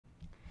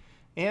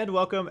And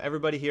welcome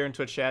everybody here in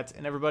Twitch chat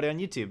and everybody on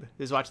YouTube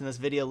who's watching this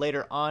video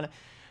later on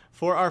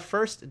for our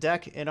first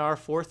deck in our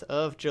 4th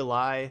of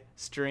July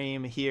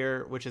stream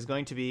here, which is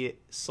going to be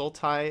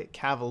Sultai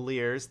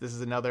Cavaliers. This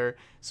is another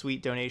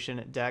sweet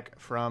donation deck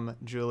from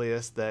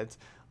Julius that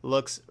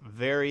looks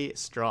very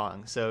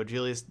strong. So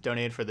Julius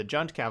donated for the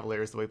Junt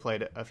Cavaliers that we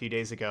played a few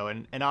days ago,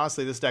 and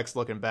honestly this deck's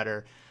looking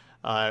better.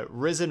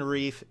 Risen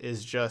Reef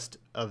is just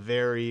a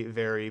very,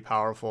 very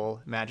powerful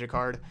magic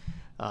card.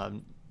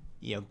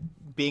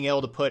 Being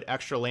able to put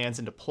extra lands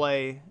into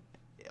play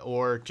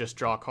or just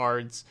draw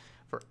cards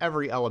for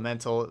every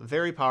elemental.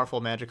 Very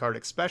powerful magic card,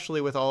 especially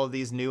with all of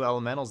these new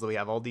elementals that we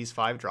have, all these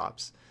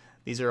 5-drops.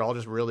 These are all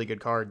just really good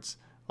cards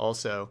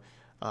also.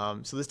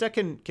 So this deck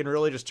can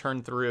really just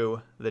turn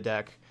through the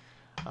deck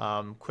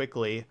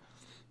quickly,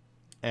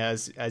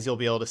 as you'll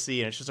be able to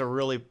see. And it's just a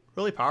really,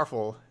 really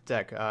powerful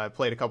deck. I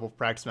played a couple of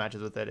practice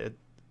matches with it. It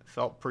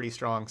felt pretty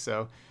strong.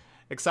 So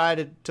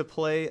excited to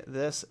play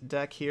this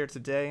deck here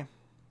today.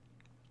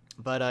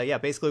 But yeah,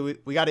 basically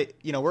we got it.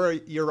 We're a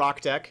Yurok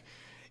deck.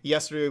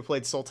 Yesterday we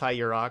played Sultai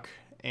Yurok,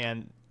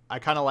 and I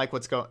kind of like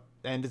what's going.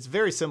 And it's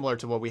very similar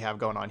to what we have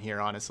going on here,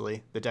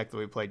 honestly. The deck that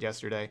we played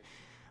yesterday,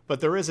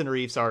 but the Risen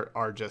Reefs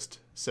are just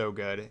so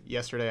good.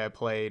 Yesterday I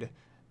played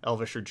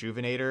Elvish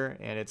Rejuvenator,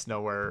 and it's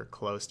nowhere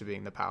close to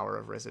being the power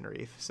of Risen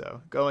Reef.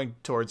 So going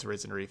towards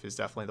Risen Reef is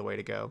definitely the way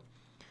to go.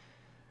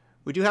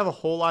 We do have a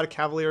whole lot of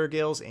Cavalier of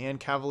Gales and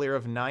Cavalier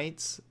of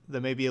Knights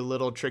that may be a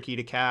little tricky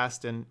to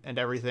cast and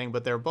everything,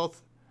 but they're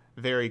both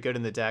very good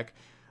in the deck.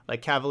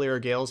 Like Cavalier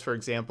Gales, for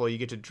example, you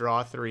get to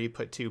draw 3,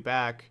 put 2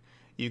 back.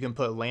 You can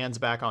put lands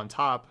back on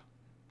top,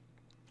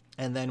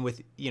 and then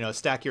with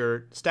stack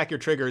your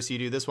triggers. So you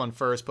do this one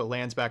first, put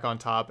lands back on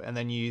top, and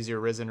then you use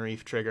your Risen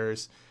Reef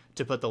triggers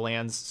to put the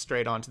lands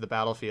straight onto the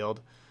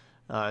battlefield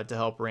to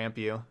help ramp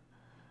you,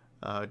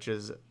 which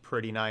is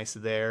pretty nice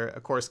there.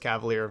 Of course,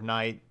 Cavalier of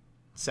Night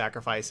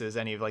sacrifices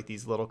any of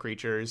these little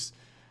creatures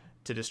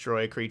to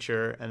destroy a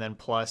creature, and then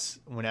plus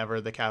whenever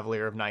the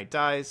Cavalier of Night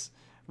dies,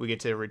 we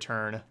get to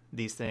return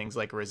these things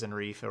like Risen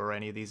Reef or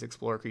any of these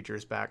Explorer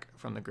creatures back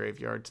from the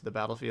graveyard to the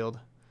battlefield.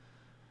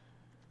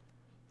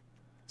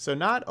 So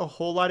not a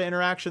whole lot of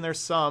interaction. There's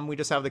some. We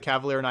just have the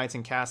Cavalier Knights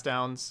and cast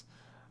downs.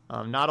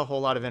 Not a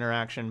whole lot of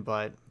interaction,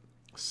 but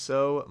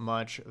so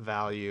much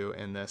value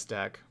in this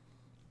deck.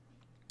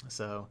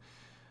 So,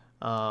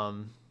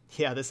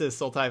 yeah, this is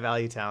Sultai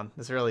Value Town.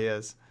 This really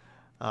is.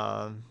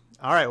 All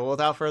right, well,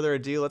 without further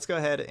ado, let's go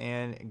ahead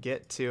and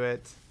get to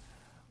it.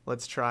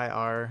 Let's try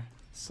our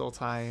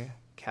Sultai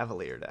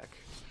Cavalier deck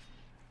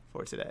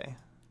for today.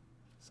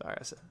 Sorry, I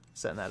was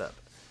setting that up.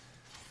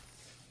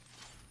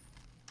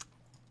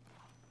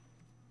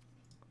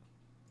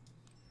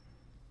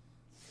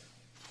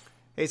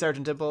 Hey,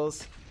 Sergeant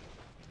Timples.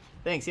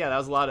 Thanks. Yeah, that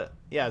was a lot of...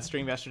 Yeah, the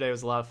stream yesterday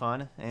was a lot of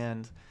fun,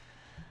 and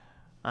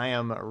I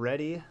am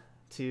ready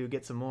to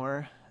get some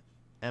more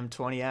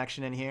M20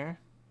 action in here.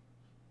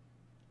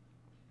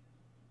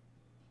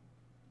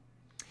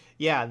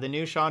 Yeah, the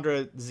new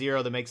Chandra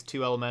 0 that makes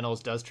 2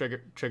 elementals does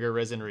trigger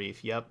Risen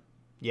Reef. Yep.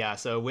 Yeah,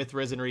 so with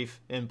Risen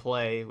Reef in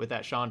play with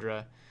that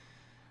Chandra,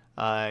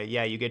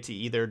 yeah, you get to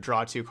either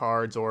draw 2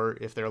 cards, or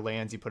if they're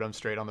lands, you put them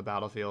straight on the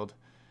battlefield.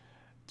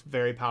 It's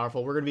very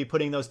powerful. We're going to be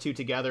putting those 2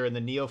 together in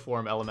the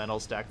Neoform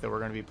Elementals deck that we're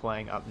going to be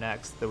playing up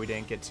next that we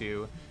didn't get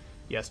to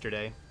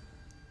yesterday.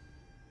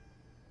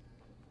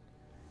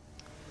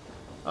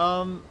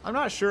 I'm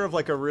not sure of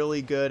a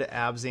really good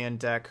Abzan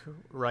deck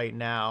right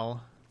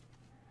now,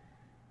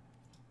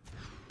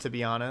 to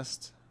be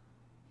honest.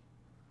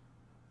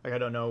 I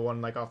don't know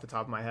one off the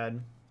top of my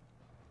head.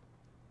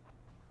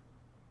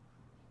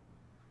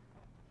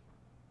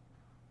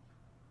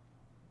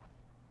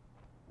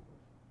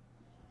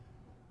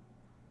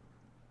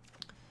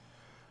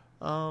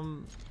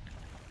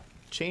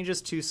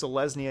 Changes to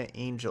Selesnya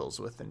Angels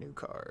with the new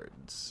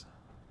cards.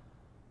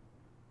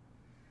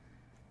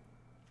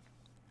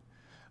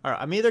 Alright,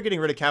 I'm either getting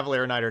rid of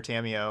Cavalier Knight or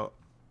Tamiyo.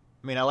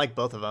 I mean, I like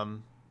both of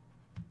them.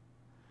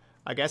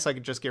 I guess I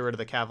could just get rid of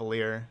the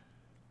Cavalier,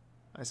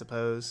 I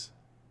suppose.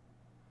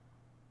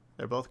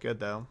 They're both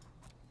good, though.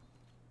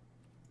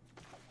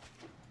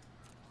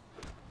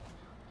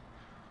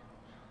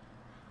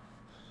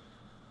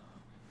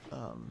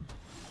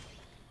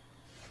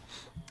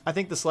 I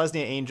think the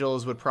Selesnya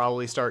Angels would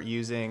probably start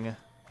using... I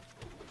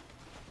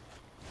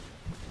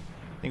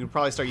think we'd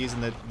probably start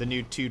using the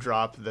new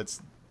 2-drop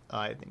that's,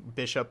 I think,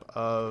 Bishop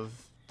of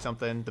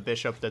something. The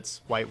Bishop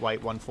that's white,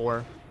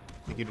 1/4. I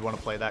think you'd want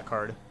to play that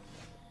card.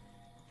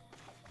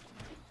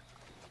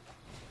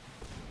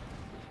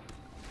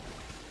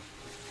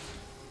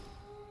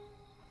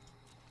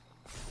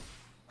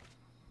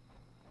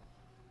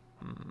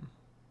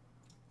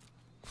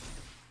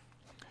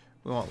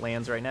 We want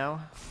lands right now.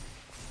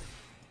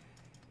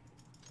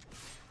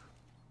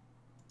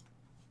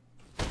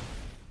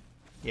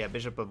 Yeah,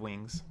 Bishop of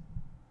Wings.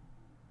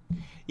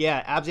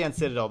 Yeah, Abzan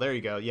Citadel. There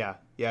you go. Yeah.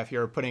 Yeah, if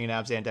you're putting an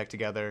Abzan deck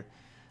together,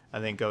 I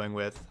think going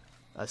with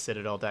a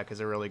Citadel deck is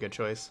a really good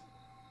choice.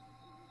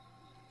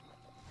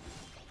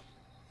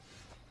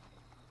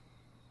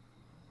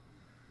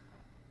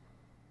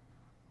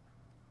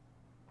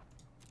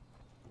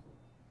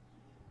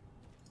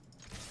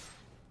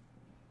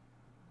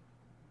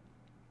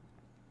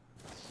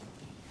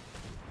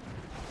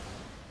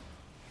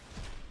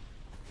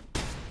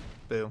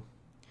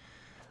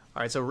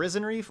 All right, so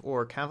Risen Reef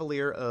or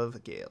Cavalier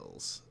of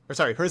Gales. Or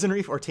sorry, Risen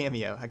Reef or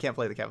Tameo. I can't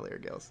play the Cavalier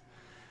of Gales.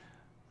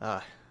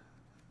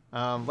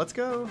 Let's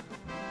go.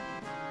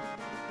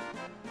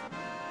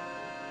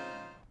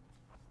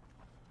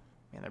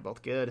 Man, they're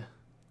both good.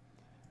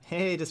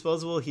 Hey,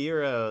 Disposable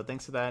Hero.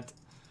 Thanks for that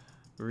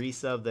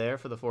resub there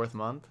for the 4th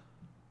month.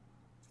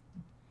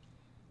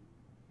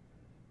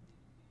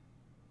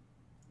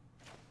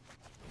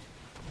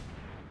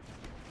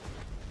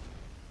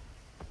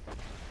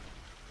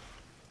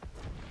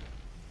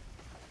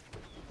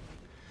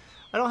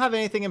 I don't have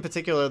anything in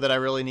particular that I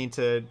really need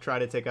to try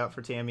to take out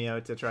for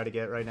Tameo to try to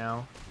get right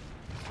now.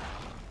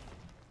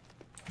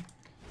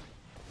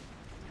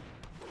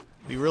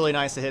 Be really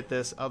nice to hit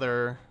this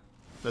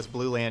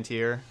blue land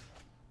here.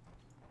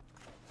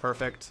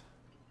 Perfect.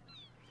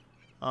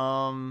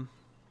 Let's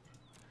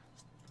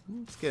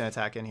get an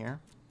attack in here.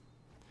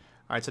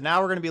 Alright, so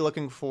now we're going to be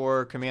looking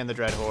for Command the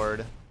Dread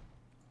Horde.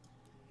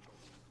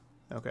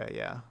 Okay,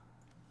 yeah.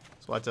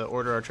 So we'll have to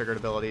order our triggered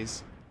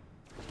abilities.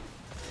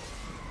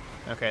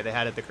 Okay, they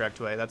had it the correct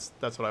way. That's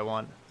what I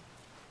want.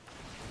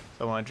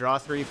 So I want to draw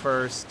 3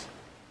 first.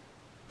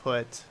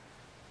 Put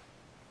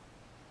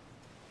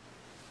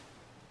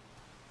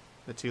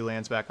the 2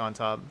 lands back on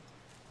top.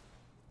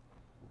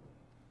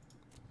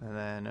 And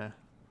then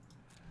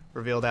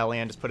reveal that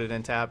land, just put it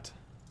in tapped.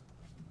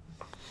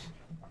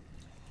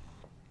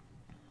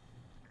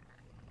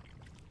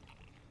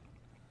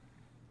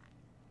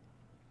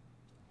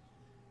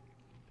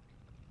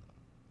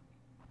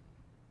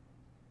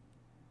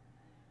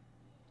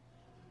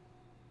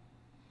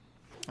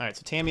 Alright,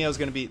 so Tameo's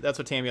gonna be, that's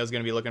what Tameo's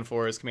gonna be looking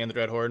for, is Command the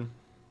Dread Horde.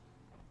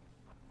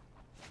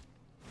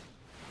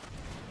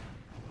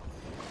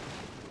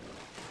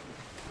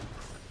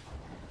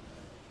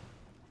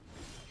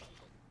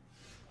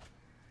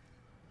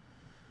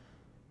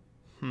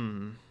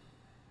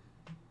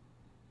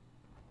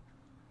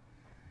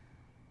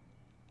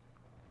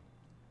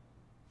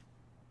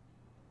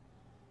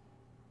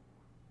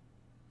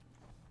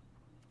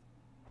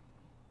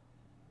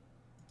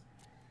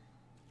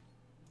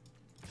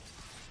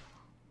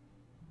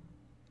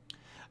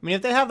 I mean,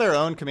 if they have their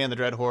own Command the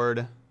Dread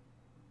Horde,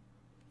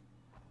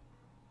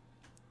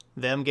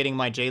 them getting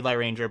my Jade Light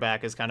Ranger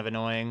back is kind of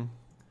annoying.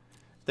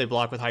 They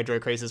block with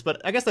Hydroid Krasis,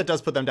 but I guess that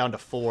does put them down to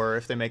 4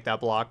 if they make that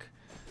block.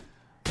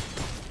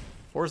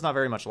 4 is not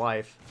very much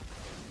life.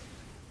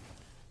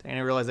 Dang, I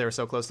didn't realize they were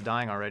so close to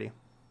dying already.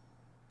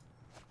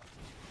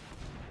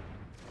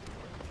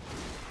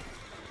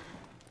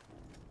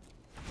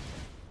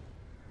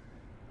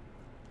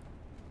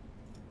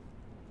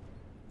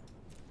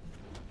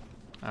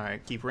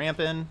 Alright, keep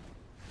ramping.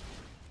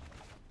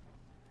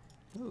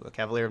 Ooh, a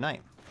Cavalier of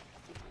Night.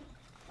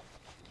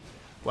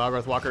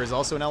 Wildgrowth Walker is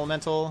also an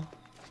elemental.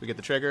 So we get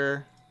the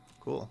trigger.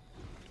 Cool.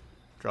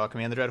 Draw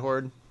Command the Dread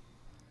Horde.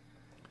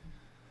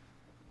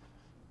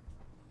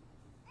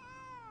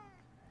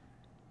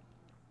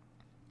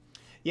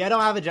 Yeah, I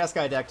don't have a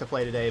Jeskai deck to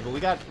play today, but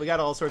we got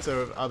all sorts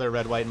of other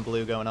red, white, and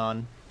blue going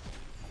on.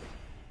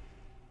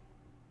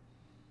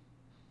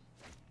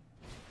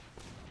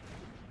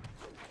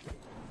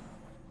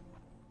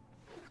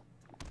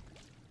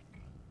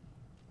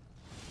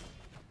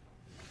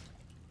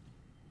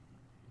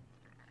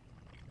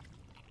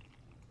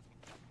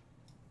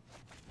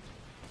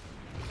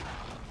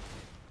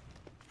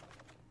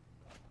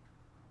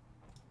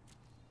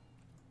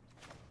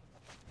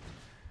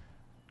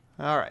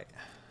 All right,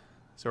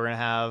 so we're gonna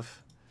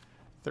have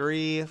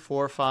 3,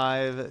 4,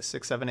 5,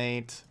 6, 7,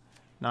 8,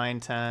 9,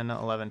 10,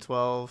 11,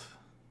 12.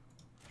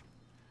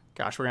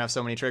 Gosh, we're gonna have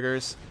so many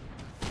triggers.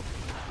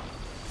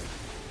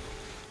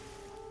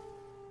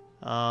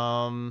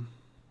 That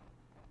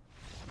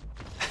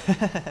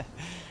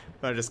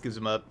just scoops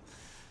them up.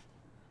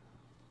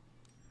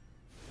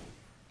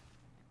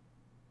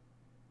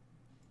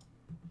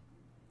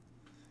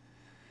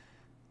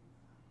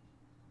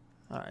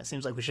 All right,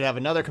 seems like we should have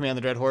another Command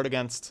the Dread Horde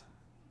against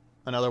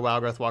another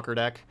Wildgrowth Walker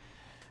deck.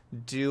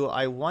 Do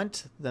I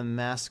want the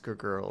Masker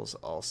Girls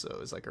also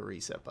as like a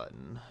reset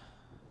button?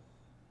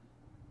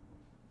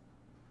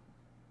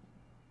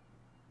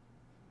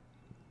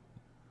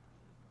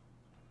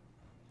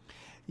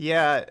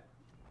 Yeah,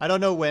 I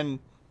don't know when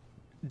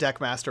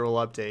Deckmaster will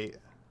update.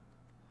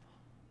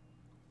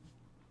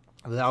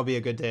 But that'll be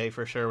a good day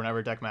for sure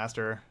whenever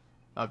Deckmaster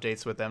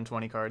updates with them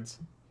 20 cards.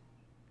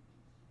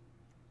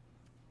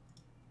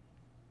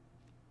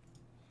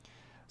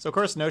 So of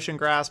course Notion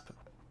Grasp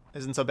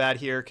isn't so bad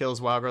here,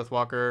 kills Wildgrowth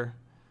Walker.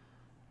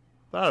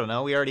 But I don't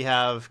know, we already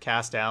have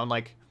Cast Down.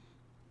 Like,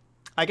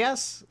 I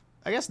guess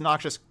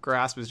Noxious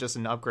Grasp is just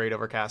an upgrade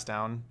over Cast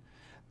Down.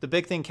 The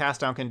big thing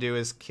Cast Down can do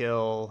is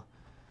kill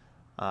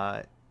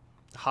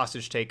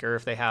Hostage Taker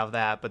if they have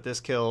that, but this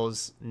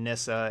kills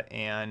Nissa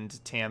and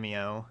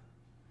Tameo.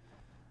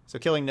 So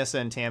killing Nissa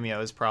and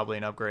Tameo is probably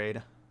an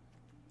upgrade,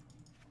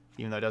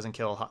 even though it doesn't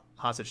kill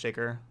Hostage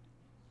Taker.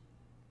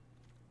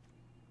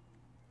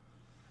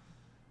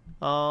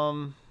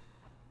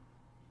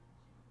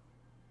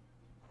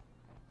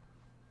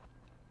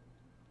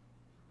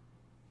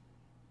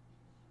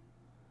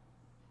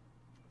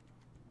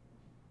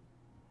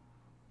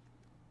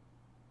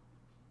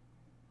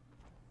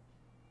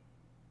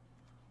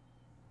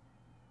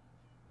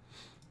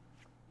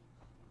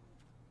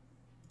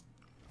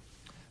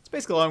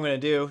 basically all I'm going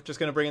to do. Just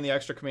going to bring in the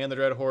extra Command the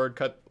Dread Horde,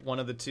 cut one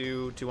of the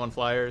two 2/1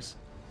 flyers.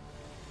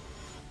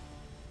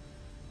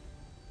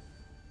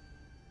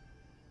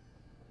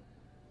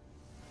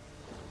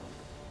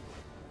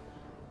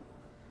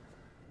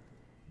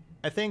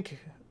 I think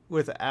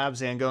with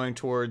Abzan going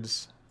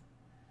towards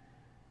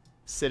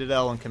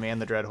Citadel and Command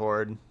the Dread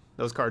Horde,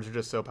 those cards are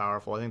just so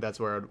powerful. I think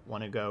that's where I'd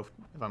want to go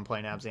if I'm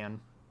playing Abzan.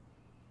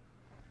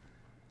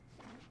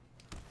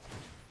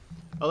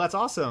 Oh, that's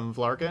awesome,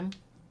 Vlarkin.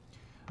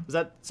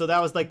 So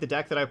that was like the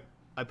deck that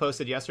I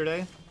posted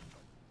yesterday?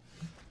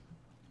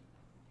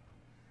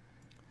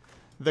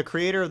 The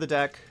creator of the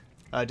deck,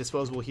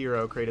 Disposable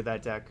Hero, created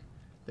that deck,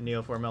 the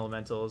Neoform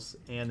Elementals,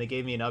 and they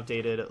gave me an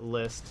updated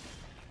list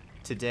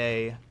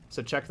today.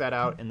 So check that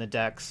out in the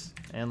decks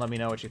and let me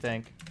know what you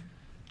think.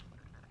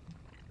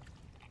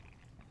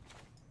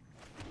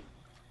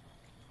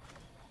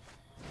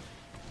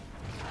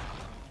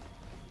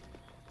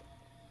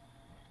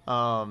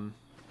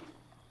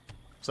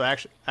 So I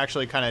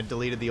actually kind of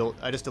deleted the old.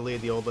 I just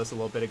deleted the old list a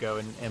little bit ago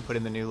and put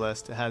in the new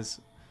list. It has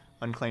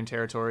unclaimed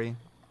territory.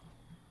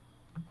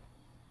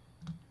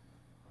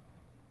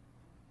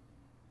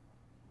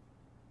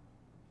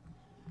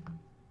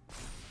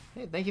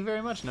 Hey, thank you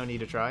very much. No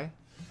need to try.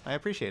 I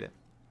appreciate it.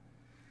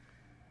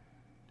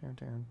 Down,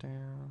 down,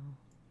 down.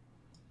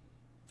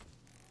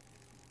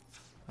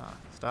 Ah,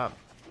 stop.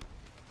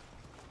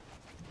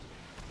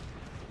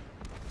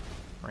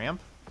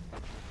 Ramp?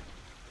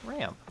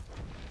 Ramp.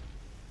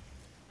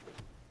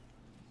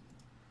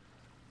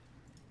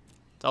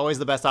 It's always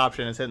the best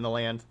option, is hitting the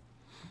land.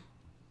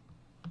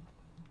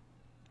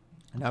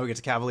 And now we get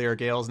to Cavalier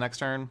Gales next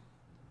turn.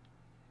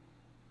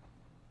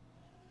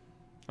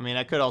 I mean,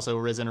 I could also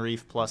Risen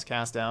Reef plus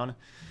cast down.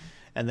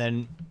 And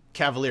then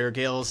Cavalier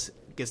Gales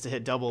gets to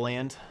hit double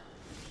land.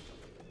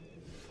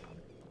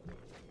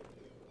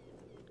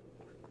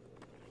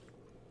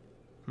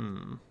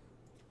 Alright,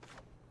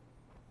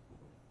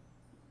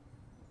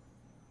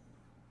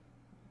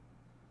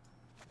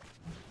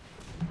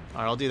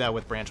 I'll do that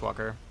with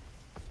Branchwalker.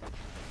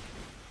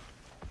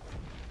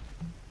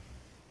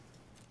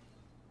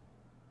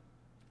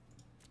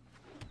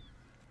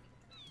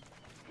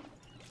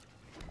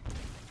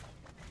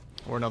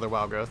 Or another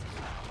Wild Growth.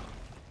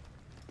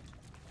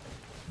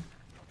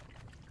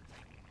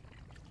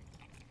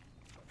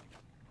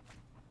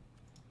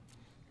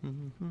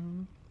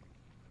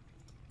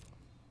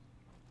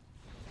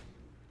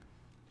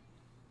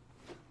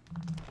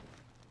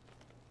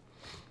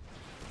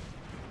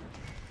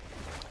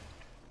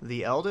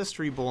 The Eldest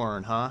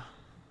Reborn, huh?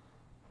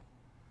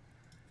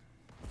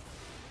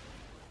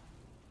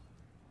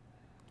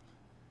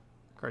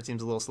 Card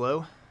seems a little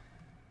slow.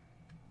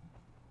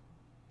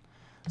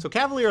 So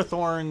Cavalier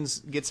Thorns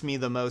gets me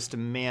the most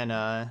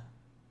mana.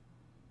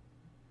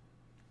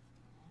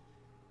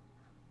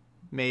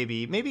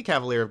 Maybe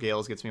Cavalier of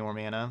Gales gets me more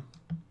mana.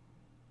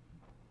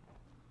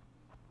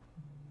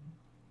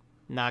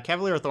 Nah,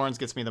 Cavalier of Thorns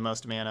gets me the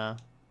most mana.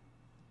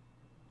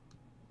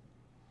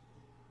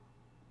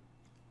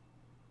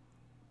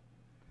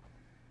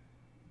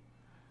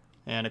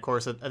 And of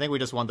course, I think we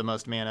just want the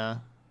most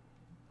mana.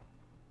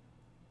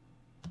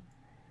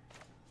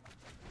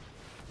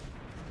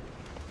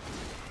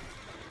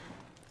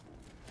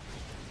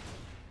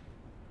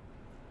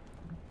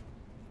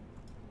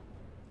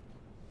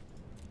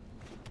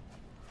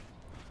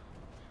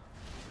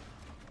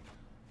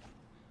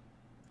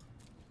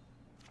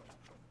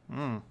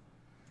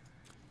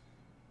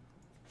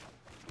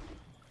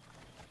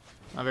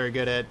 Not very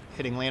good at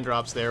hitting land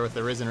drops there with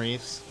the Risen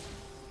Reefs.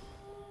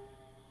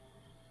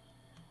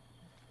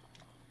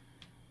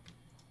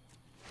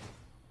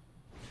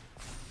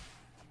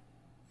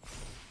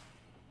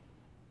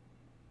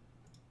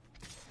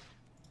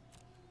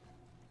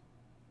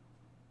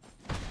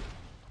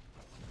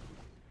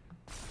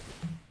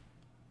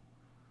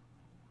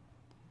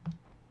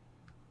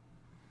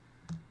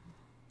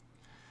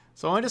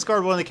 So I want to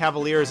discard one of the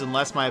Cavaliers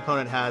unless my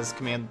opponent has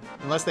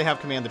unless they have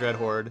Command the Dread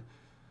Horde.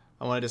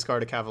 I want to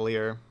discard a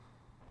Cavalier.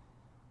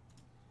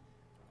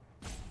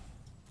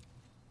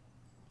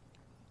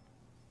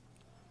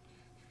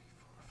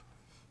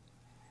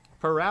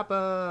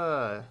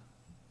 Parappa!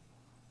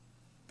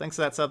 Thanks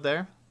for that sub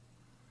there.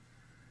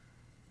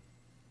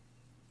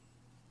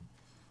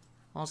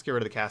 I'll just get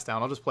rid of the cast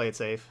down. I'll just play it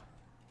safe.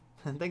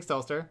 Thanks,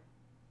 Telster.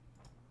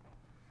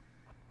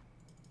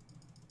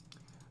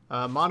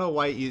 Mono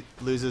white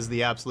loses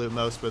the absolute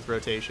most with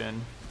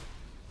rotation.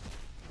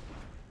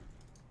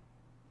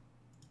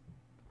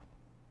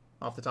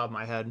 Off the top of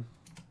my head.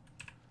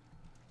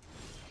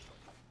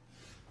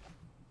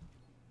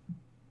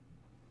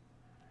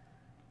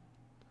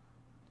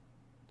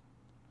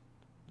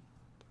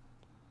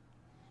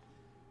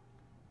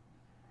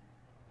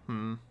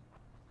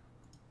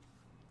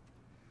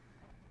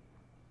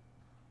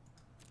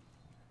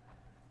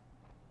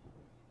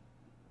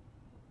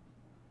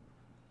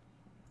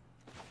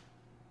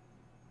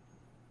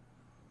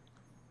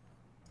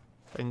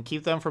 And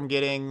keep them from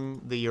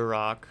getting the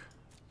Yurok.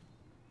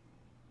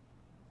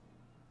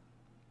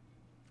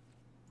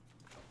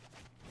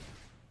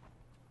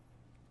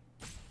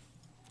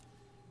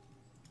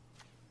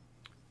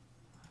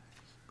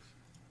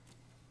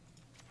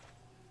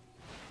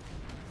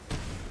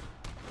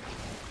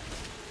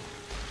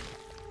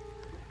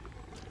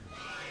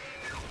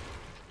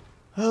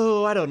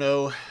 I don't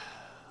know.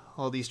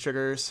 All these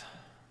triggers.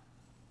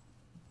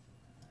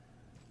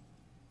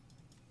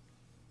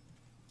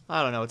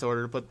 I don't know what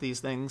order to put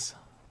these things.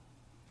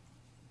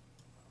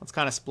 Let's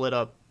kind of split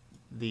up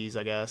these,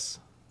 I guess.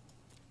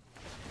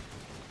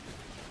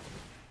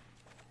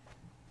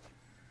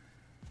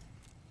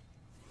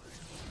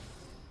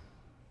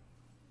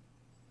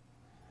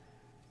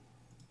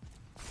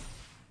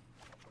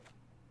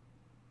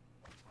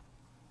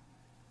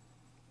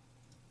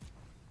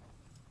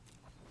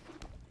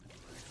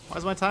 Why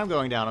is my time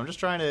going down? I'm just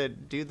trying to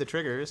do the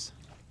triggers.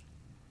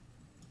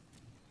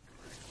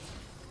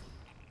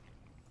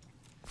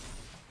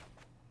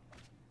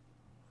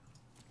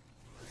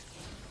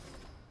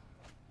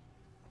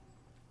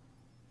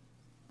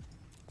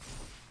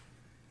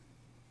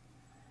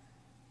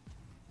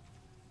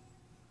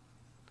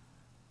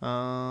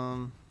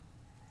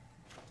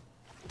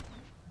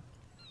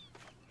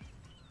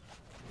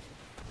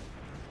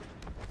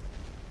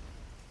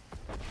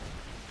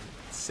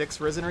 Six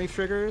Risen Reef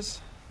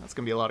triggers. That's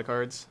gonna be a lot of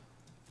cards.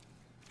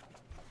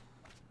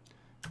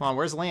 Come on,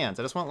 where's lands?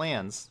 I just want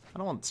lands. I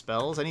don't want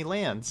spells. I need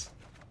lands.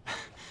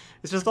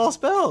 It's just all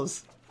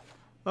spells.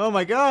 Oh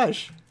my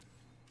gosh.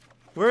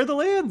 Where are the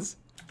lands?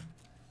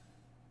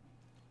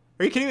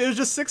 Are you kidding me? It was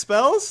just 6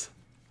 spells?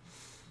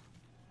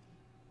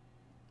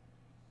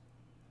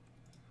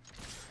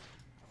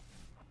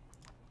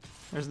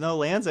 There's no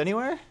lands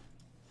anywhere?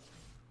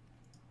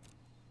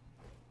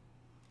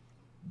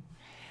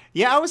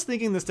 Yeah, I was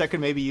thinking this deck could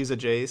maybe use a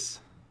Jace.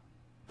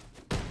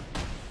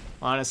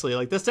 Honestly,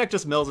 like, this deck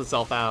just mills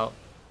itself out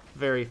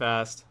very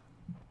fast.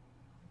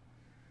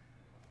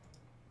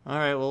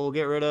 Alright, well, we'll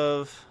get rid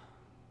of...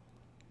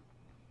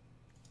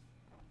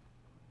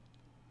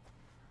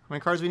 How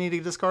many cards we need to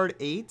discard?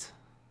 8?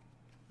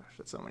 Gosh,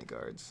 that's so many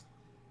cards.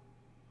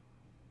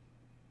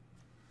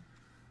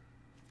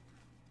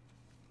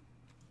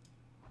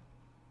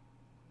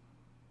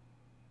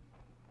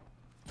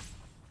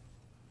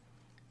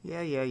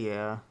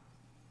 Yeah.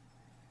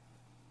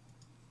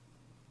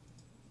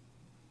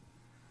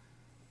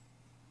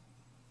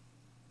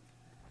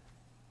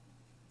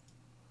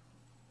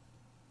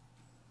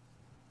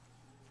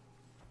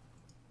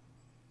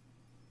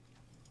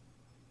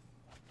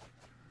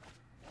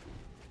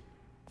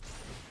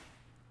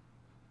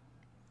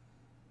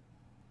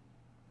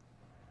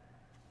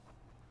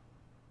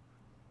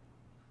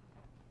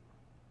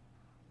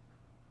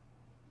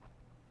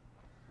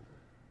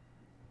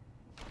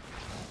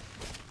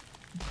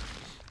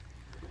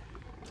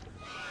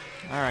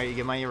 Alright, you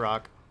get my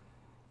Yurok.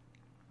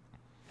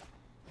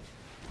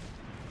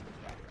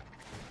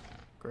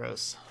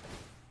 Gross.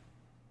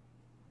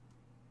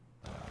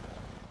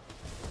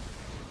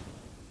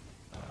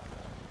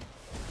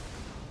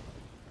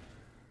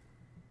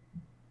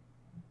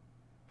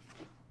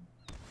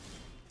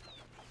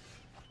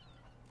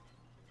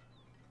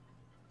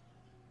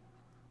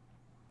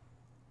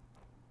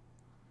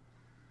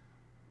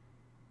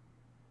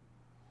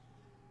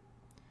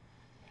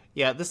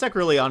 Yeah, this deck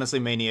really honestly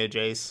may need a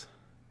Jace.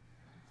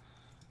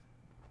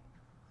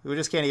 We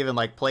just can't even,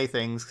 like, play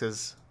things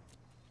because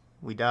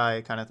we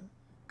die, kind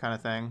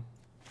of thing.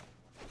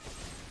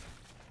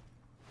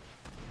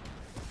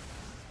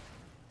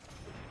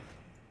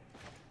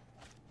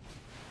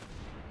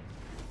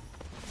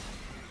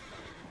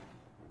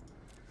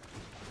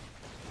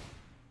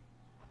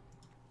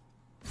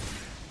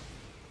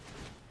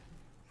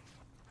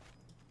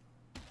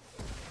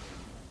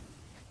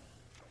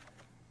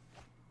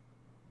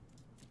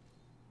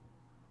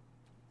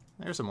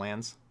 There's some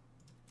lands.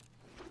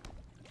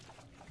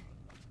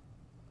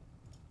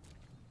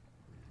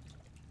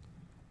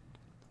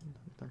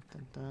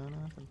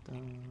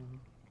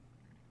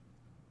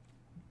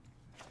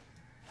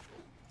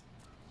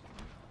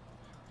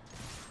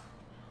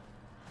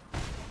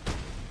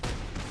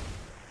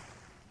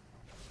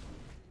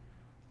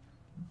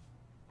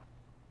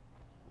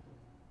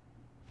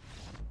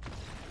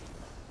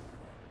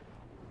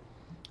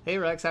 Hey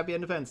Rex, happy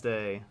Independence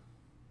Day.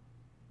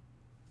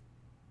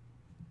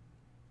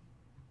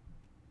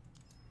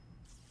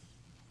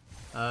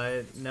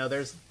 No,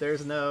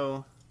 there's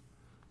no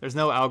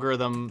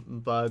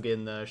algorithm bug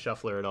in the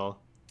shuffler at all.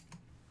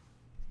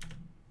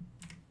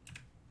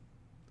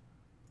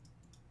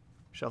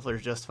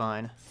 Shuffler's just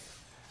fine.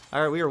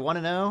 Alright, we are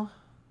 1-0.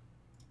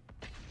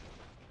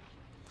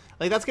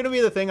 Like, that's gonna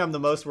be the thing I'm the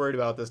most worried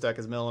about this deck,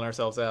 is milling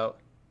ourselves out.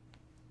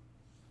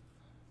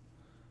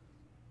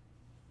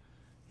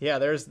 Yeah,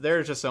 there's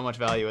just so much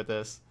value with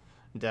this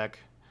deck.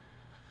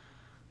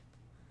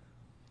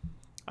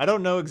 I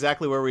don't know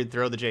exactly where we'd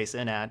throw the Jace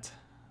in at.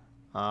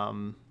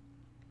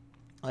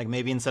 Like,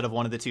 maybe instead of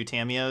one of the 2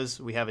 Tamios,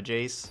 we have a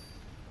Jace.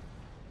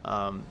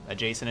 A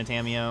Jace and a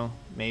Tamio.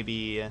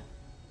 Maybe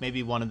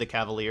one of the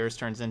Cavaliers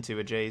turns into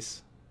a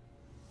Jace.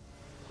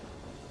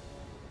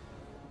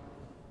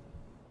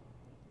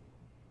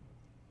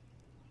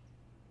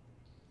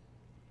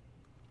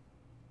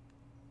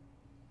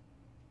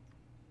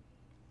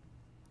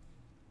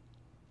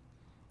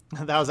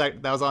 That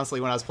was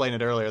honestly when I was playing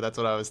it earlier. That's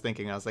what I was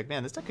thinking. I was like,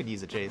 man, this deck could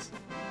use a Jace.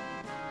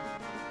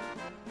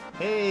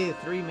 Hey,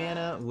 3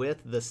 mana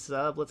with the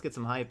sub. Let's get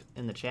some hype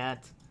in the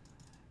chat.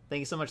 Thank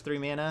you so much, 3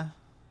 mana.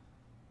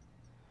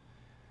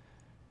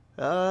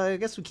 I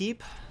guess we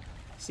keep.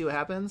 See what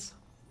happens.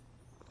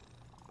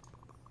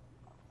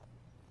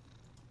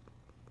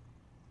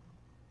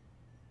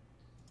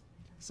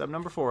 Sub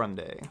number 4 on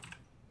the day.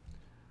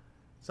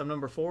 Sub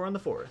number 4 on the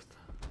 4th.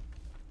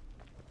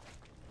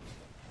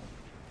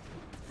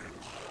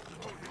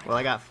 Well,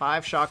 I got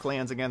 5 shock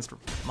lands against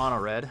mono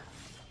red.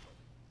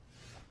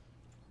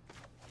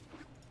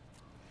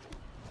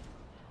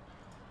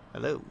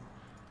 Hello.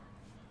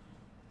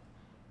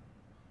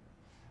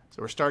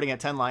 So we're starting at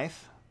 10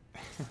 life.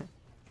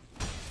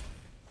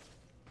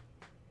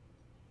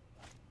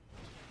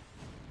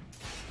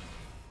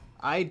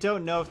 I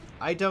don't know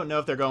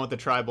if they're going with the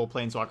tribal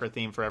planeswalker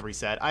theme for every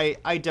set.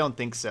 I don't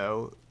think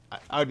so.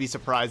 I would be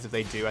surprised if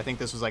they do. I think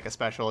this was like a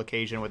special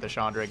occasion with the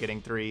Chandra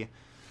getting 3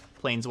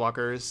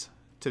 planeswalkers,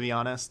 to be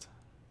honest.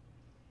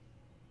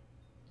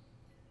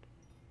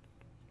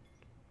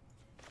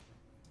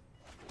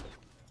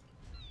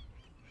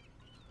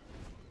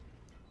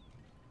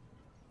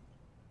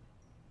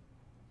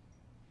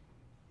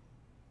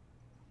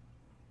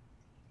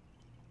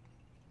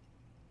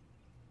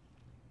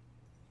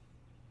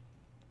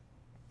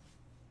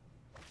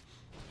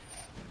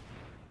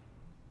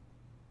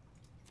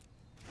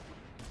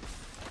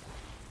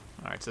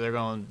 Alright, so they're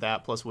going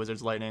that plus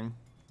Wizard's Lightning.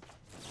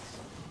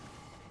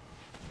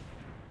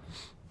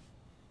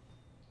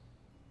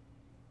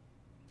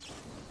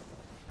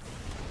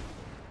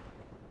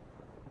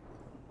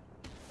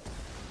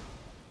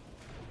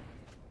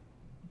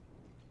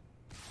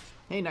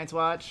 Hey, Night's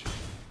Watch.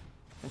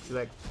 Thanks for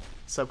that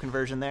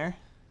sub-conversion there.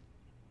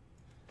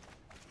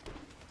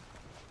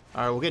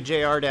 Alright, we'll get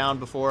JR down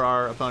before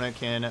our opponent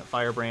can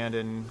Firebrand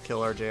and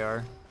kill our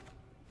JR.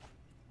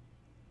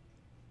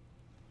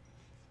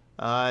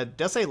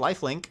 Does say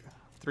lifelink.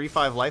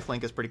 3/5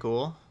 lifelink is pretty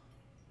cool.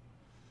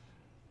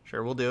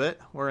 Sure, we'll do it.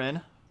 We're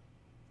in.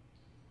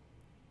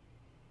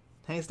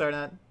 Hey,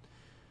 Starnut.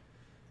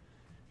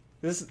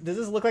 Does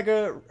this look like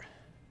a...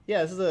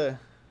 Yeah, this is a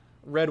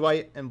red,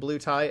 white, and blue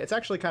tie. It's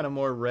actually kind of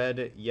more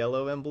red,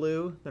 yellow, and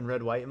blue than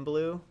red, white, and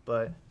blue,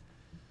 but I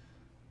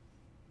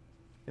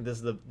think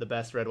this is the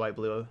best red, white,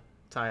 blue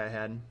tie I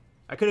had.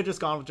 I could have just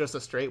gone with just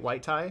a straight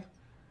white tie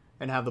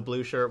and have the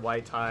blue shirt,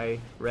 white tie,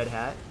 red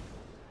hat.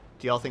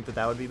 Do y'all think that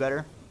that would be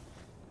better?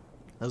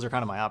 Those are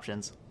kind of my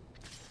options.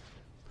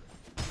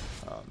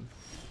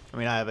 I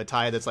mean, I have a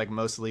tie that's like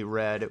mostly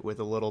red with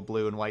a little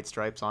blue and white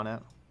stripes on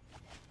it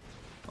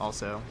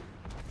also.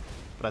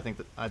 But I think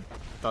that I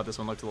thought this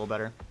one looked a little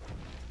better.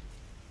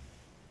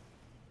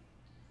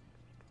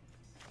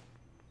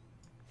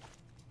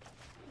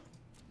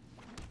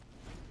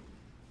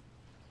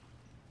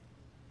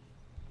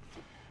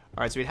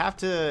 Alright, so we'd have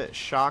to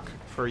shock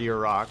for your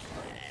rock.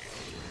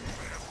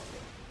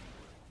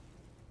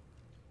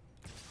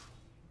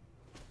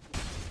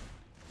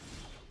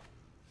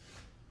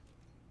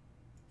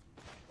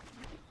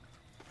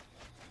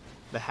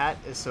 The hat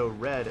is so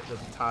red that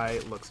the tie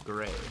looks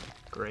gray.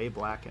 Gray,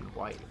 black, and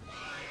white.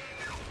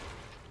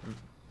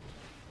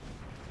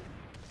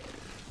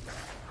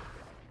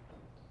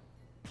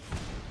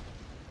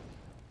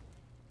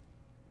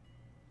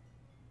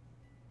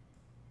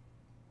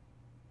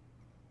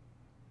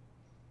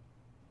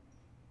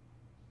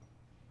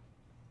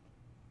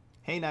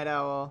 Hey, Night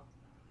Owl.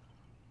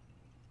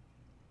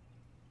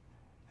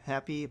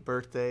 Happy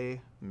birthday,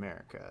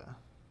 America.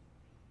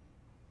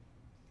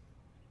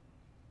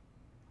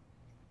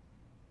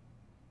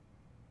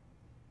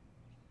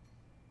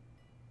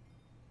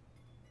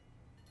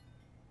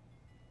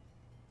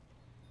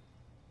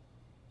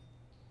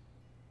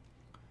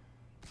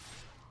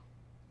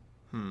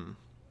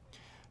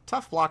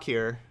 Tough block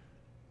here.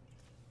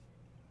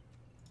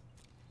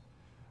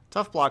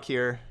 Tough block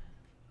here.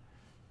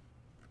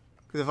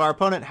 Because if our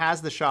opponent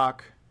has the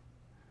shock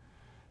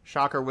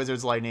or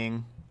Wizard's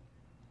Lightning,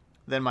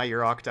 then my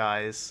Yurok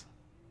dies.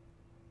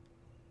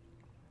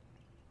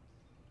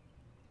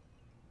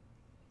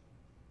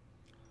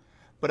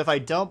 But if I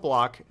don't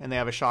block and they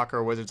have a shock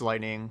or Wizard's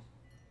Lightning,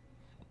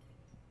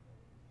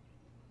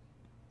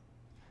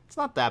 it's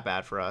not that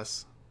bad for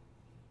us.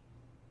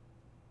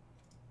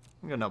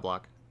 I'm gonna no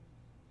block.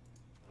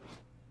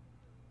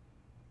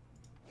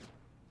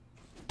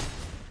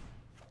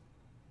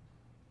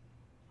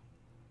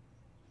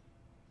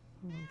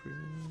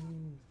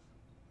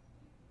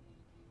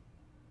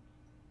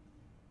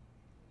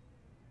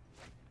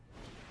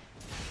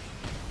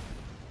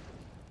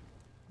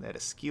 They had a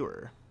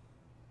skewer.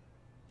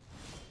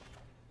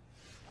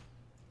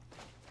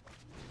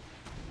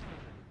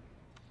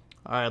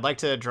 Alright, I'd like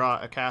to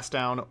draw a cast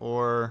down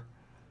or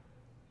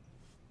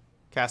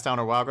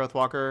Wild Growth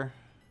Walker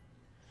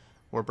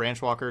or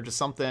Branch Walker, just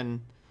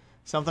something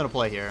to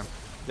play here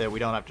that we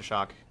don't have to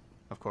shock,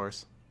 of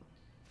course.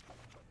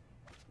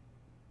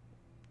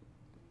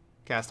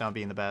 Cast down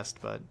being the best,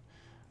 but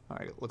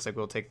alright, looks like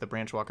we'll take the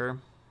Branch Walker.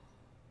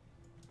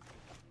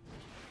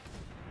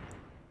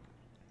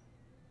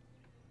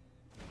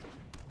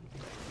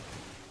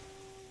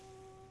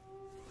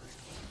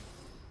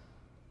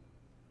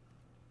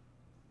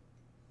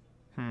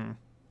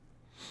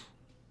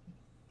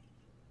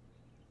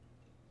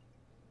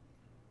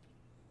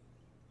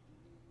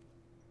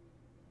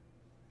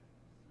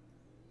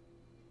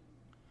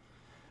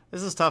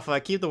 This is tough. If I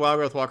keep the Wild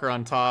Growth Walker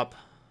on top,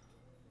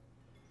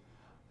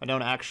 I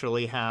don't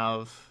actually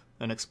have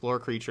an Explore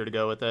creature to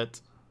go with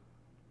it.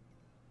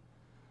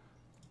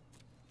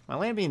 My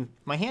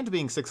hand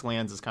being 6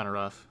 lands is kind of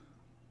rough.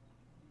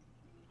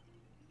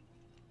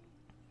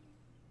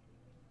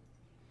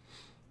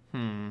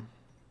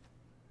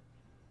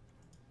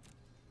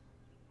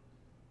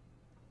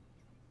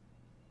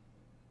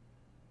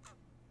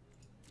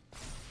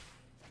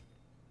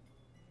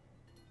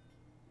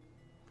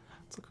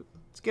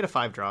 Let's get a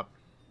 5-drop.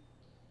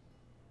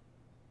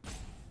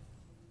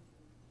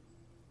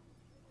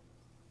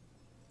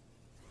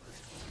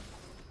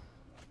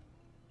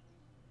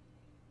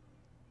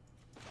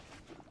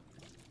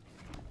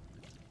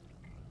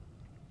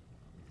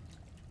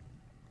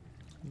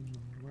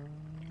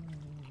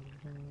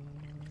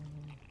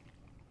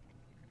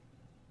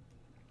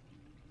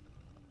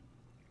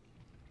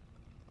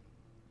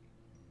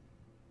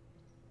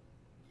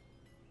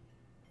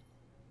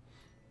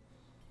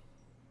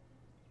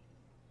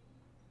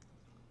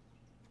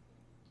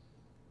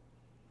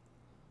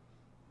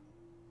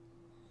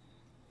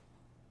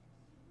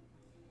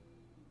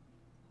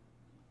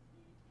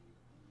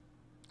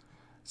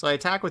 So I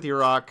attack with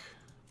Yurok.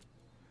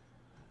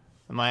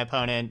 And my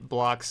opponent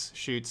blocks,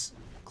 shoots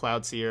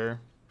Cloudkin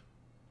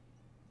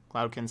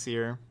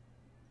Seer.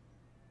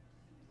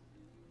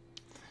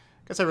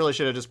 Guess I really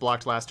should have just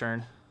blocked last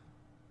turn.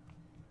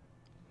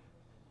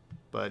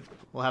 But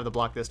we'll have the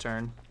block this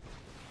turn.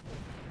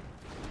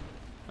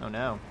 Oh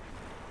no.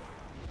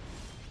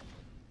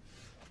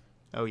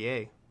 Oh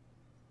yay.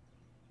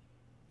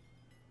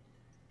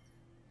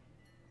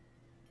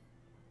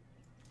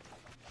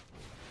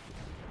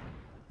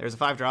 There's a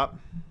 5-drop.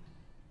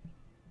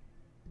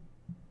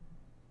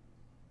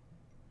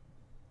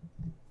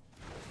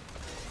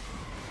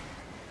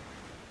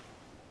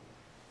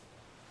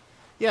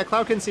 Yeah,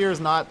 Cloudkin Seer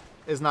is not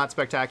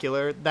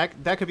spectacular.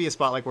 That could be a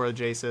spot like where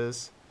the Jace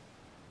is.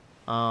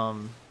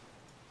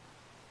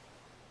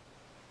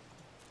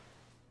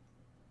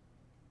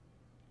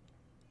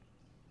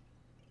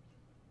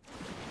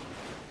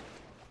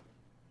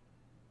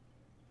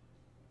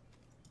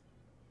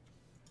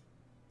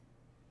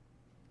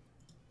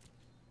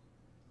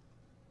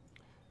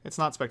 It's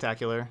not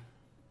spectacular.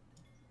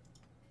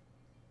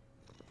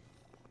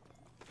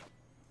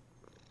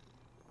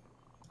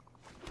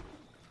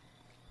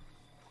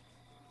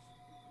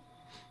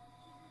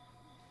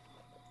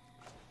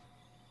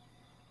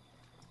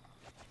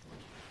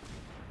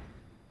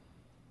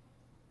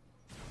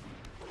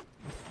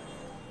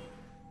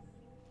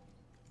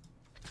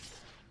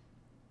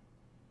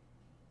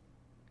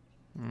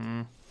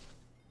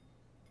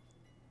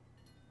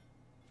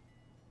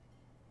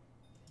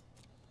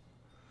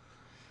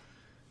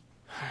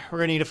 We're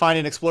going to need to find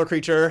an Explore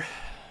creature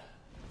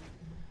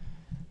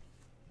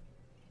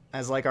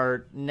as like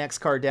our next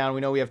card down. We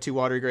know we have 2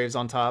 Watery Graves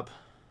on top.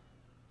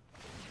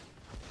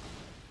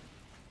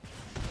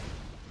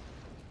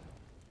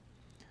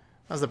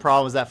 That was the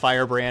problem, was that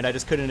Firebrand. I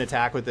just couldn't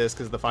attack with this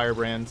because of the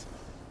Firebrand.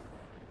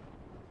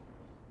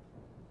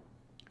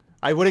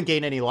 I wouldn't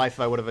gain any life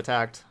if I would have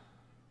attacked.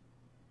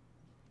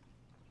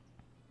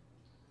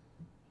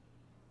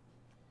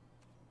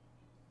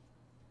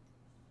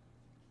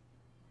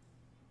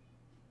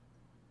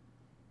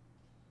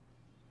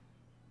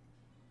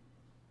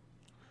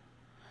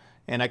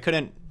 And I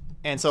couldn't,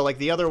 and so like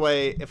the other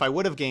way, if I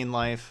would have gained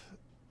life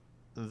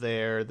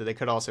there, they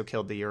could also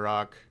killed the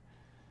Yurok.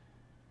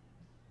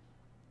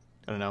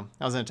 I don't know.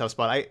 I was in a tough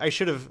spot. I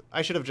should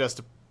have just,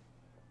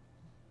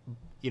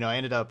 you know, I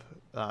ended up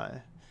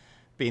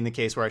being the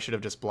case where I should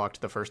have just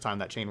blocked the first time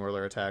that Chain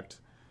Whirler attacked.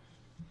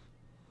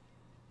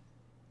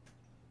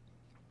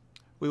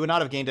 We would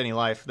not have gained any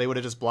life. They would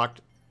have just blocked.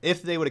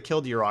 If they would have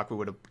killed Yurok, we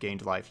would have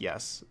gained life,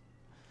 yes.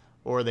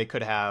 Or they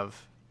could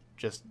have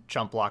just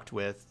chump blocked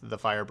with the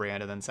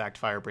Firebrand and then sacked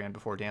Firebrand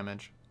before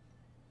damage.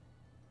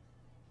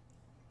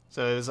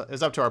 So it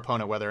was up to our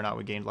opponent whether or not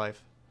we gained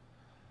life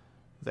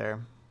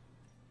there.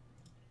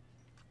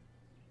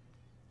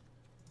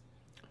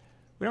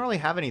 We don't really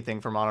have anything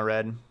for mono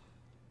red.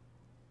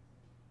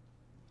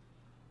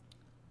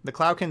 The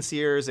Cloudkin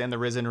Seers and the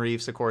Risen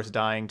Reefs, of course,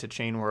 dying to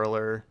Chain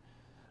Whirler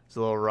is a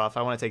little rough.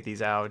 I want to take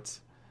these out.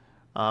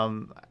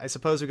 I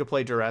suppose we could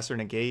play Duress or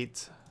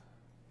Negate.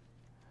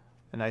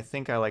 And I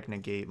think I like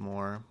Negate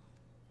more.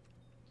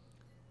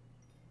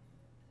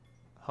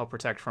 Help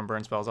protect from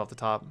burn spells off the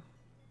top.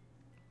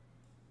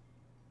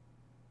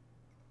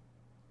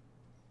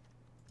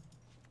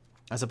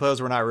 I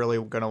suppose we're not really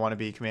going to want to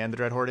be Command the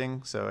Dread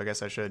Hoarding, so I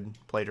guess I should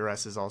play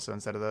Duresses also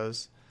instead of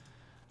those.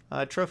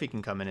 Trophy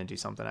can come in and do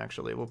something,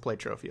 actually. We'll play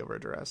Trophy over a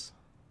Duress.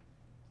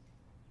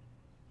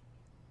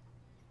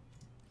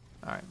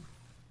 Alright.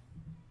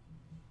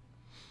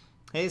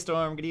 Hey,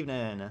 Storm. Good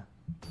evening.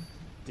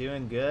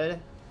 Doing good?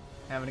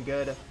 Having a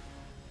good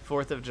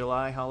 4th of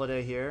July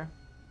holiday here.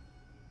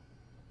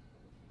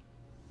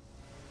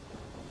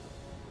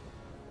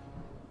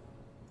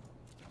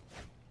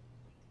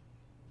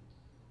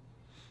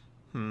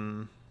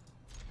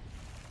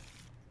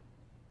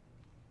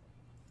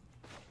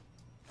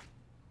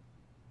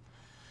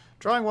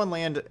 Drawing one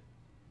land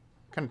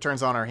kind of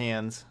turns on our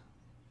hands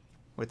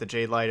with the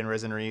Jade Light and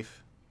Risen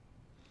Reef.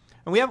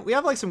 And we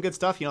have like some good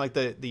stuff, you know, like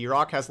the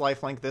Yurok has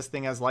lifelink, this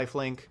thing has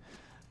lifelink,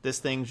 this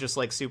thing's just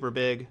like super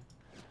big.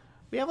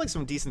 We have like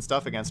some decent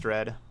stuff against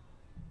red.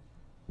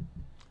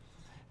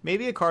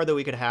 Maybe a card that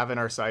we could have in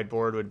our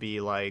sideboard would be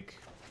like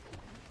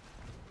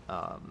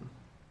a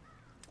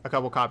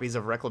couple copies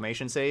of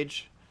Reclamation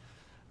Sage.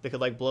 They could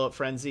like blow up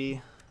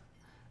Frenzy.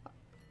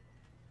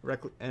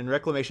 And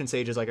Reclamation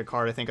Sage is like a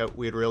card I think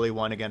we'd really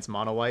want against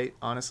Mono White,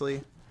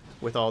 honestly,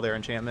 with all their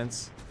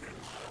enchantments.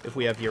 If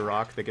we have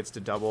Yurok that gets to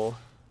double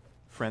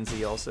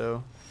Frenzy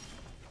also,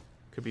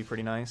 could be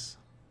pretty nice.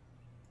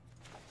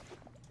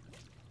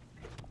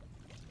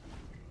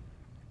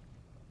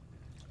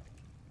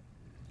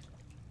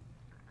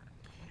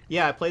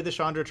 Yeah, I played the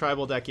Chandra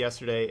Tribal deck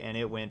yesterday, and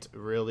it went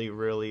really,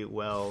 really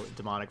well.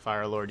 Demonic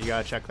Fire Lord. You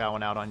gotta check that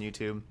one out on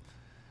YouTube.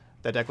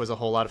 That deck was a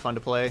whole lot of fun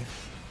to play.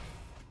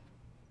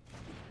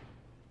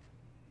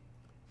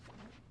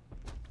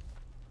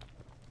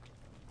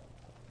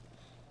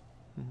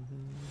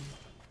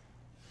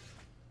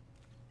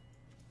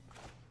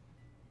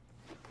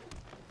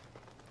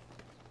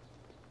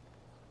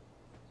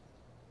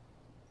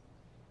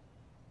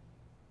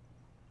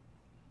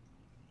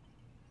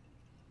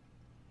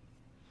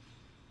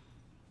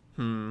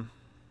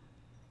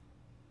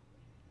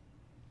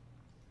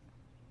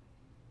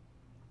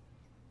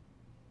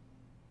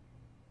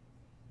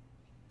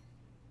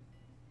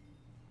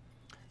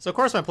 So of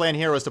course my plan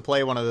here was to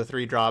play one of the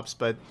 3 drops,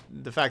 but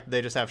the fact that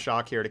they just have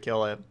Shock here to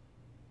kill it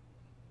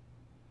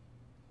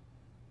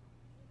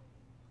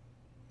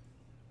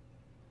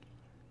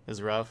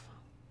is rough.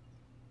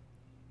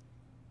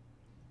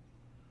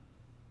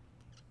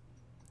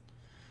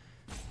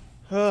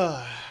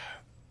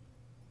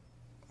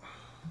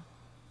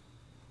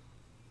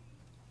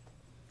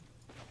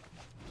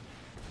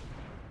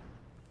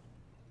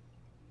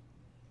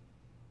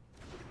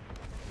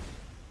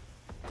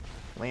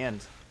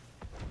 Land.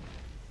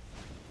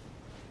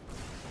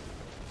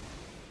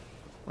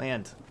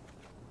 Land.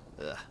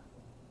 Ugh.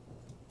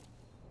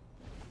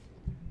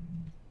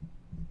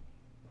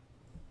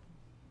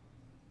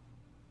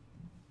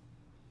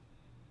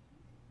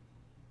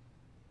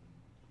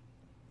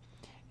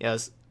 Yeah, I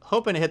was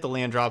hoping to hit the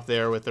land drop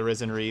there with the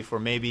Risen Reef, or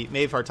maybe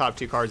if our top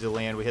 2 cards are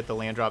land, we hit the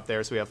land drop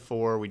there, so we have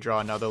 4, we draw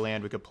another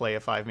land, we could play a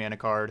 5-mana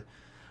card,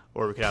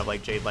 or we could have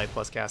like Jade Light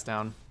plus cast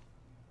down.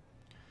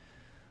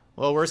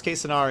 Well, worst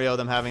case scenario,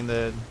 them having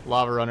the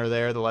Lava Runner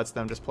there that lets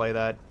them just play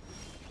that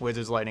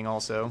Wizard's Lightning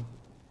also.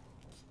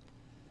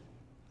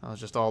 That was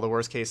just all the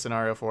worst case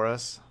scenario for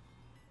us.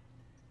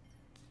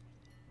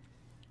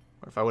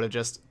 Or if I would have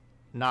just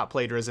not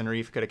played Risen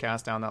Reef, could have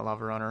cast down that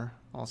Lava Runner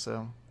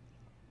also.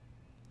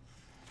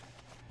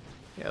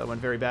 Yeah, that went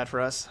very bad for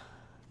us.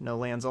 No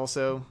lands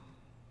also.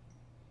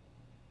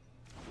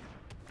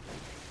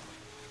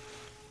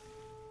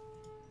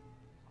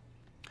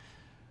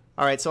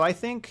 Alright, so I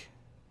think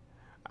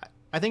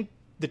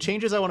the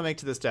changes I want to make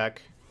to this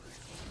deck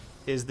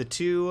is the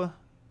 2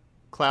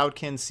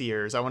 Cloudkin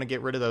Seers. I want to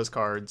get rid of those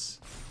cards.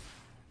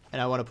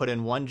 And I want to put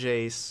in 1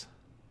 Jace.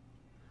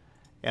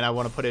 And I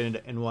want to put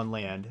it in 1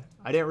 land.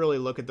 I didn't really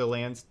look at the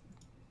lands,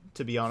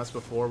 to be honest,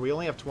 before. We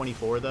only have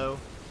 24, though.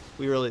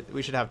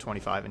 We should have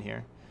 25 in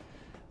here.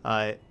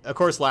 Of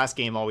course, last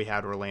game, all we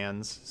had were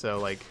lands. So,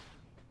 like,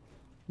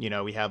 you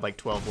know, we had, like,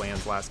 12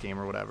 lands last game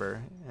or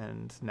whatever.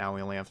 And now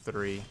we only have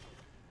 3.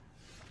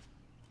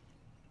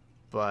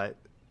 But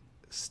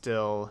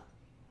still,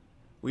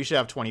 we should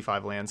have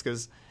 25 lands,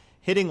 because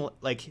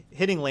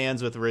hitting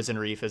lands with Risen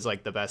Reef is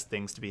like the best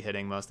things to be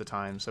hitting most of the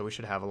time, so we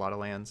should have a lot of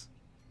lands.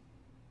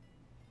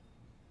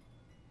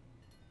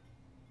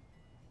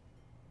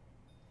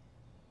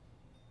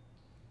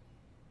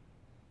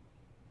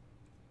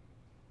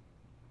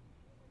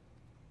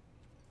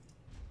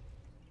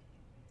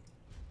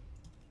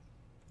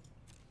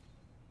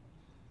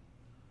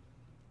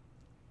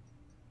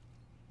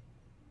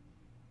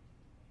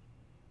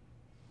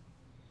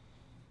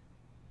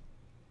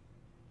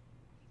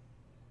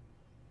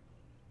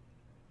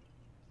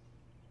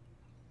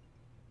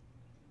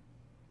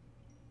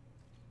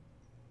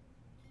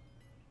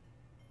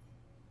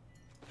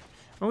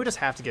 Well, we just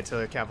have to get to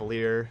a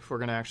Cavalier if we're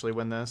going to actually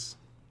win this.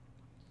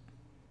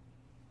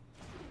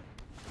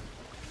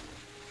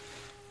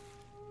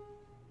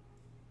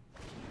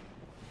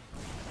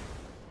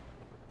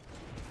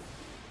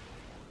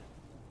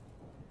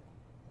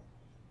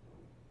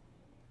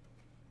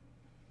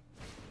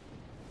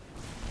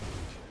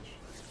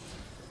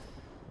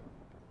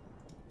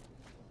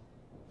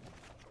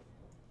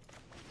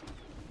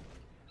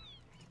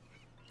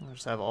 I'll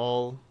just have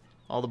all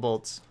the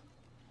bolts.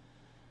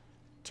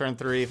 Turn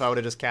 3, if I would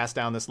have just cast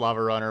down this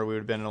Lava Runner, we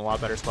would have been in a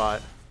lot better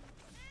spot.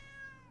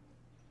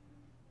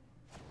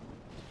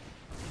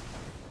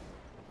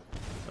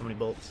 So many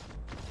bolts.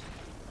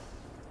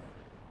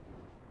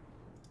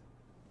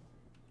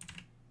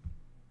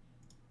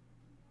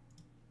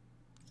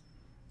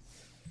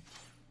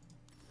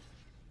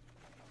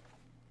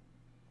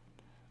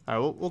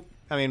 Alright, we'll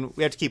I mean,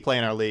 we have to keep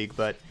playing our league,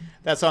 but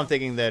that's what I'm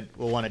thinking that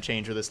we'll want to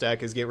change with this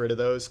deck is get rid of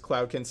those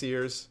Cloudkin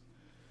Seers,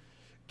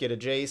 get a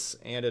Jace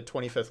and a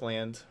 25th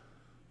land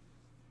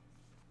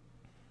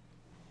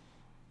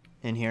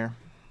in here.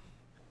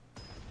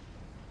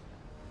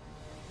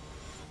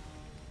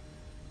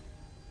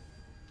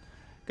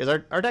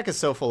 Because our deck is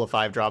so full of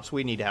 5 drops,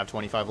 we need to have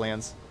 25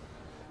 lands.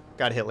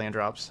 Gotta hit land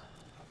drops.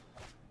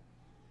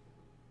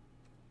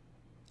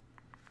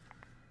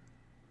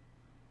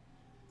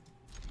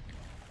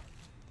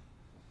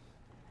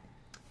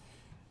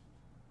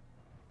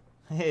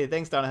 Hey,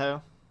 thanks,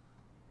 Donahoe.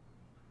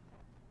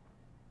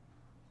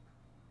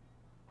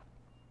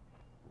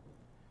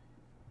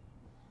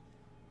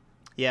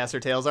 Yeah, Sir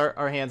Tails,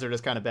 our hands are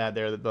just kind of bad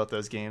there, both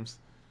those games.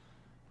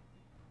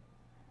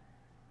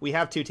 We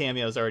have 2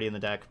 Tamios already in the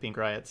deck, Pink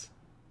Riots.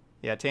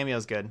 Yeah,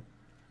 Tamio's good.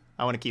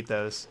 I want to keep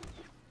those.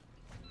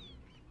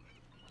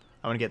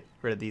 I want to get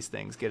rid of these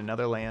things. Get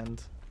another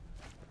land.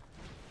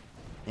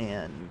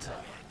 And...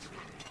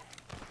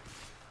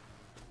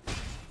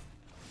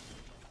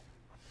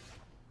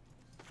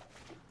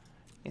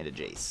 and a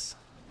Jace.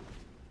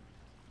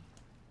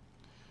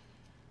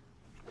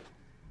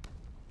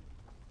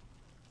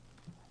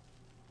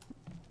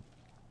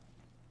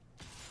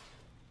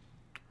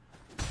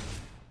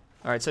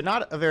 Alright, so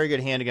not a very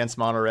good hand against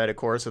mono red, of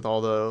course, with all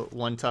the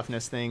 1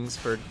 toughness things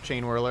for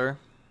Chain Whirler.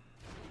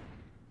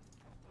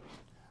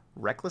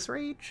 Reckless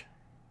Rage?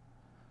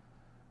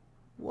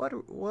 What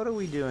are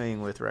we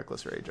doing with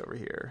Reckless Rage over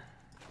here?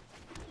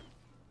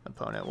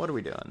 Opponent, what are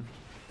we doing?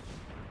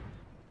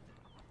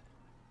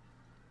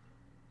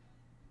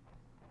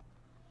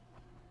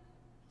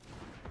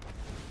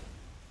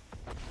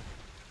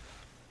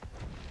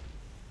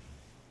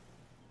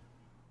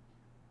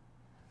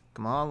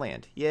 Come on,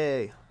 land.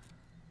 Yay.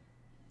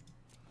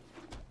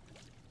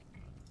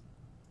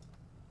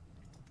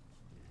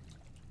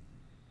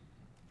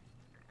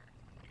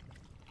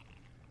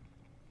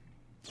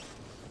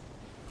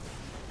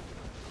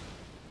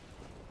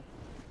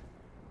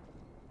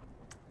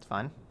 It's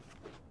fine.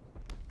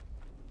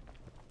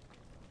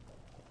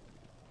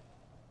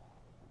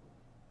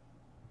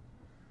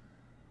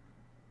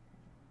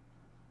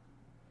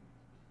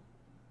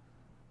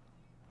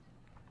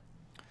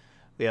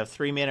 We have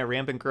 3 mana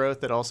Rampant Growth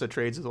that also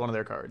trades with one of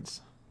their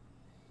cards.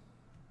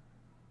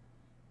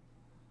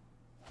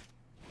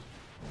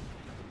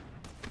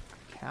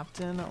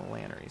 Captain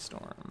Lannery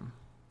Storm.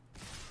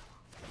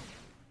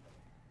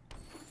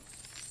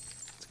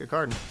 It's a good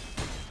card.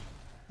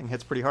 Thing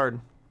hits pretty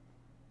hard.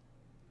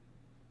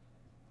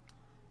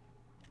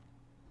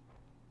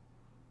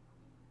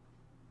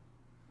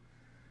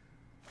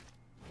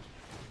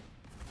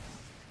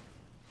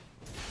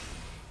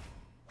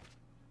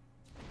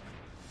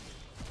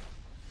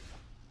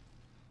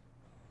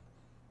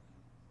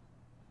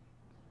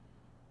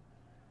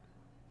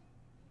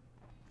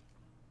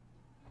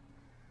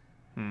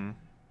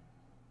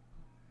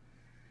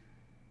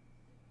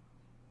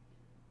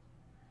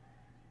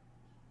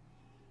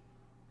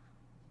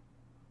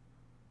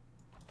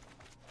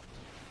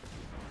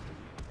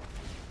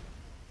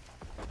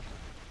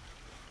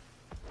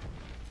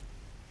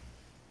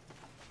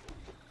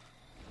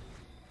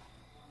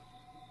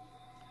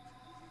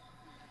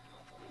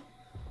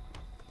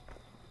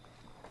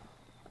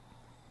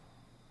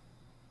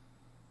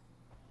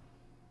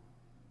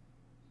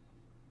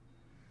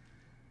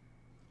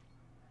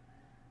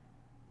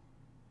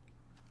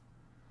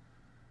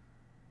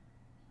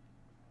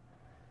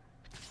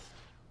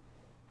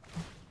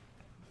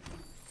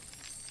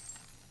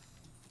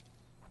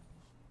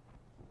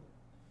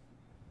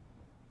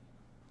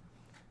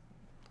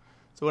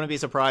 So wouldn't be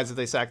surprised if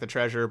they sack the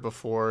treasure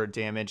before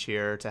damage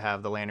here to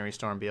have the Lannery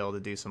Storm be able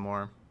to do some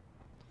more.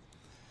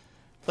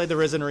 Played the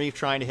Risen Reef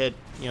trying to hit,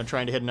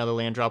 trying to hit another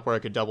land drop where I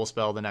could double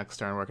spell the next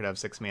turn where I could have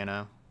 6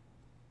 mana.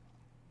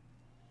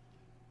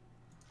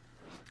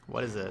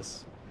 What is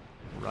this?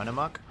 Run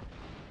amok?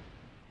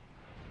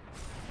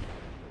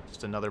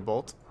 Just another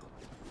bolt.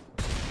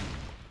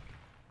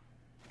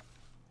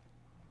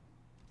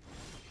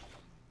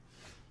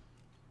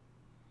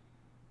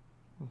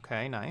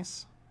 Okay,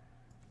 nice.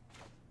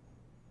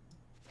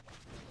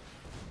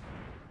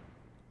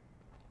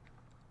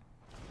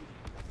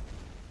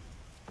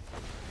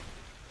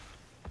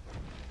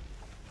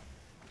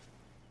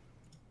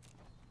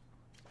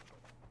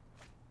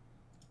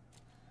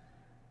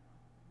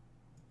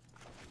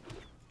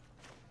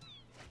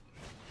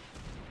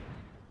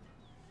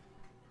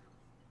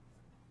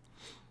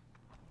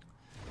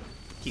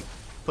 Keep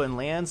putting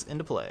lands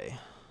into play.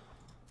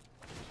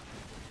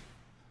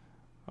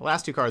 The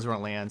last 2 cards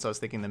weren't lands, so I was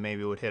thinking that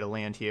maybe it would hit a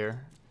land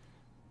here.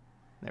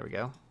 There we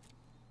go.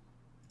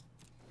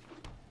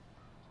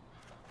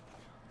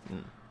 So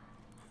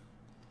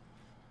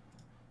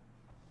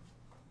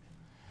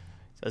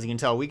as you can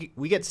tell,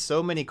 we get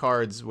so many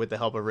cards with the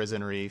help of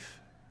Risen Reef.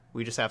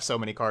 We just have so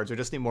many cards. We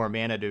just need more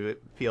mana to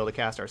be able to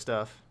cast our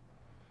stuff.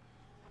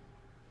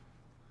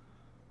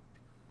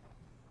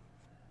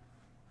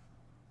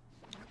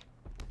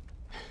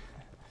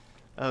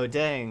 Oh,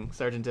 dang,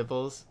 Sergeant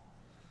Dimples.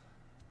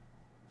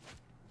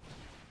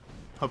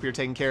 Hope you're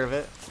taking care of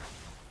it.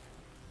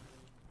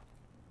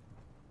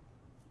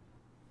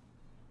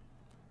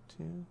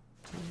 Too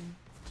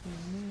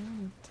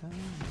many times.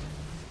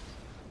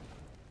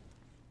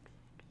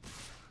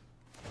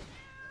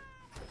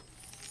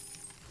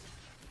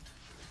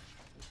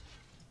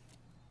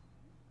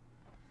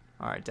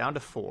 All right, down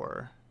to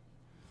 4.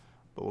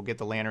 But we'll get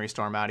the Lannery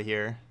Storm out of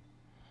here.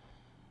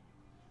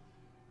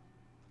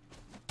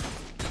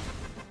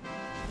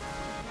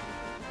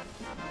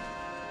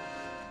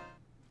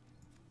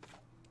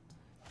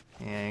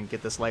 And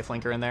get this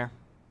lifelinker in there.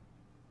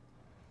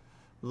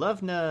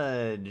 Love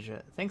Nudge.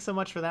 Thanks so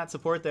much for that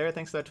support there.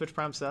 Thanks for that Twitch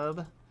Prime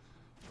sub.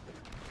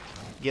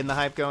 Getting the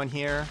hype going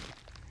here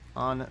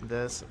on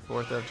this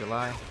 4th of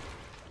July.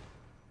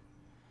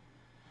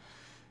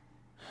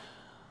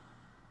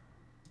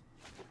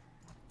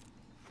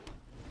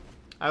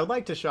 I would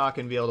like to shock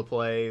and be able to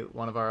play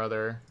one of our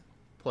other,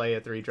 play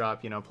a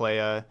 3-drop, you know, play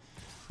a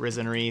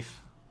Risen Reef.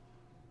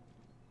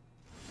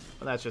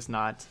 But that's just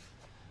not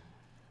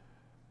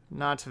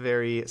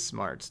very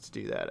smart to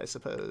do that, I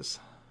suppose.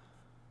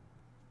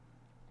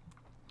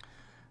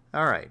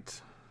 All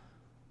right.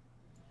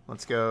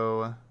 Let's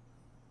go.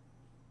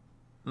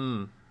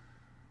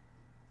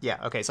 Yeah,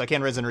 okay, so I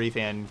can Risen Reef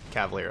and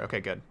Cavalier.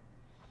 Okay, good.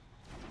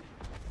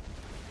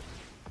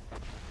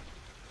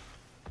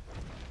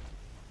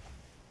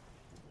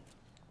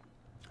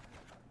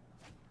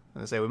 I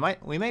was gonna say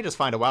we may just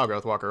find a Wild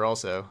Growth Walker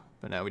also,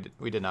 but no,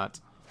 we did not.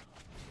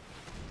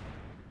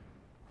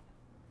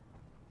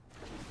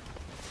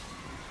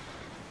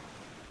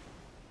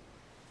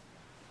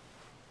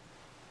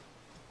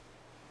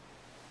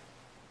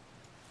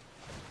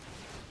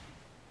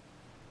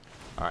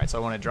 All right, so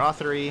I want to draw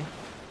 3,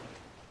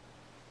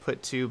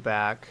 put 2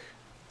 back,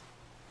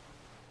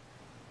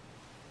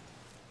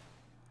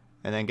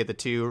 and then get the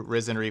 2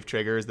 Risen Reef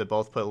triggers that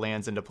both put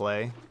lands into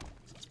play.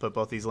 Let's put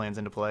both these lands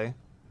into play.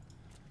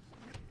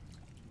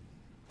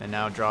 And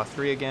now draw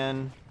 3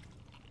 again.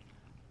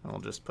 And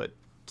we'll just put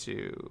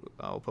 2.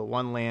 I'll put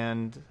 1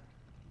 land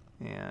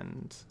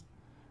and,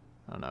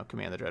 I don't know,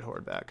 command the Dread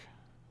Horde back.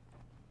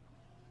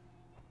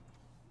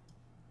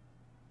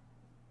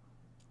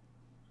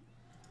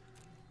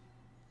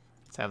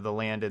 Let's have the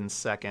land in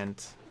second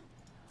so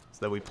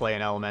that we play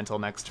an elemental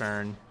next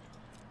turn.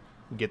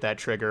 Get that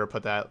trigger,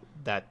 put that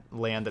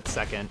land at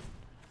second.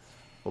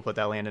 We'll put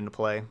that land into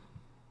play.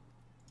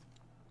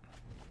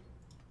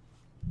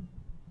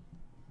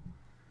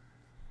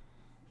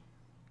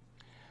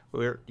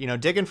 We're, you know,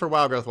 digging for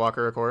Wild Growth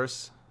Walker, of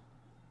course.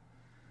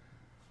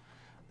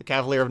 The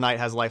Cavalier of Night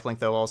has lifelink,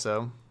 though,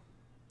 also.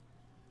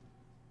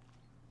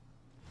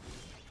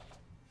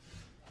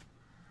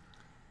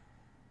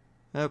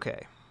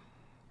 Okay.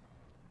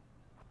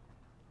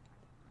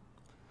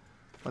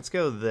 Let's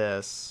go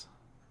this.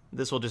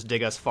 This will just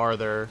dig us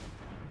farther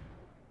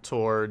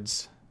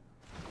towards...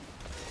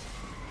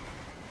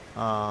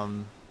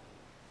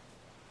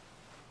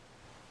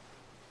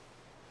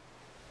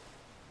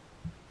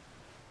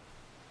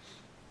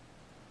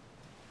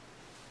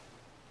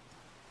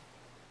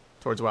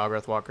 towards Wild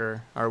Growth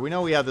Walker. All right, we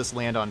know we have this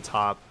land on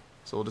top,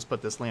 so we'll just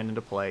put this land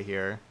into play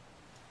here.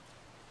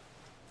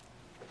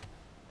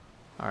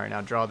 All right,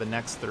 now draw the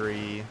next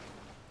 3.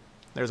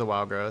 There's a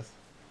Wild Growth.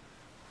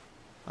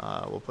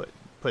 We'll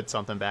put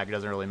something back, it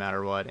doesn't really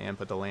matter what, and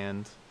put the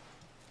land.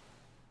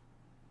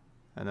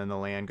 And then the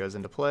land goes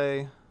into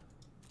play.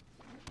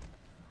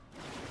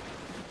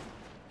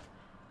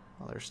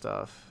 Other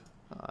stuff.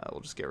 We'll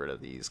just get rid of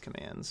these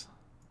commands.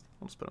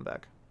 We'll just put them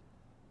back.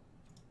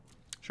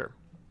 Sure.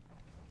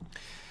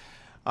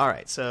 All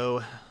right,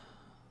 so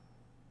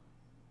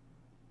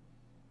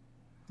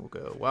we'll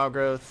go Wild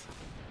Growth.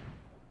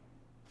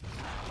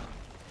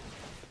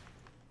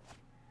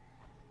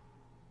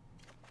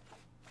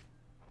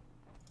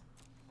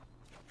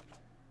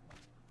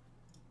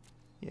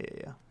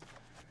 Yeah.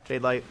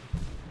 Jade Light.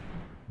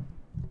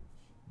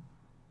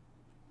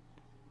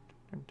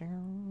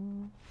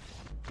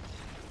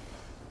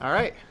 All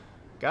right,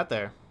 got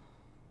there.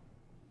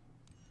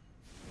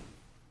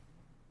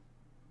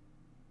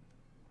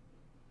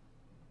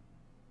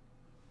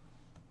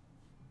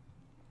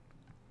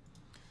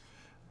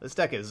 This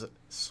deck is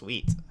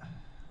sweet.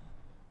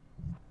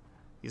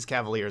 These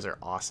Cavaliers are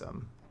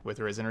awesome with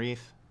Risen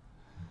Reef.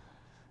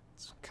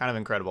 It's kind of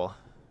incredible.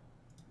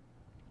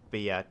 But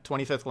yeah,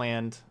 25th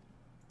land,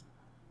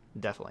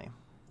 definitely.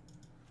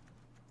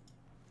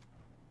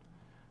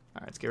 All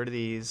right, let's get rid of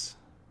these.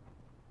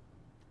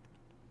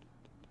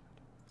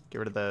 Get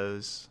rid of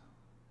those.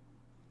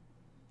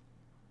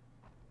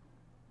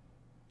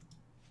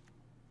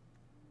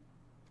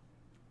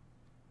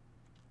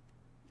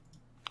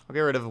 I'll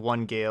get rid of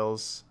 1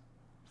 Gales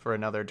for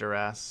another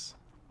Duress.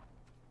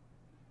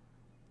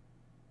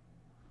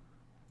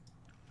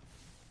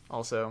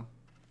 Also.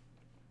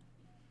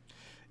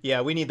 Yeah,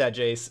 we need that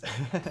Jace.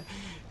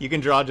 You can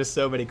draw just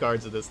so many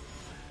cards with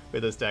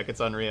this deck. It's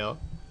unreal.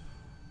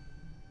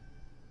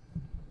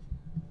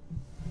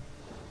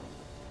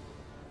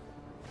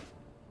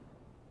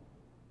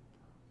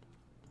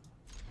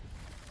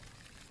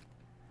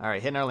 All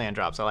right, hitting our land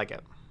drops. I like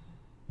it.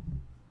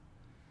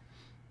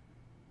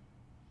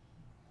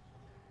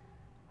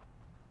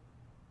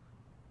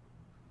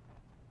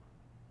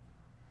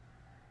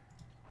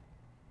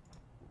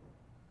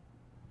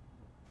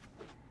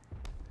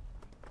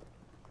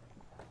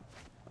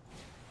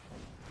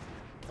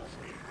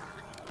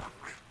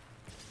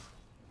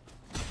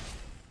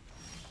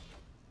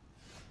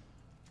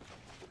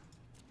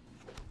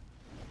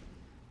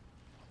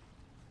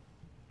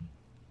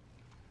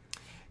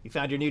 You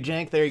found your new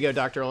jank? There you go,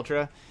 Dr.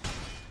 Ultra.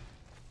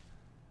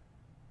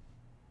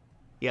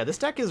 Yeah, this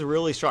deck is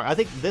really strong. I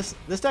think this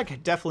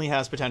deck definitely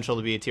has potential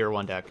to be a tier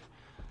 1 deck.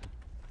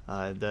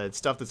 The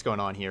stuff that's going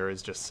on here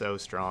is just so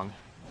strong.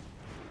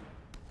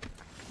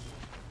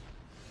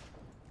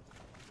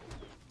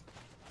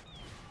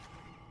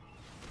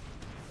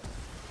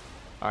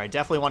 Alright,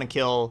 definitely want to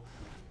kill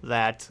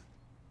that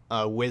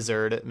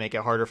wizard, make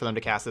it harder for them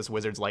to cast this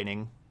Wizard's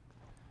Lightning.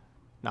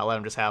 Not let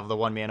them just have the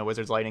 1-mana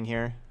Wizard's Lightning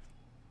here.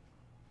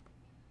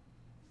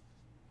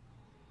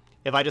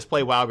 If I just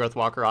play Wild Growth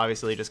Walker,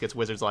 obviously it just gets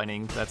Wizard's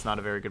Lightning. That's not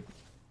a very good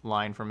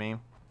line for me.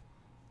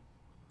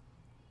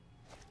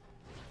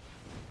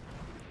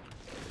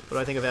 What do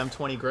I think of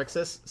M20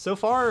 Grixis? So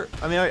far,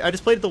 I mean, I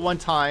just played it the one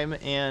time,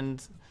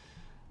 and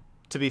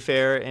to be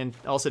fair,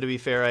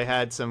 I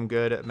had some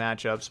good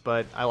matchups,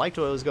 but I liked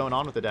what was going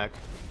on with the deck.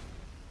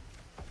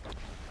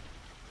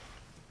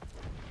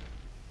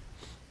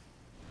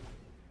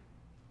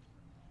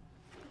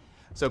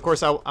 So, of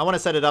course, I want to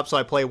set it up so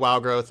I play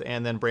Wild Growth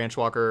and then Branch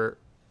Walker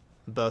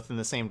both in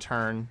the same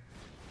turn.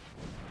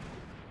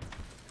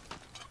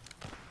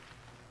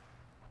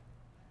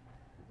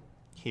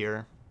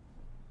 Here.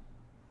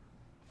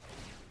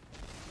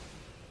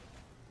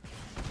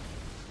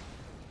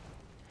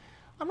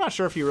 I'm not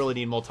sure if you really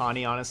need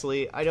Multani,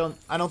 honestly. I don't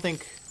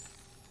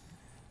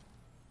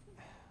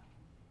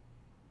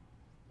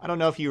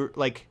know if you,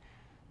 like,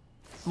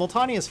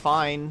 Multani is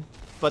fine,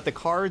 but the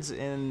cards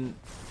in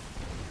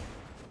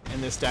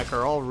this deck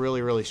are all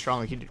really, really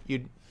strong. Like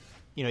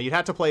you'd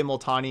have to play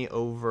Multani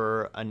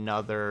over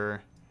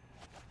another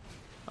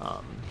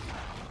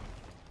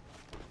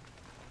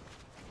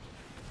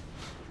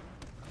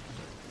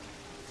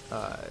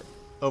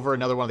over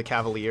another one of the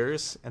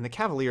Cavaliers, and the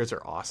Cavaliers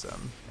are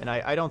awesome. And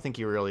I don't think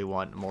you really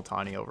want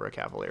Multani over a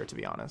Cavalier, to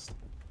be honest.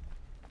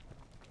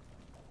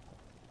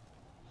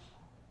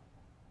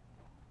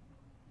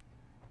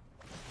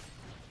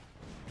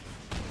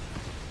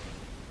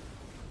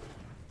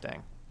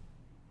 Dang.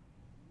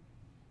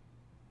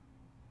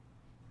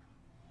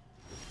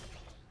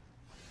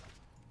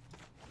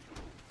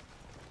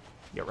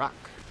 You rock.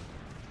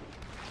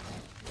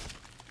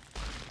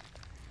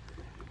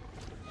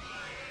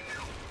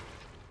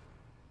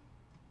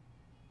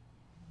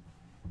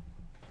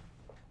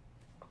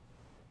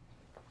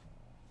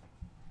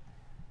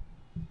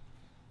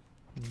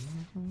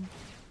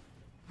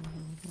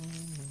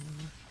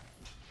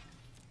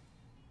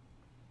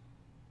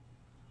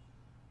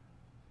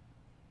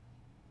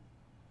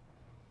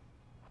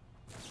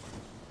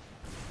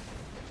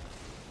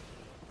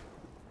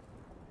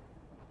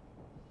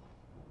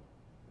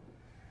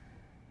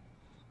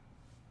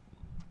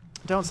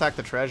 Don't sack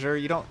the treasure.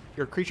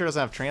 Your creature doesn't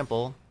have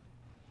trample.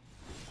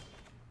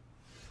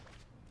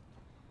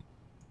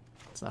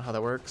 That's not how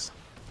that works.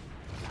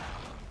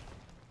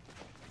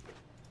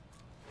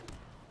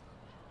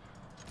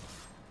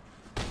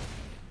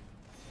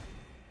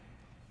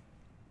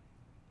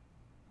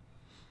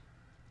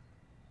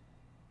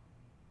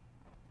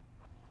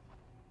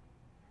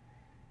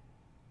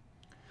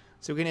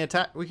 So we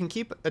can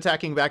keep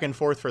attacking back and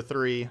forth for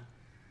 3.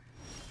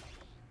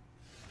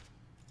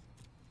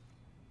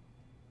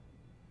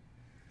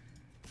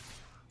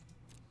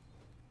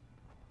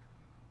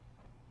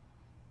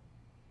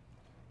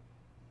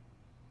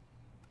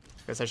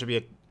 Guess I should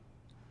be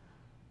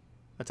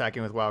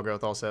attacking with Wild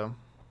Growth also.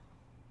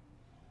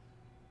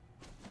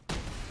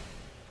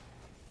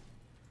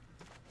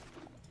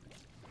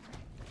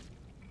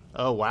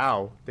 Oh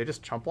wow, they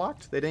just chump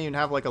blocked? They didn't even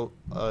have like a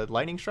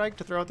lightning strike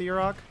to throw out the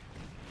Yurok?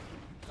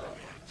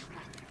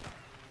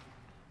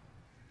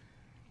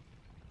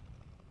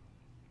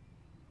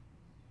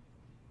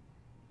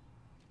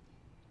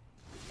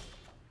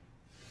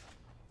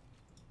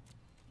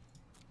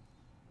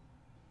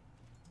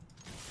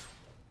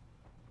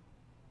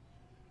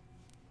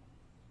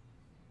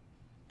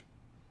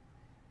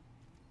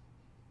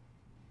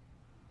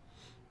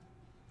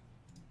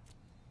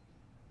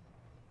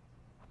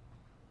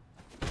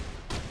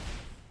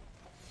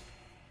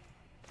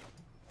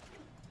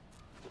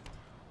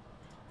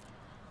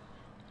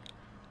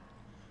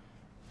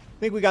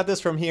 I think we got this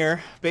from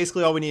here.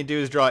 Basically, all we need to do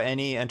is draw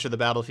any enter the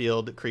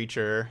battlefield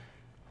creature,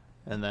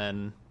 and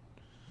then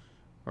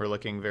we're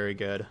looking very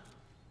good.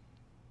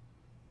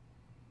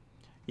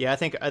 Yeah, I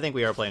think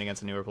we are playing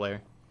against a newer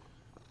player.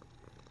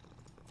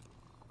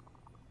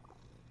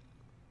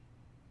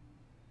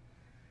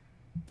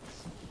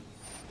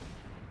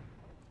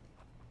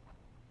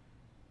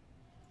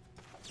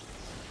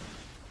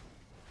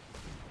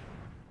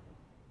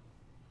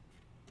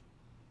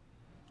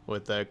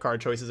 With the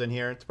card choices in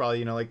here, it's probably,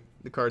 you know, like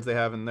the cards they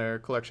have in their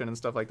collection and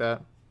stuff like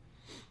that.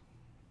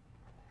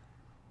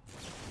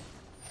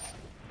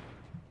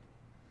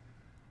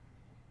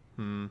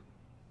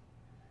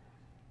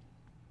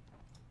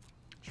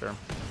 Sure.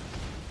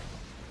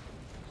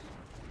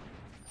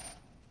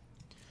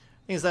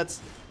 Because that's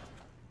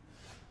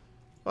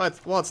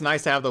well, it's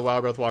nice to have the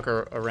Wild Growth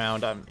Walker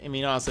around. I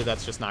mean, honestly,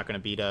 that's just not going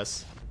to beat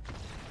us.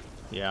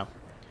 Yeah.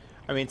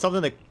 I mean,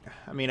 something that,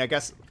 I mean, I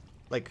guess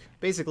like,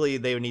 basically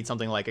they would need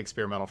something like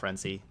Experimental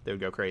Frenzy. They would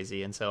go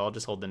crazy, and so I'll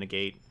just hold the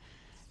negate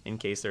in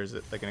case there's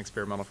like an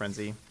Experimental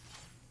Frenzy.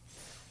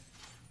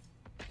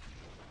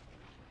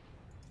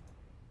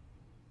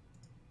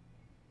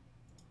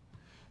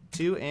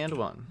 Two and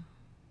one.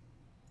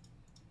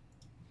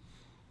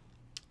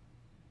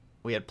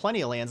 We had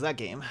plenty of lands that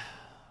game,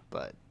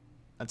 but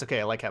that's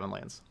okay. I like having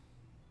lands.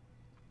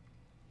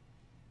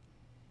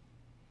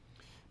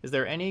 Is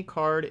there any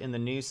card in the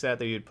new set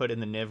that you'd put in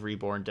the Niv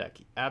Reborn deck?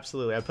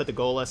 Absolutely. I'd put the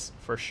Goalless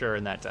for sure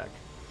in that deck.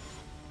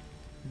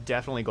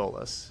 Definitely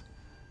Goalless.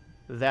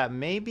 That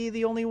may be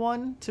the only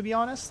one, to be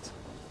honest.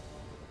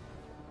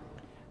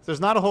 There's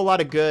not a whole lot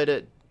of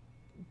good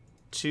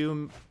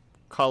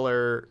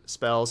two-color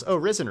spells. Oh,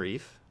 Risen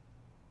Reef.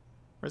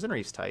 Risen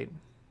Reef's tight.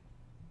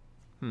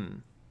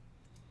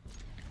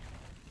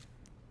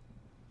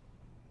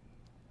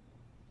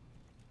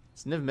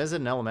 Is Niv Mizzet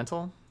an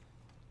elemental?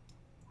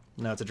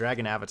 No, it's a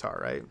dragon avatar,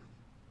 right?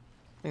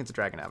 I think it's a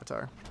dragon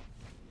avatar.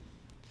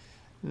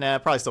 Nah,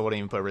 probably still wouldn't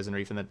even put Risen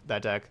Reef in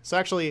that deck. So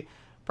actually,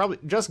 probably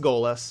just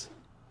Goalless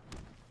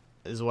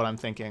is what I'm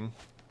thinking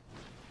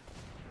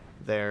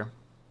there.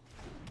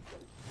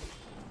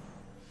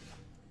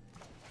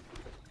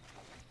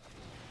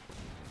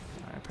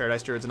 All right,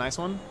 Paradise Druid's a nice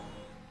one.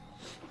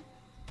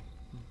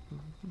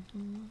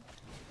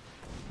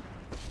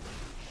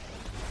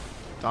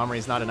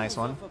 Domri's not a nice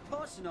one.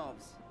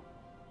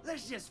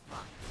 Let's just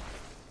fuck.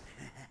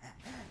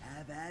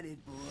 Have at it,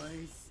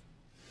 boys.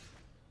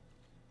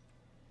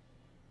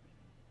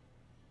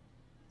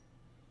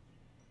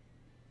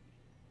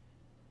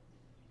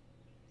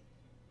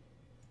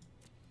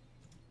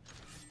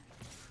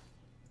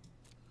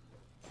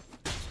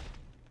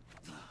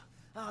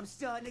 I'm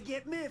starting to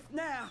get miffed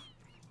now.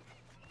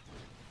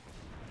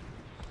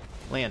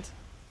 Land.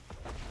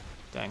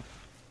 Dang.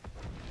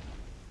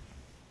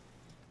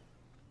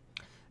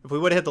 If we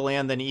would have hit the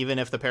land, then even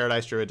if the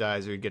Paradise Druid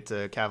dies, we'd get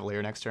to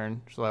Cavalier next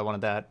turn. So I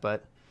wanted that,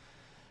 but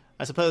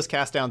I suppose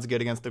Cast Down's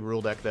good against the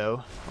rule deck,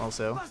 though,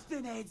 also.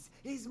 Busting heads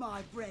is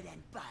my bread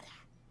and butter.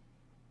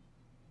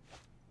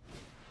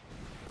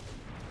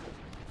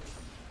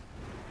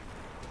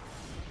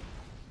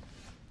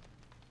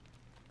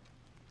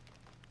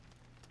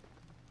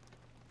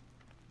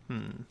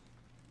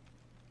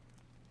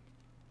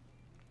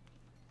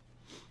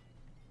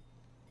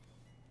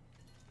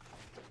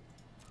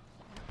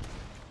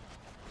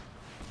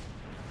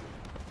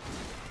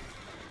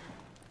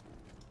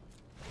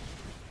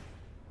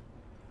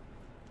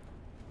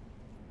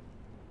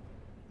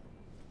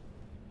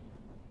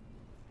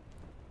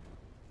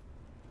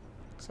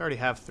 I already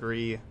have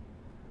 3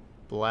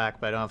 black,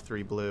 but I don't have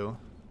 3 blue.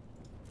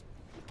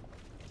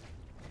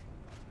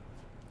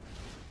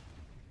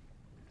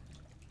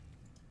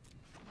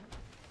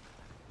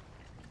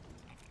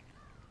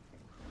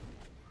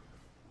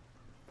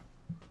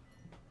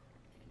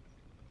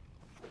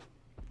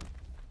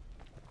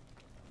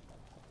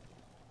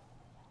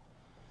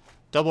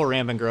 Double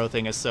Rampant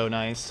Growthing is so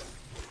nice.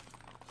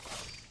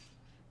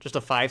 Just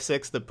a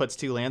 5/6 that puts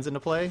 2 lands into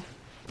play.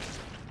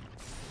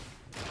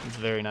 It's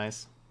very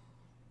nice.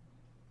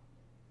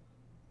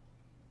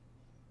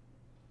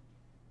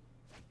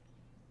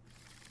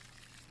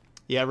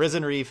 Yeah,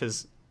 Risen Reef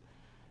is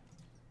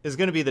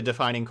going to be the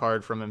defining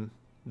card from him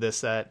this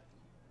set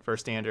for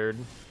Standard.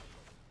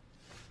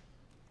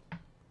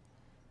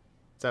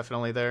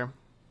 Definitely there.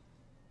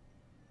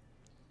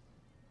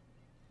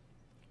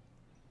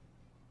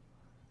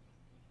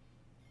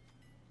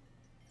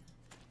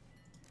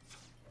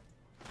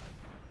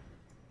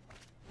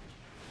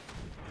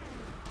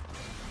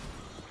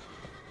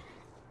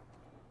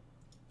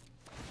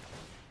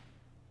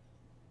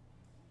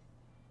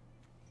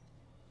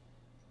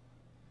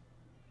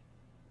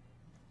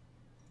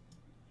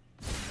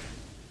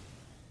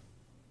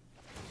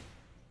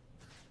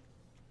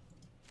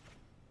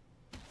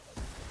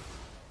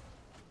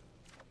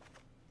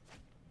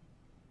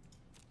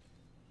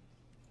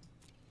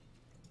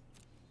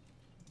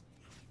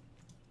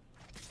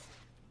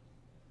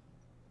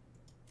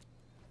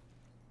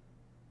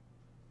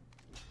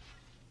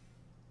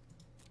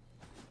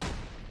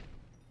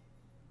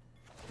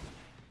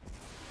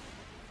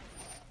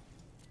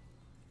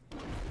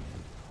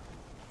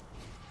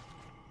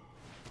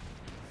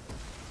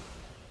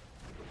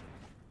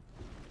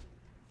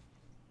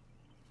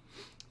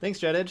 Thanks,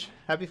 Jedidge.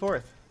 Happy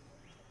 4th.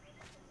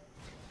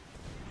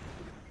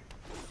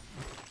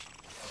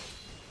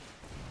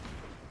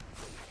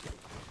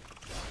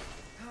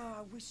 Oh,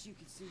 I wish you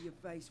could see your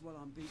face while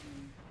I'm beating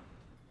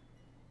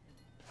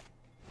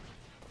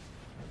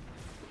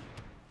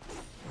you.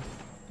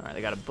 Alright,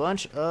 they got a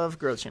bunch of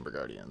Growth Chamber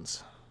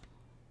Guardians.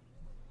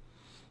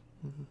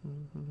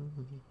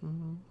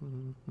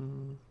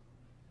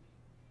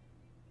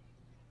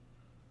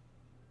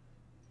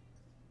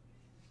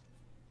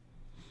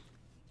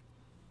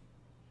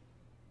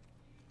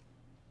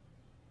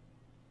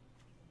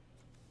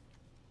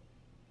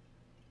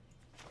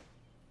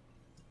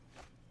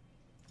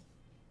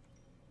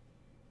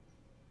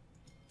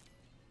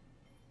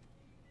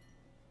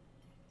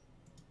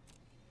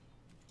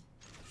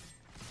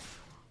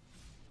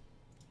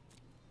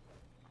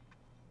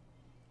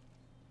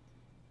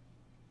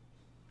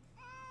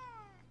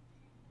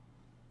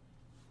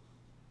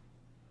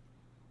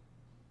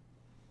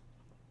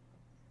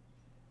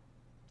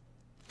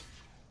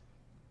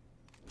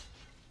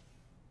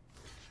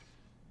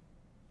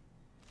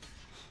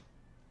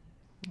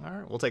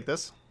 Alright, we'll take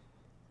this.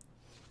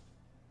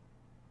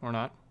 Or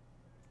not.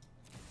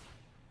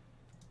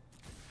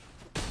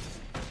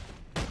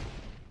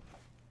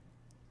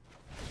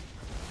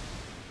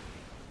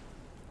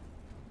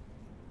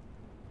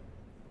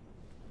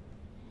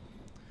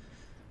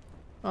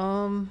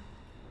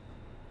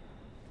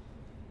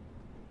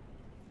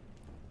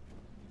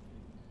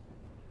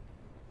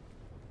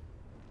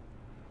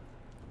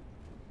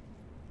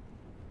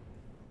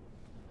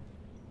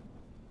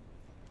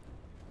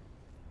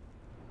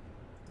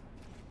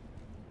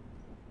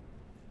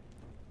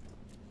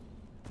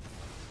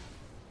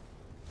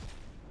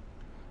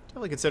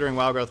 Definitely considering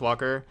Wild Growth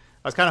Walker.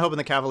 I was kind of hoping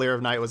the Cavalier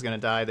of Night was going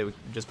to die. They would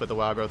just put the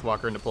Wild Growth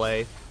Walker into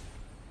play.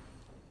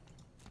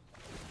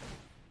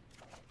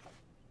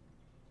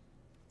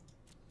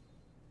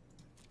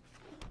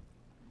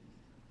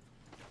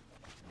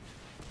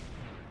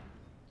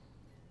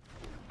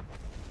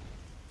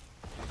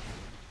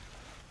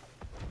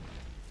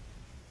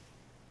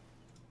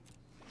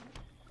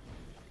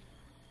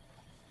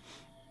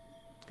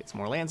 Get some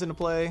more lands into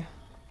play.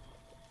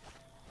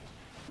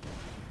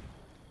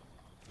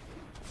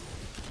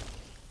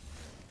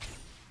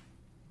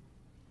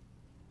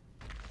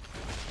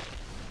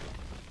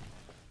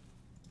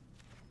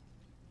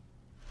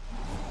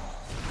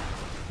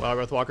 Wild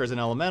Growth Walker's an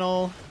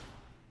elemental.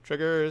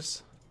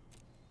 Triggers.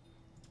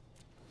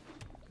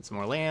 Get some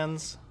more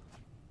lands.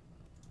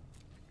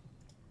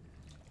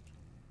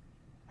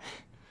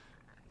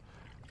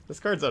 This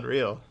card's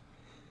unreal.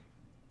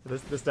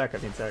 This deck, I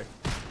mean, sorry.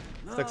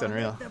 This deck's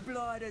unreal.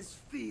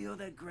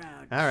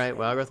 Alright,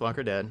 Wild Growth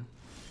Walker dead.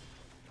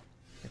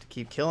 I have to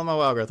keep killing my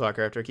Wild Growth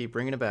Walker after I keep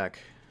bringing it back.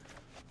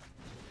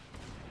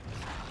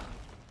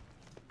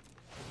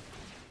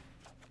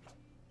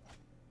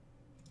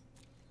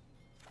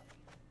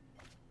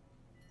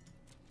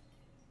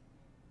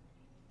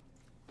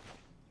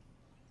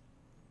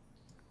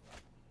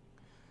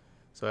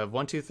 So I have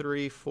 1, 2,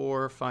 3,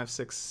 4, 5,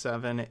 6,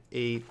 7,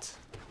 8.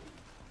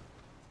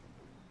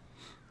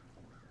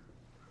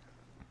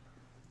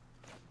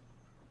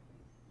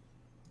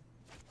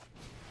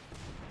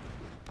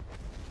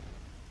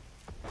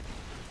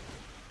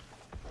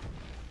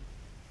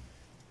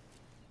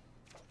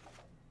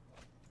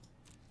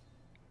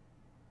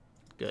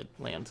 Good,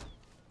 land.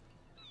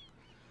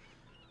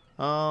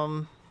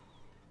 So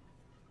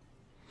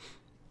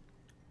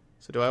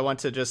do I want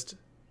to just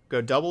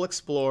go double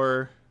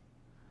Explorer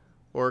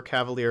or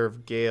Cavalier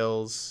of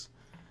Gales?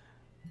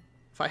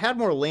 If I had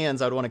more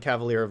lands, I'd want a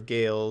Cavalier of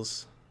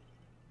Gales.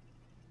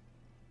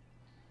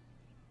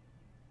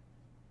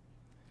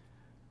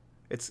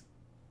 It's...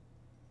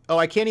 Oh,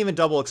 I can't even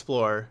double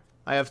Explore.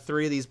 I have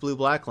 3 of these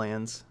blue-black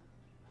lands.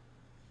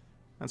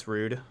 That's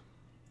rude.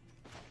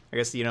 I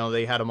guess, you know,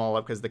 they had them all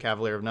up because of the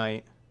Cavalier of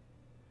Night.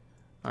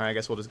 Alright, I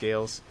guess we'll just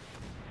Gales.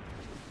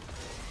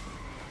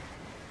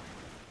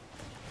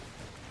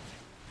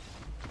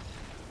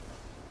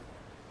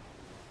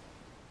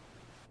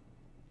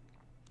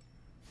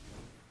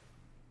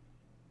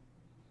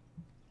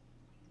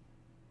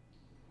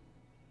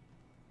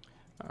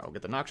 Alright, we'll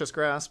get the Noxious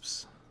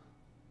Grasps.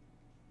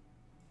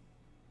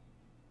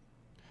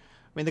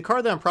 I mean, the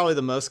card that I'm probably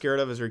the most scared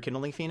of is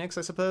Rekindling Phoenix,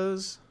 I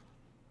suppose.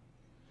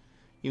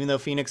 Even though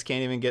Phoenix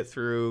can't even get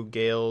through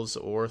Gales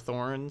or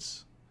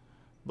Thorns.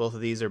 Both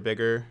of these are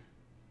bigger.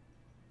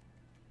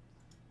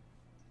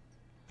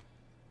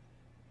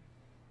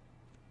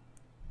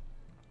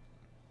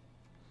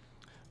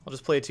 I'll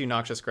just play 2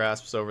 Noxious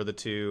Grasps over the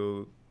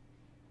 2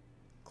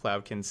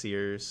 Cloudkin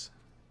Seers.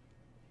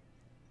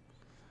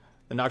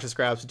 The Noxious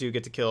Grasps do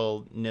get to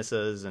kill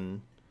Nissas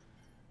and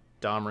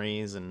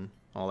Domries and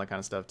all that kind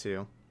of stuff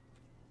too.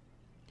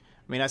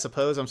 I mean, I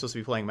suppose I'm supposed to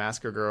be playing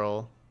Masker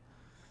Girl.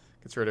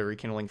 Gets rid of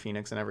Rekindling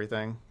Phoenix and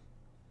everything.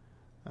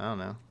 I don't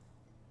know.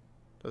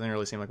 Doesn't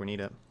really seem like we need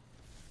it.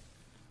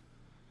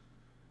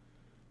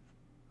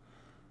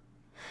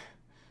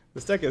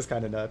 This deck is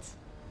kind of nuts.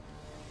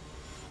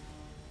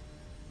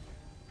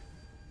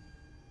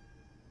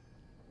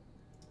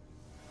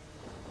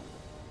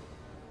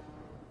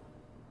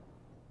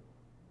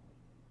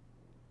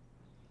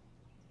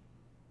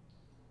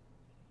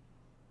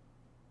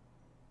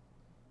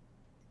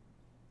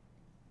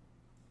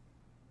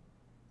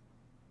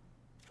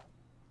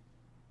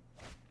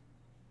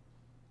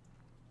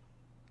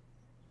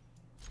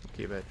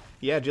 Keep it.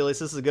 Yeah, Julius,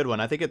 this is a good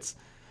one. I think it's,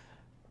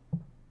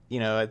 you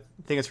know, I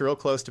think it's real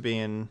close to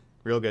being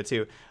real good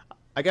too.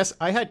 I guess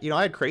I had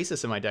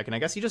Krasis in my deck, and I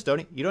guess you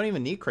don't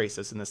even need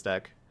Krasis in this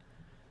deck.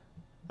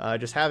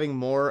 Just having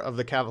more of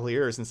the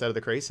Cavaliers instead of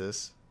the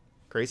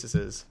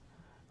Krasises.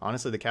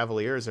 Honestly, the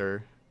Cavaliers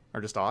are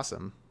just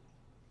awesome.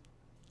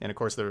 And of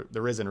course, the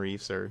Risen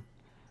Reefs are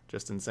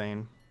just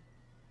insane.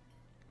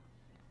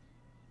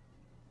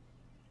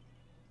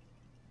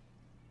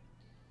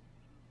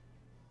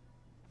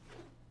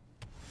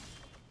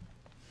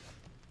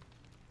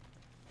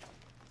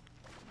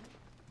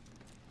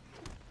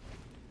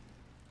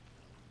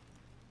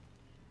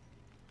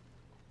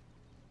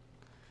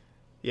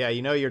 Yeah,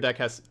 you know your deck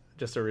has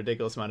just a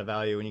ridiculous amount of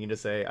value when you can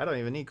just say, I don't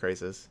even need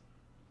Krasis.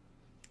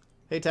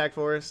 Hey, Tag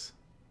Force.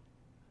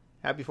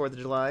 Happy 4th of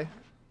July.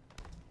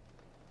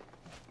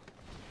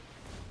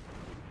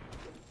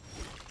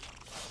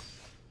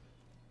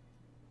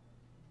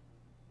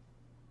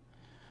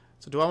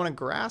 So do I want to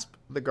grasp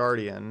the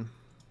Guardian?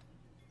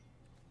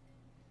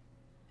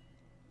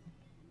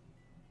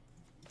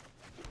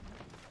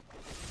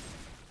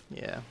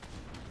 Yeah.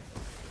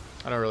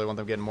 I don't really want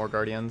them getting more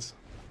Guardians.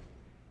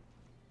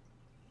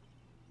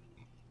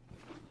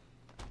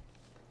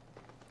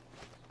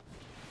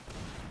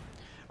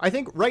 I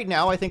think right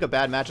now, I think a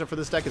bad matchup for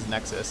this deck is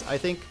Nexus. I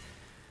think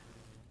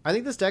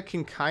this deck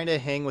can kind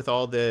of hang with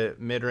all the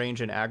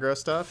mid-range and aggro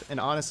stuff, and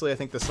honestly, I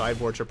think the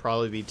sideboard should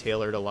probably be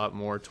tailored a lot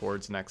more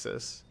towards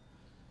Nexus.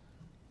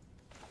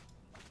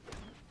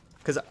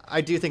 Because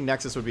I do think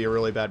Nexus would be a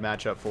really bad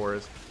matchup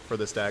for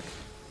this deck.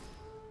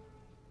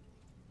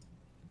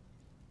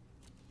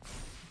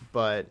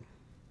 But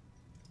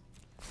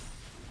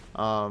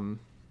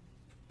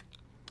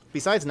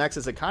besides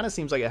Nexus, it kind of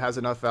seems like it has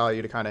enough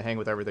value to kind of hang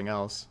with everything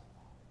else.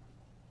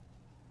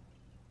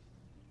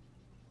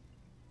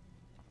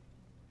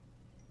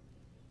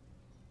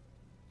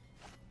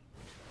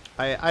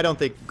 I don't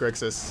think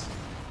Grixis...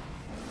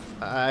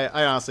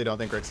 I honestly don't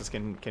think Grixis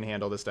can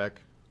handle this deck.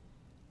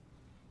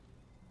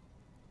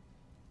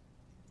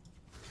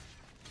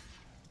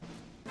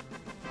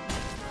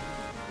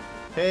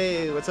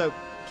 Hey, what's up,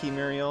 Key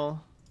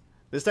Muriel?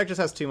 This deck just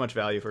has too much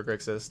value for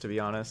Grixis, to be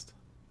honest.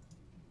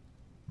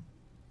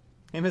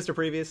 Hey, Mr.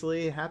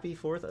 Previously, happy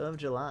 4th of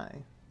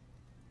July.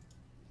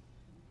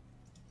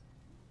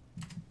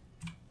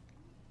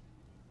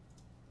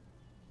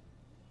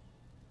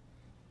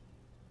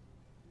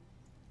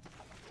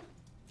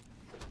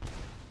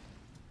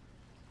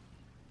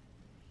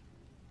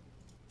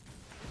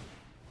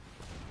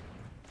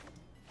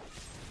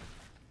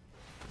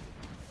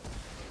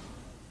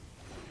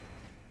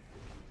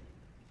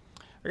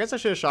 I guess I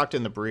should have shocked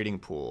in the breeding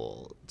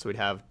pool, so we'd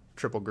have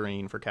triple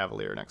green for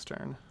Cavalier next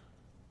turn.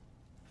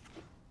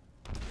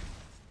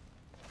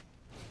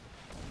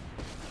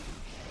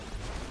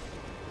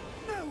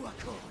 No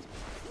accord.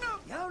 No.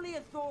 The only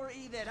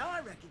authority that I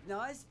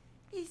recognize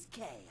is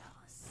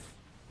chaos.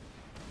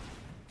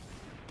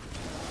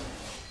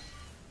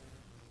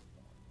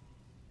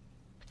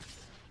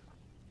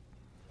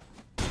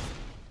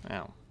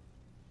 Ow.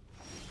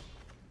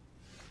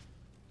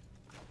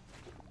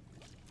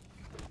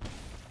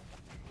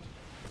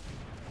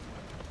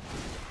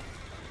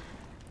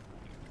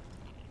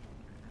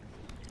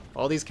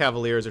 All these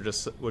Cavaliers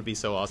are would be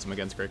so awesome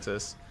against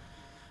Grixis.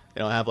 They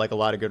don't have like a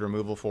lot of good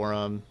removal for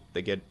them.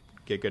 They get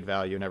good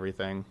value and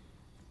everything.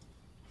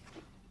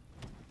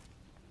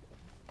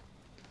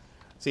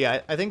 So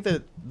yeah, I think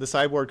that the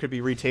sideboard could be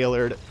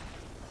retailored,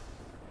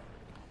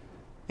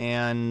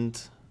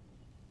 and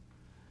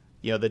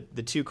you know the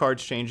 2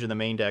 cards changed in the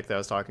main deck that I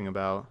was talking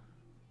about.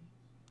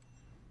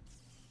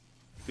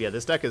 But yeah,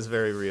 this deck is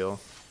very real.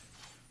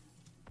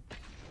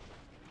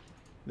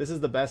 This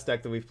is the best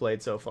deck that we've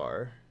played so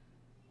far.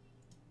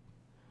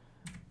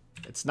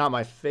 It's not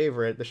my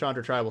favorite. The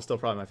Chandra Tribal is still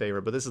probably my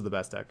favorite, but this is the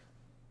best deck.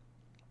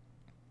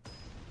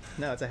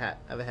 No, it's a hat.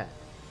 I have a hat.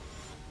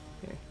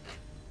 Here.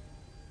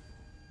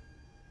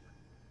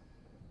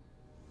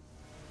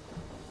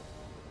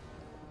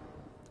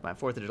 It's my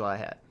 4th of July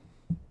hat.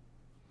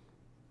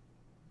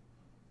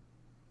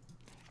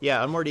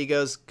 Yeah, Unmoored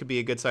Egos could be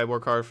a good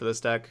sideboard card for this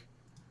deck.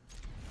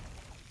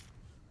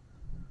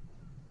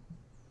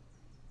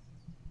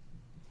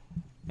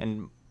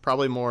 And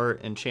probably more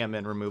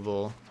enchantment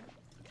removal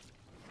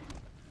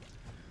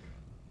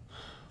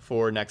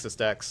for Nexus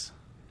decks.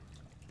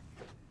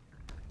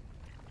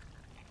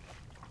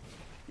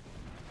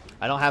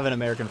 I don't have an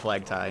American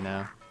flag tie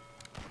now.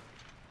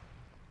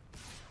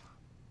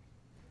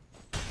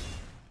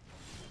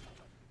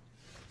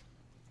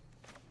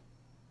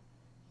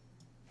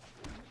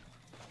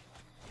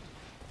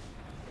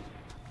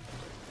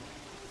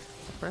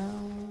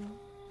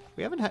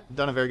 We haven't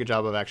done a very good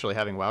job of actually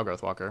having Wild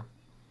Growth Walker.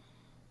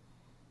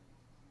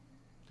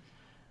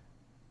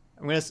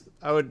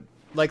 I would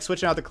like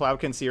switching out the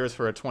Cloudkin Seers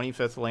for a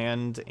 25th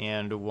land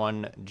and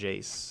 1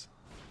 Jace.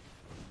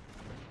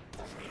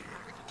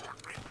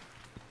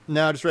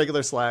 No, just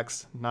regular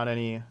slacks. Not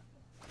any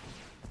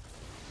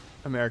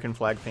American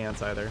flag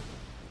pants either.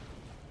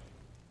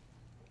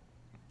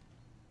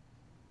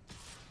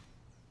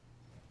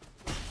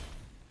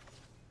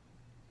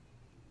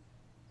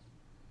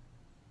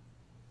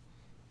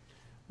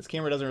 This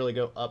camera doesn't really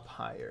go up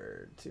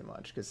higher too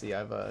much because see, I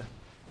have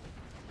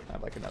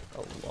like a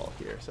wall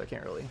here, so I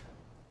can't really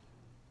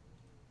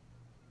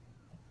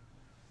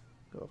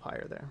go up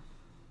higher there.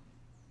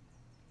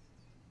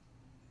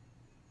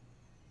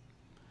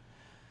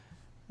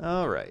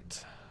 All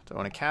right. Do I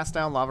want to cast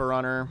down Lava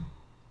Runner?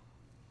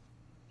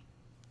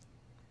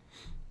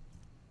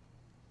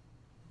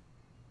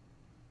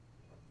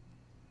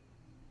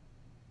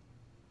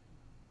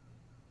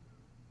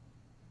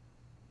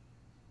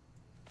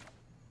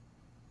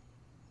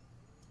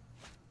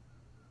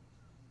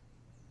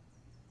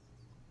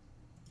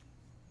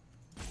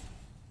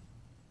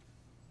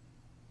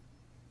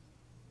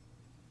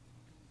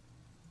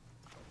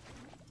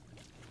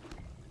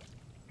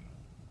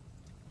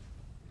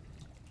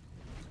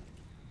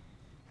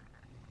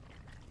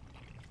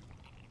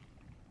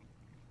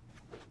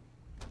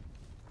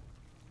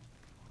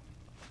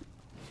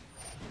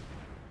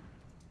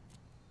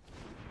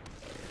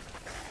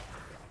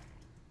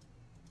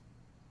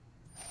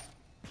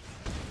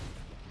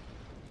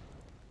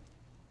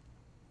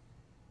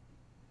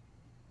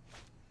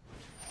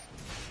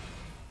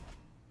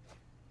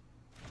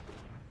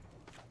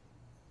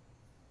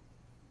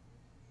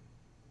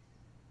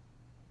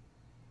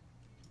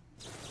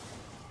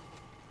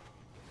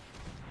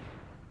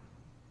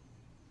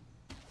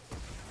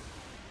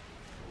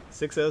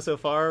 6-0 so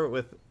far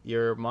with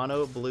your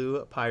mono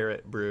blue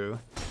pirate brew.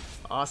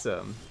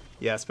 Awesome.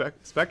 Yeah,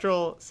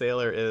 Spectral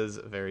Sailor is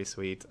very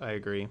sweet. I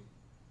agree.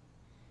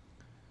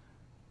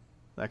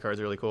 That card's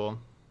really cool.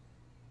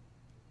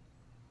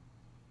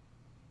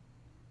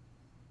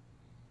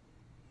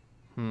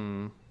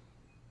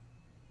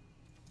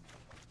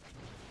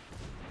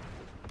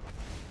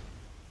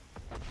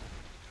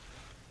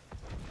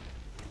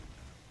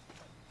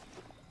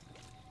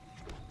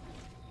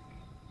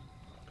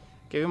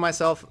 Giving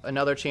myself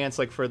another chance,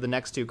 like, for the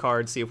next two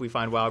cards, see if we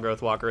find Wild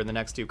Growth Walker in the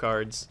next two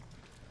cards.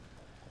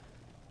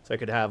 So I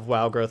could have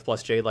Wild Growth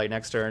plus Jade Light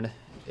next turn,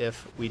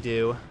 if we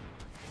do.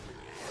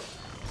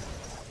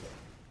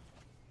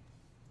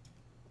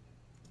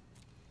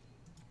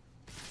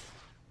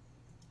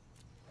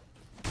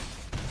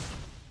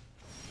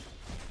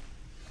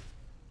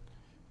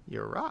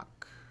 Your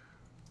rock.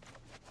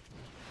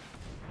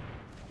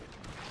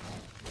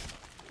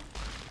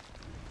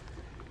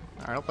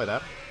 Alright, I'll play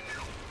that.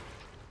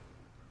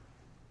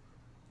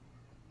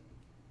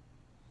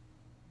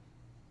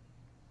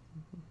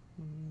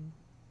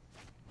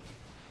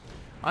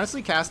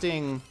 Honestly,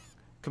 casting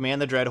Command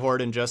the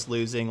Dreadhorde and just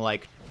losing,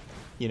 like,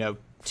 you know,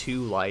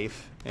 2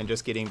 life and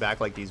just getting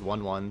back, like, these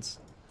 1/1s, it's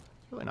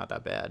really not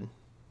that bad.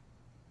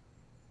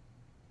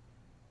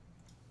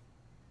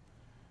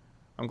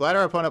 I'm glad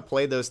our opponent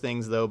played those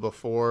things, though,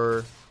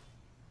 before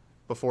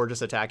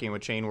just attacking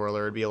with Chain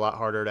Whirler. It'd be a lot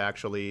harder to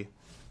actually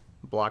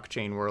block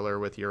Chain Whirler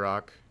with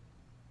Yurok.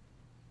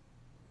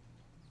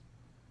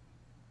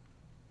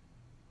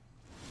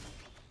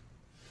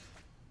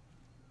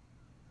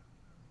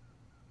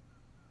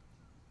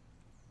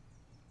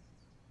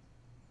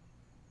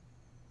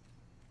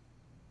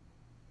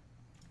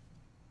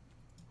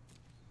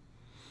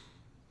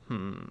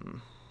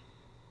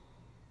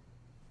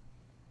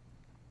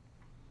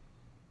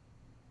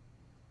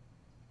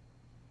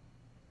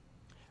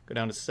 Go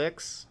down to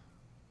 6.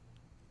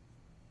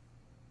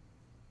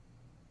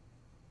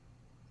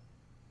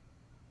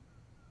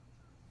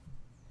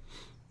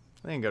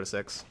 I think I can go to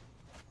 6.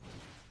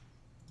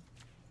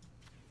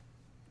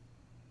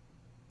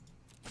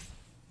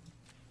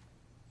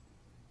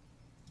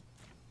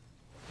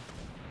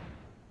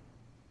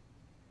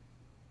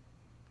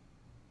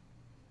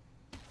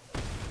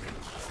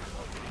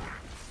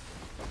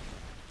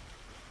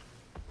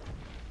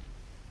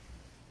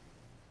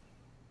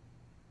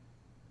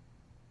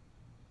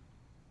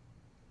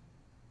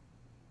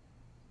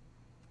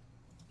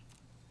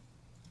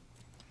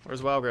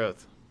 Where's Wild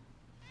Growth?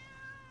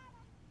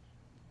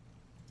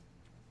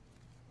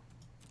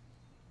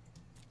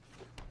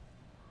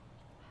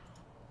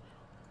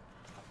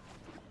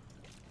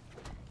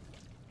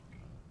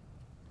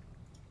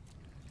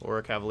 Or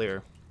a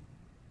Cavalier.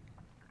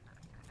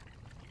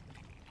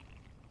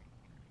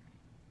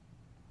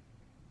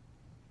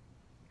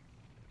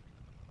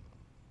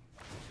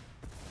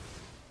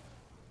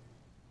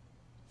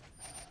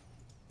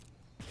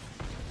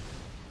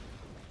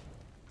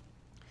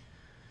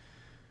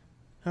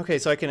 Okay,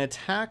 so I can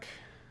attack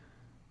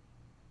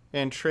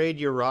and trade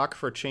your rock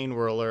for Chain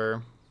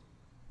Whirler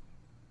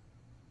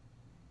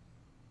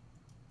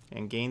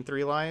and gain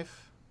 3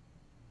 life.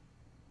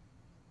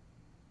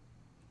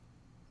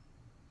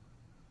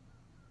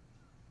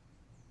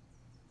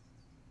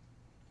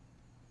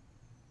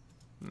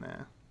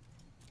 Nah.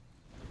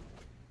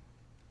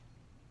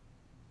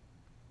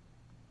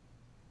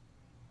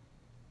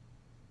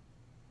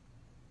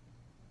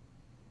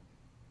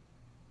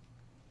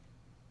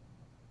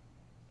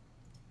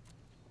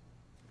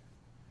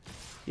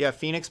 Yeah,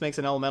 Phoenix makes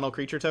an elemental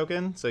creature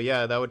token, so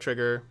yeah, that would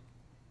trigger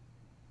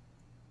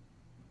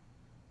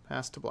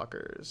pass to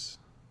blockers.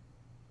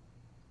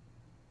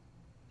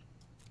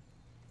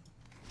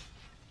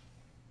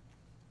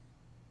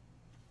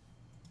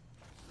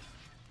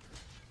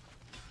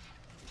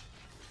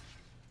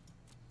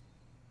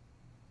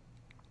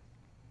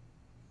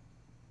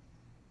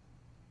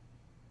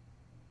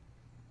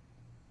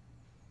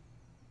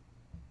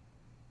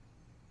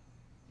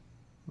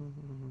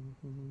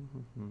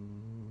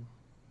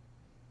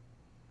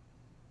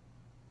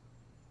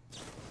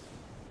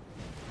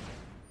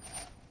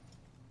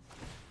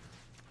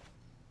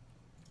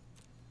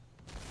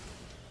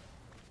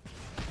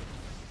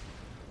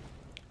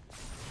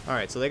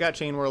 Alright, so they got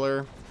Chain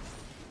Whirler.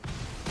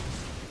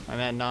 I'm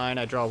at 9.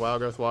 I draw Wild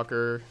Growth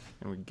Walker,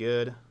 and we're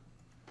good.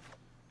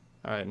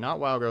 Alright, not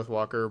Wild Growth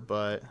Walker,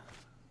 but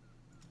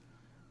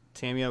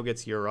Tamio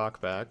gets your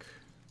rock back.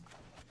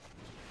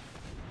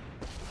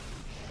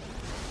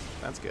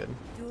 That's good.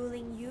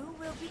 Dueling you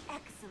will be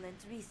excellent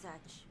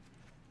research.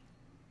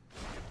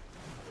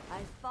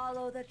 I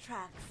follow the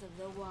tracks of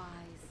the wise.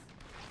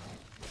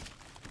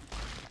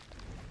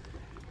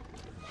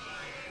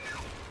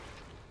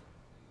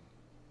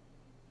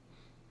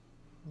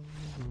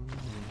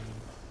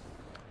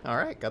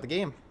 Alright, got the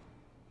game.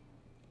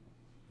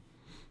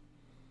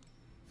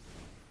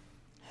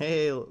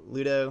 Hey,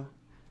 Ludo.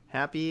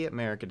 Happy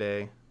America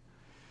Day.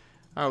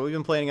 Alright, we've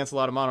been playing against a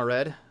lot of mono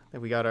red. I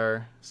think we got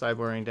our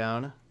sideboarding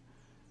down.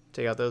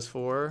 Take out those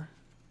 4.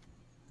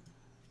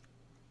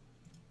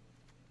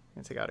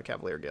 Gonna take out a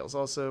Cavalier Gales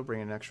also,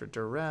 bring in an extra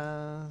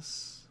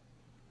duress.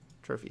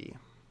 Trophy.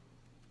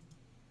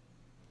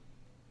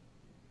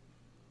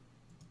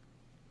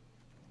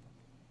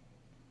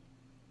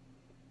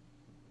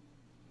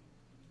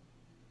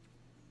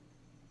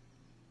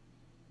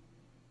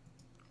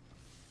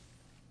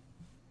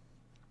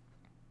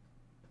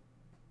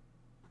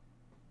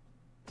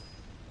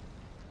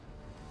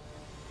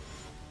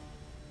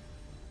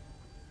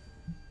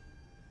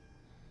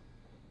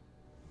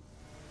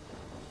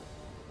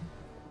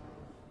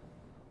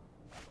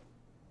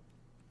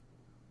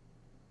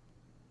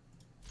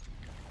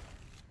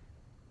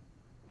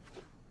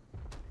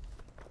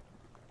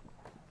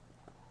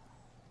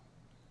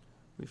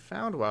 We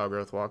found Wild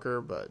Growth Walker,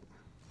 but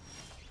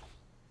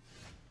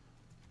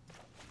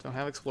don't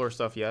have Explore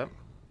stuff yet.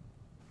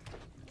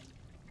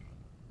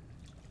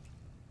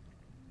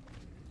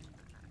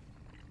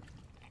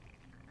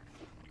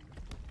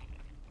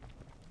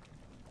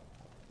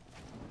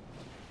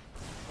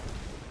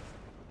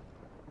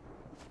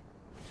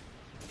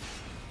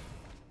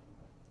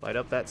 Light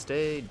up that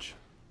stage.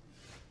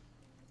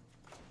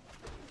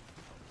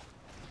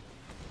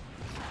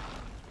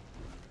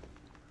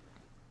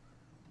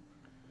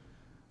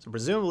 So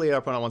presumably our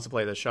opponent wants to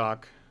play the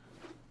shock.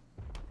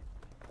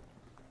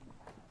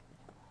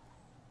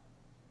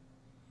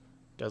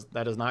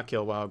 That does not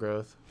kill Wild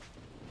Growth.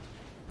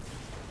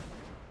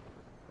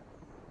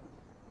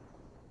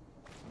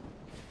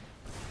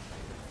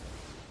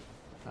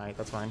 Alright,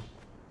 that's fine.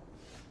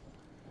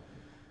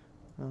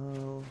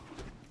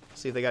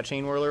 See if they got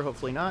Chain Whirler,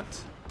 hopefully not.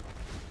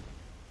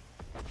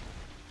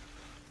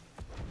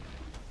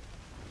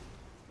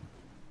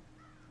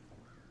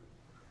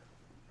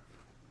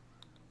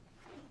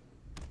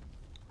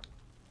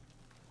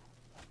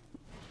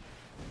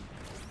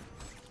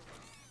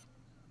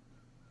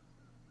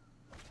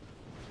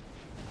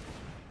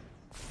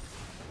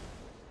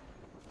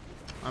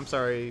 I'm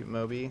sorry,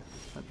 Moby.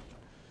 That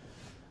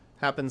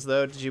happens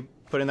though. Did you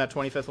put in that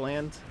 25th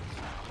land?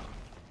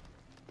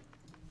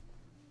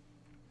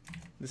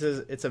 This is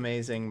It's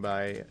Amazing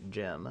by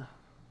Jim.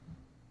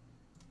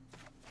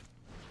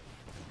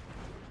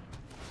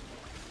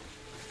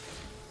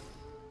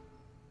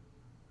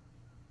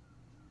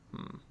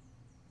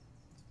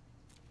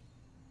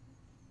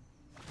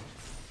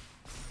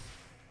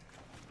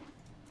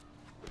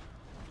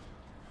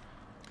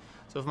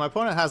 So if my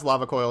opponent has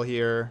Lava Coil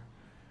here,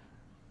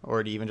 or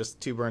even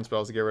just 2 burn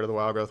spells to get rid of the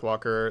Wild Growth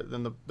Walker,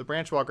 then the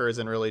Branch Walker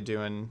isn't really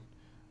doing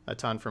a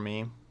ton for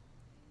me.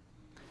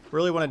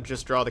 Really want to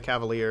just draw the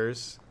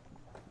Cavaliers.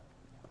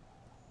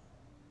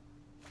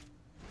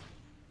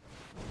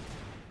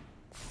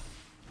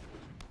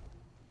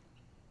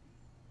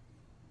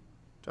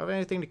 Do I have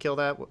anything to kill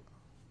that? I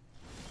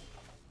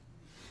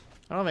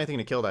don't have anything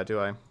to kill that, do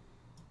I?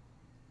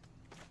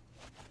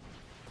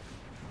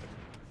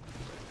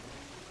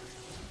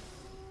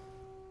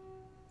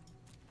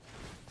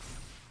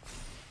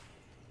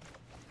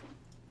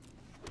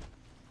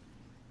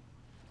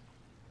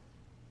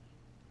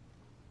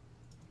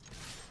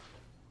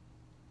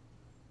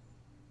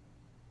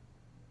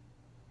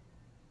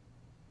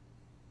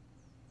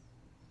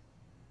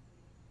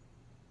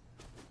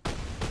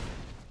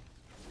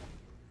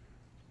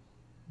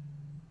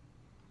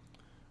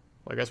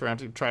 I guess we're going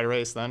to have to try to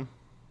race then.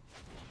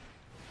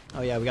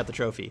 Oh yeah, we got the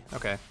trophy.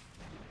 Okay.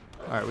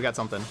 Alright, we got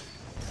something.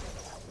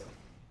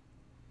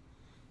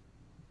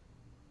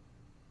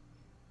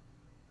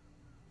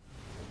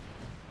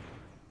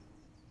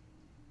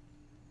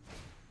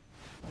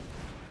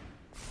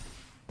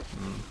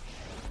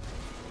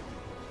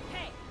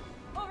 Hey,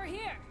 over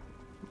here.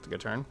 That's a good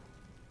turn.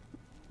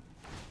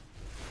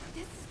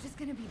 This is just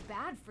gonna be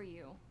bad for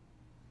you.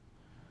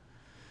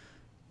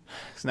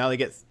 So now they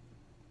get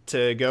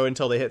to go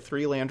until they hit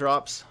 3 land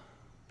drops.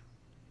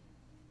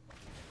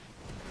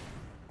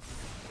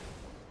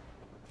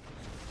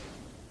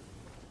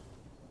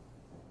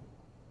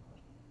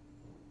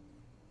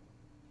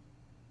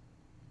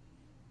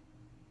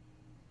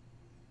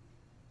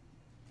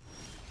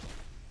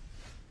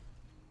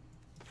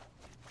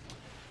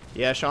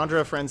 Yeah,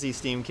 Chandra, Frenzy,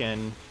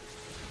 Steamkin,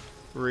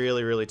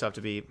 really, really tough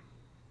to beat.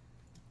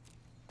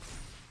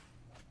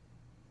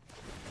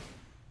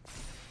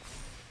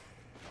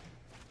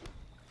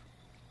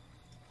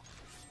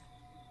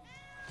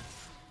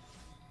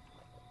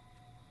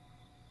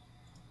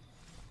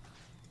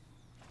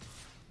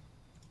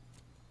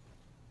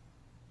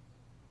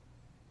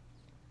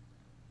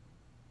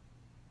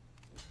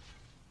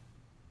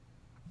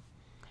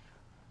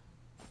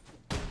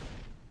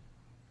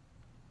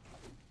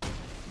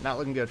 Not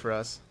looking good for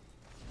us.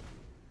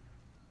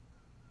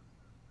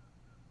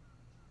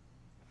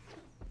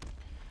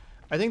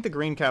 I think the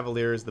green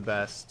Cavalier is the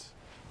best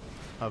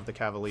of the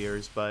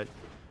Cavaliers, but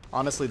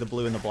honestly the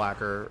blue and the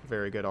black are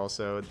very good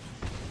also.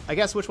 I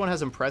guess which one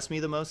has impressed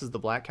me the most is the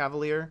black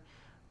Cavalier.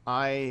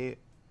 Like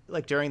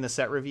during the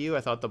set review,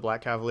 I thought the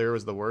black Cavalier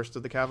was the worst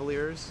of the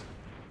Cavaliers.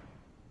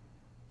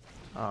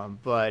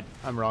 But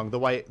I'm wrong. The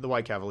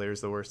white Cavalier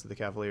is the worst of the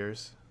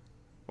Cavaliers.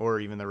 Or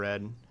even the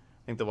red.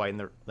 I think the white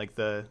and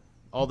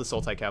all the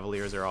Sultai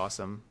Cavaliers are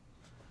awesome.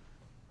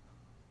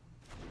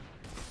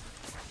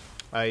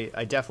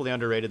 I definitely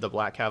underrated the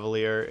Black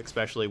Cavalier,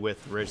 especially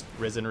with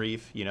Risen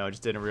Reef. You know, I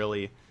just didn't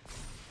really,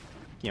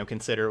 you know,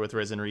 consider it with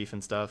Risen Reef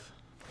and stuff.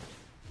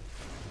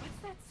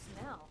 What's that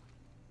smell?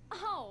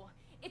 Oh,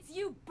 it's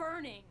you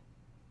burning.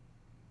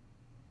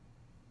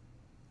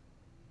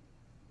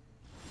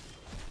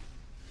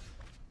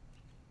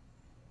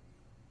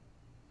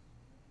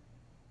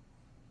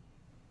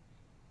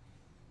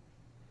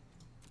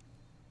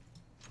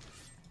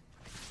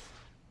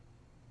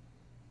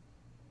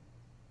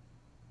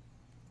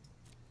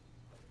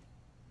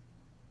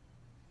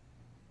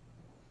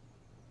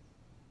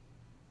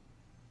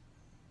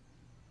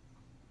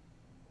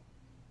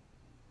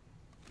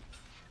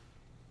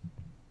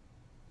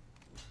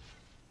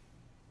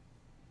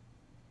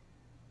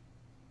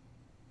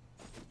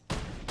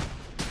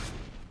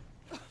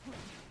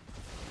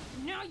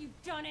 Now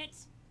you've done it!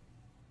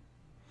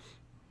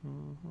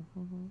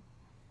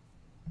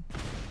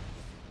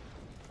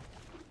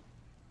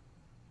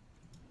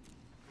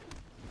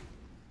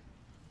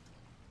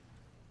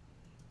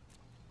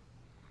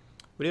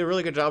 We did a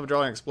really good job of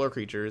drawing explore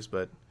creatures,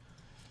 but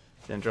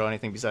didn't draw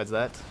anything besides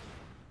that.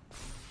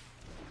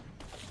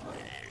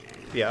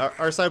 Yeah,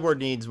 our sideboard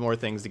needs more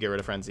things to get rid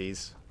of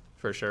frenzies,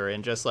 for sure,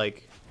 and just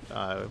like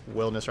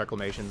wilderness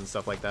reclamations and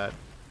stuff like that.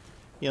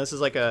 You know, this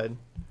is like a,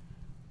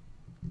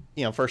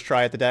 you know, first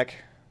try at the deck.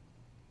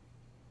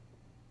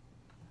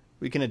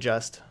 We can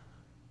adjust.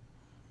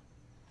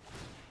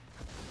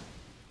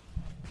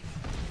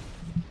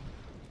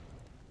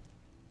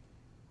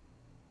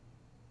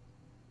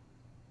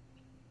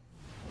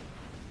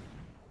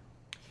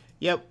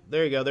 Yep,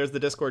 there you go. There's the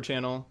Discord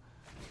channel,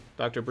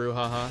 Dr.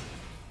 Brouhaha.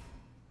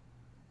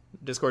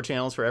 Discord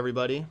channels for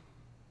everybody.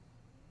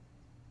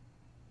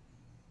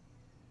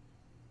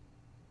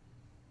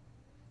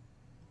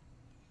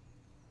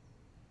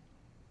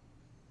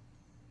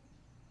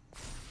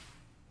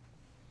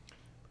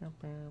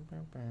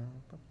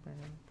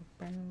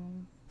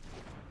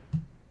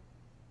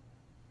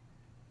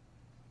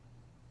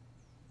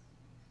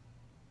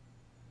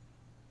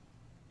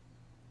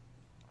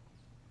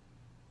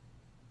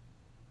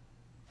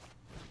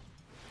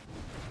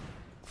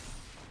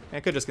 I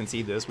could just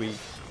concede this. We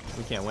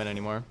can't win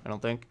anymore, I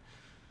don't think.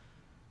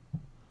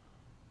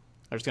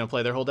 I'm just gonna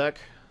play their whole deck.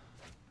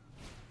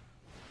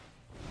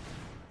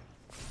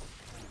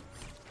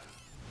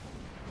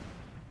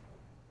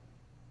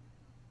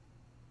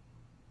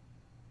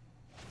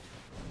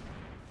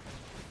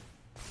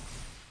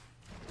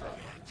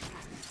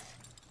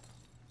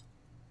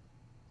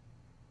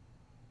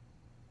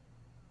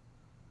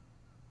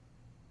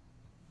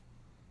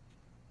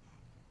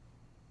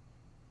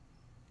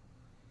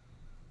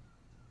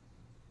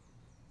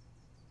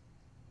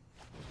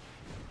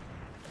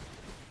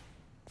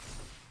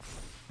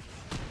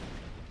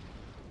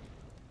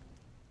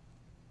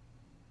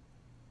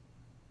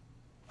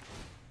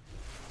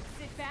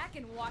 Sit back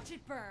and watch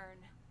it burn.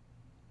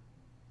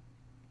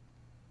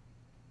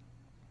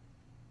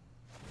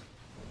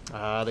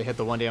 They hit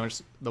the 1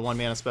 damage, the 1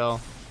 mana spell.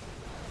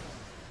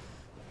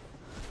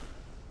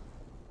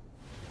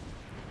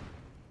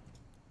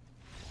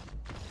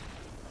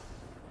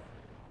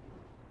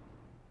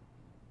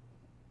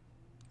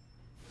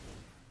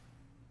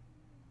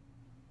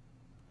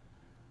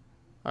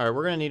 Alright,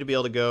 we're going to need to be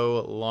able to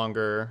go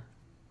longer.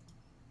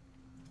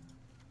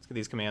 Let's get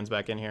these commands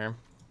back in here.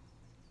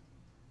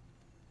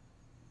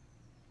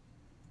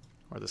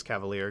 Or this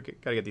Cavalier.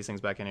 Gotta get these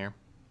things back in here.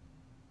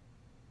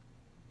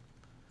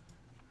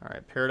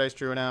 Alright, Paradise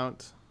Druid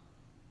out.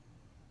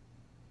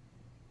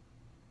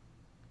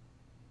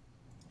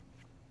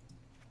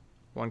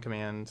 One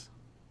command.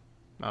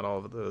 Not all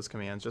of those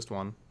commands, just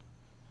one.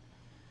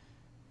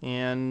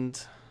 And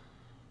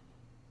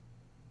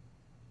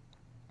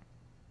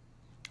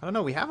I don't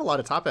know, we have a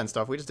lot of top end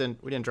stuff. We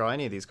didn't draw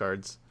any of these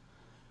cards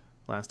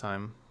last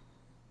time.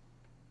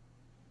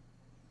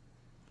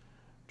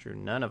 Drew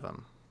none of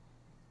them.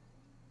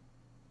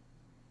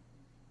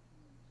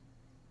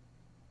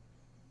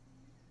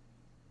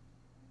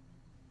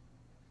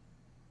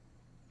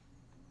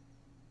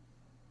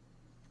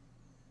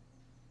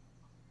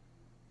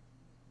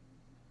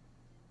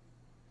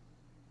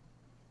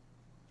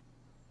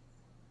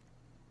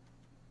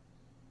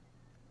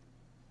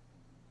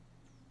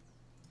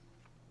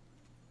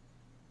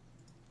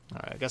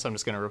 Alright, I guess I'm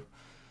just going to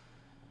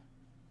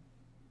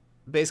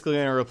basically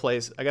going to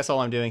replace... I guess all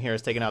I'm doing here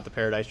is taking out the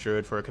Paradise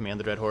Druid for a Command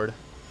the Dread Horde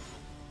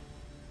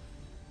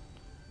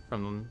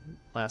from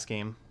last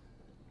game.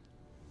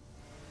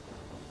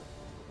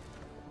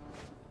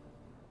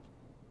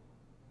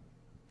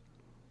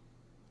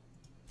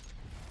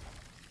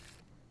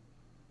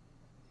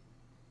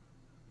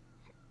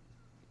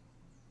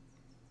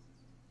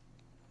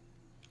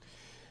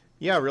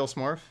 Yeah, Real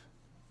Smurf.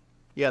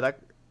 Yeah,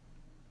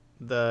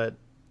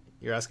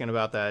 you're asking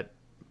about that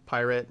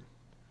pirate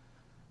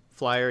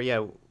flyer.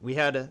 Yeah, we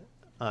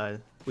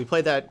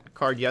played that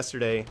card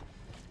yesterday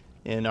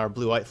in our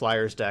blue-white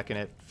flyers deck, and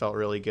it felt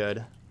really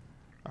good.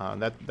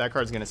 That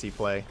card's gonna see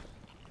play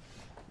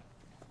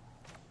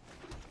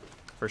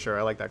for sure.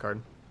 I like that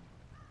card.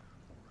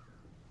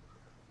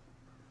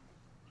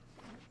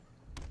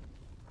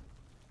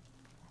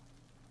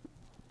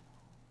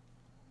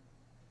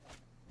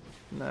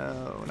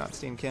 No, not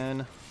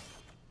Steamkin.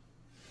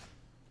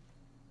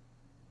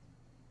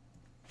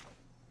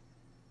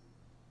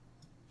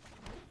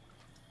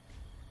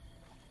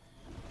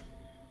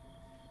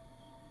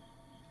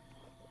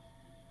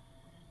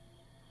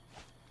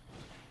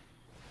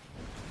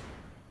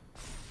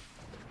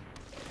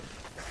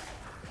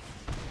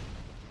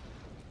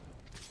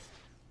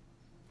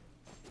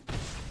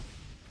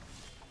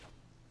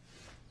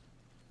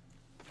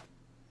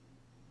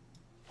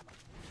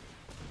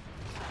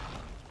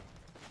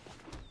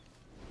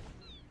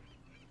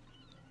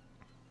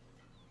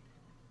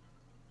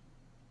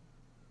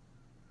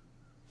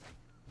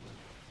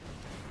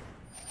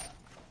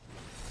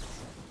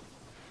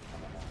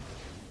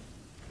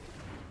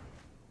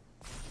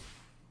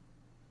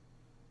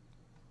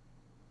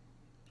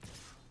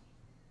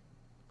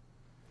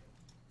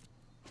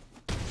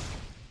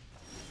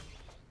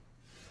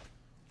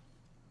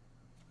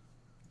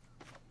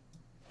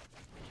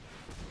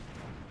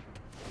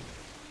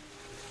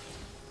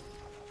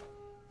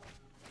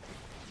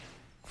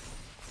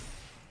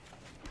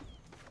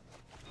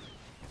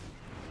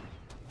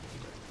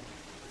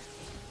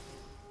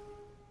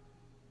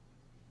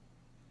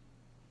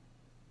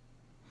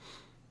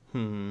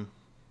 Hmm.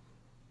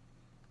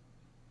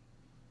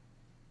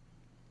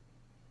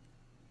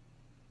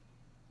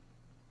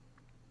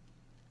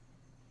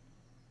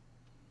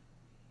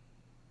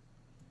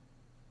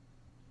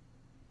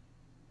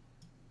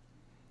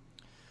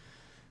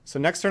 So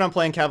next turn I'm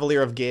playing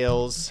Cavalier of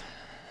Gales,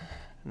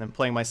 and then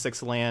playing my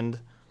 6th land.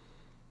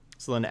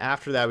 So then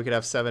after that we could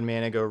have 7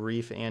 mana, go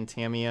Reef and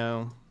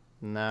Tameo.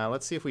 Nah,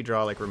 let's see if we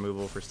draw like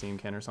removal for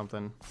Steamkin or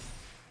something.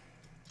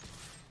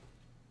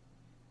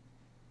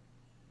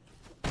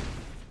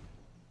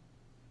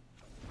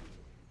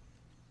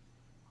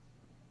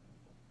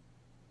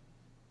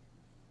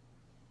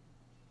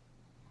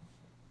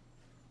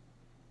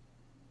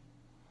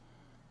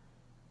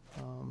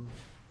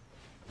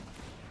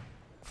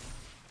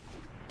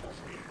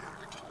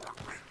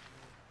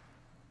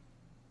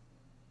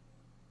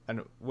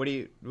 And what do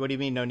you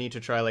mean no need to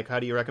try? Like, how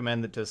do you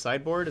recommend it to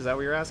sideboard? Is that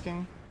what you're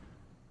asking?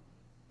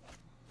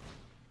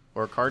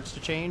 Or cards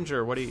to change,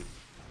 or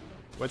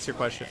what's your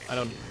question?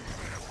 Can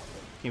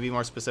you be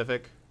more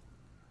specific?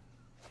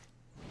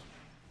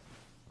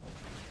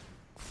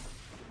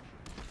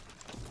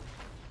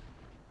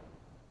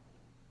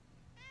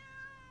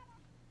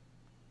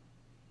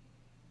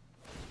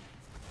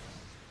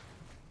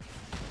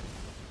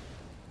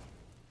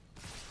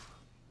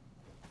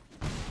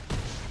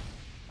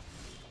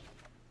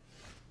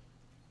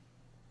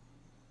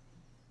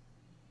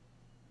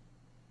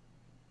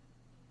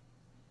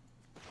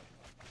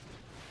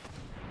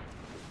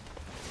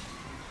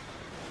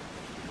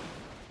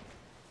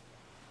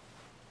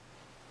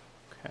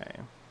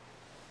 Okay.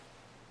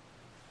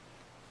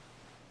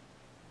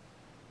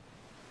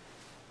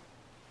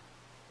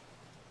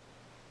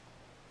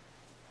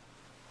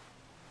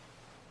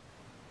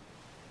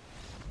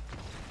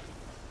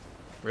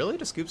 Really?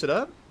 Just scoops it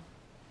up?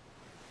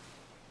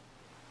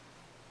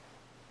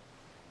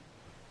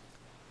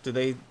 Do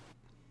they... I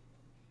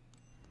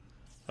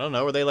don't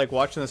know, were they like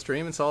watching the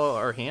stream and saw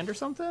our hand or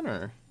something,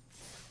 or...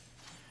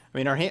 I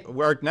mean,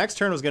 our next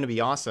turn was going to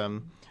be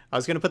awesome. I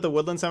was going to put the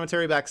Woodland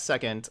Cemetery back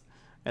second,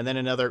 and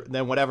then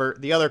whatever,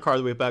 the other card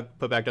that we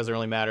put back doesn't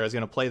really matter. I was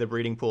going to play the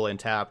Breeding Pool and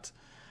tapped.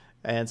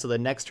 And so the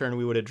next turn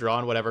we would have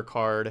drawn whatever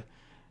card,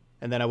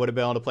 and then I would have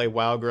been able to play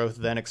Wild Growth,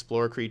 then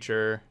Explore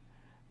Creature,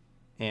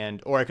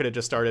 or I could have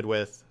just started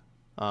with...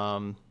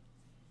 I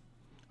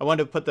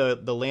wanted to put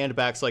the land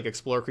back so like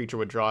Explore Creature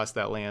would draw us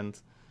that land,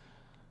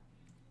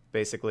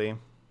 basically.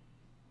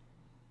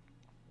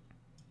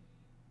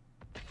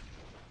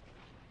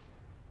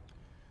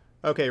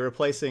 Okay,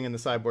 replacing in the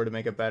sideboard to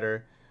make it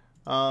better.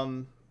 I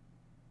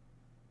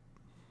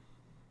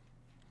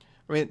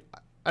mean,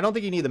 I don't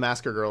think you need the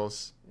Masker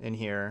Girls in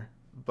here,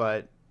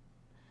 but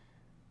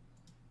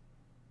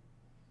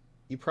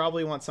you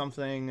probably want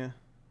something...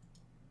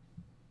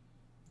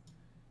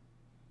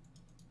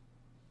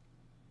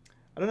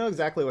 I don't know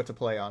exactly what to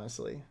play,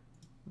 honestly,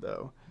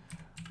 though.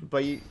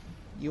 But you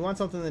want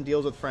something that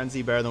deals with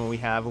Frenzy better than what we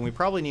have, and we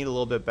probably need a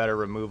little bit better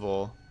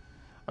removal.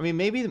 I mean,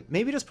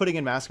 maybe just putting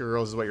in Masker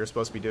Girls is what you're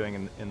supposed to be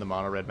doing in the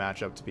mono-red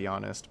matchup, to be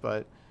honest,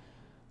 but...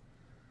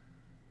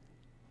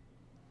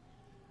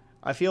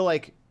 I feel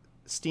like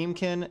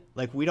Steamkin,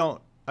 like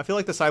I feel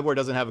like the sideboard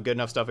doesn't have good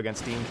enough stuff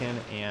against Steamkin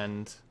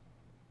and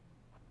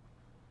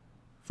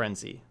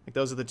Frenzy. Like,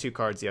 those are the two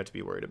cards you have to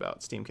be worried about,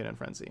 Steamkin and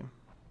Frenzy.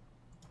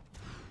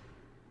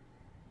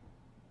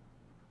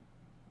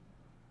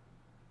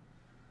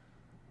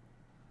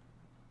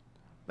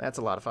 That's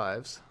a lot of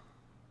 5s.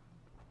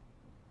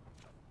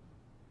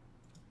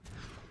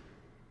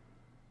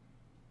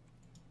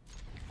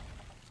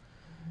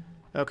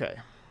 Okay.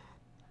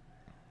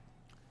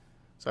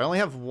 So I only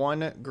have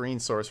one green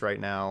source right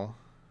now.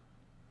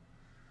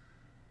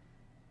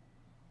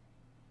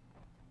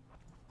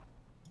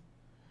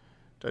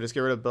 Do I just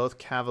get rid of both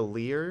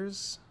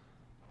Cavaliers?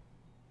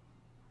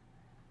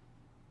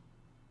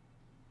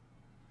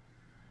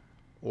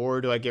 Or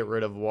do I get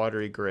rid of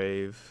Watery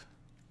Grave?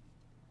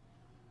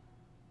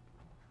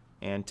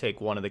 and take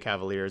one of the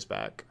Cavaliers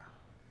back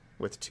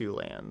with 2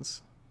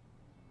 lands.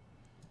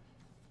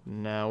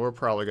 Now we're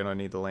probably going to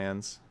need the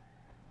lands.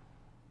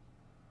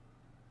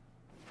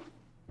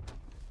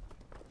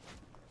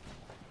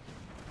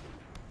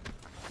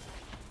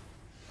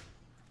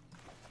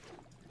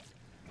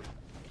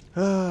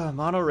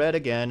 Mono red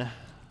again.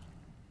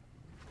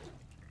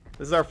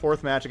 This is our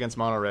 4th match against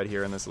mono red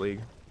here in this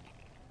league.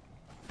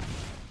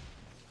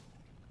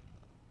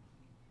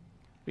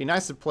 Be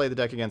nice to play the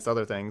deck against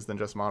other things than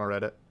just mono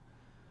red it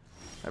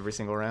every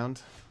single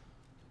round.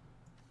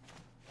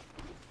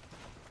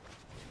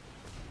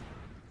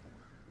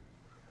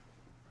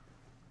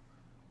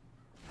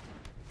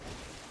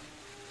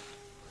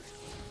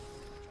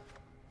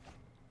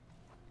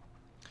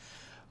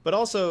 But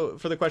also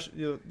for the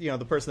question, you know,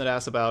 the person that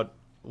asked about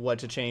what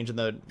to change in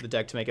the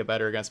deck to make it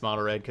better against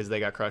mono red because they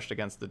got crushed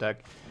against the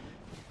deck.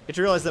 You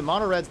should realize that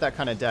mono red's that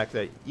kind of deck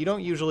that you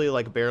don't usually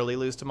like barely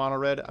lose to mono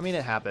red. I mean,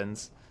 it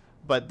happens,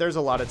 but there's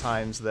a lot of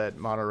times that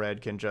mono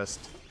red can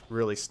just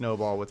really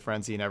snowball with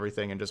frenzy and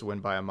everything and just win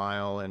by a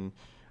mile and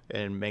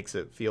makes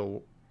the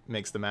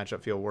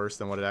matchup feel worse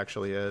than what it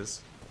actually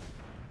is,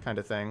 kind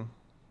of thing.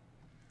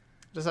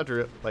 Just have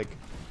to like,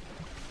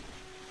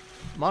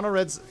 mono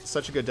red's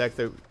such a good deck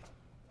that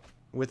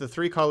with a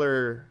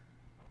 3-color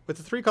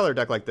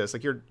deck like this,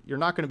 like you're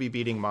not going to be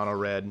beating mono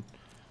red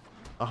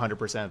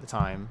 100% of the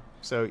time.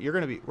 So we're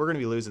going to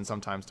be losing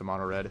sometimes to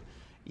mono red,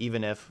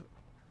 even if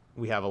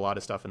we have a lot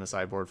of stuff in the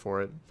sideboard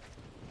for it.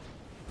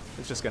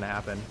 It's just going to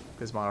happen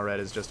because mono red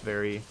is just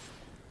very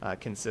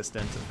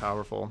consistent and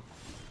powerful.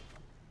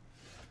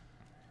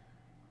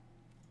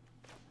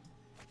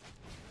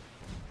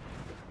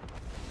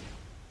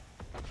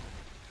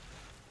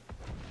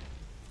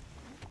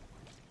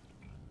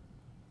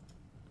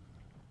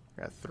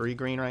 Got 3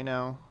 green right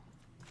now.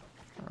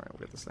 Alright, we'll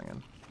get this thing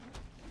in.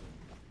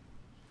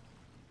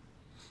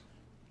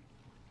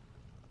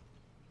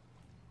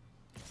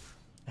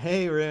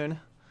 Hey, Rune.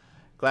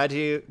 Glad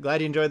you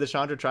enjoyed the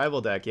Chandra Tribal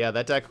deck. Yeah,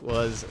 that deck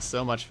was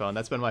so much fun.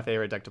 That's been my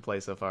favorite deck to play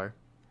so far.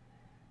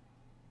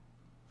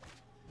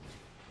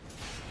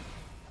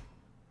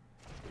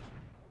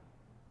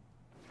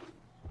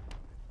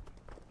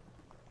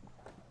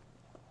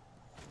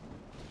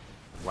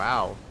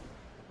 Wow.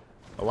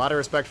 A lot of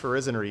respect for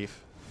Risen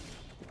Reef.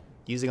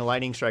 Using a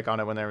Lightning Strike on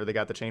it whenever they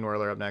got the Chain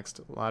Whirler up next.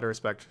 A lot of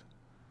respect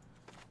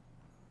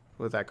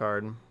with that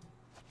card.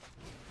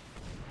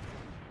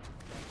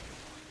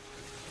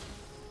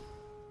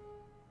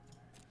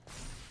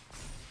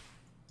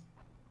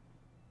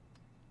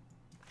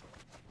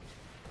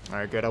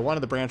 Alright, good. I wanted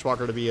the Branch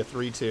Walker to be a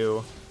 3-2.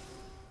 So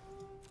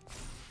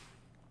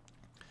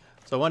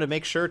I wanted to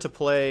make sure to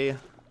play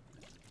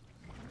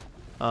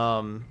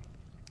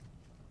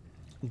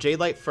Jade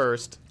Light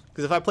first.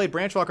 Because if I played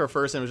Branch Walker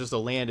first and it was just a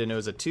land and it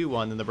was a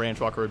 2-1, then the Branch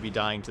Walker would be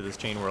dying to this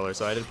Chain Whirler.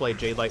 So I did play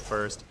Jade Light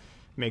first,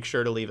 make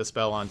sure to leave a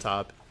spell on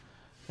top,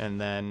 and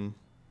then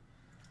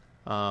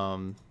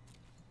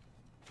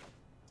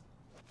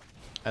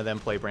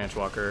play Branch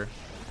Walker.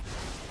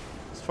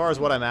 As far as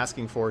what I'm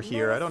asking for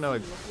here, I don't know.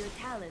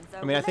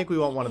 I mean, I think we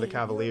want one of the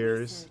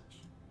Cavaliers.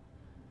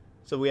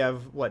 So we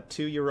have, what,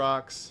 2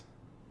 Yuraks,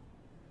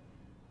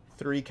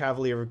 3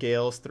 Cavalier of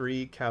Gales,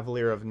 3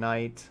 Cavalier of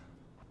Night.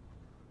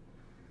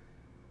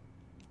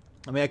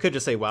 I mean, I could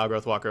just say Wild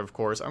Growth Walker, of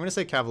course. I'm going to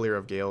say Cavalier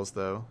of Gales,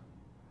 though.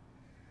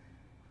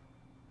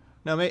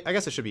 No, I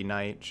guess it should be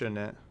Night, shouldn't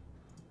it?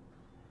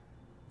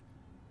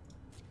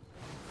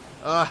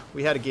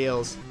 We had a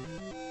Gales.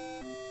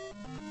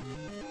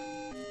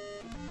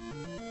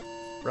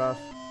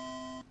 Rough.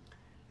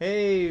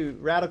 Hey,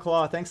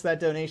 Rattleclaw, thanks for that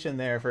donation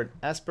there for an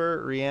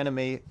Esper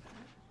Reanimate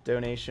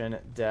donation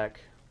deck.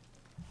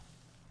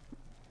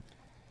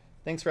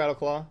 Thanks,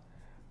 Rattleclaw.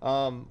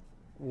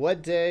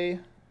 What day...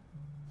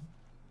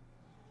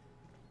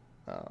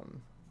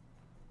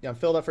 yeah, I'm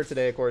filled up for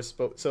today, of course.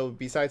 But so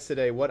besides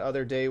today, what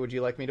other day would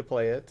you like me to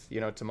play it? You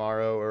know,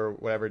 tomorrow or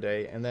whatever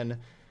day. And then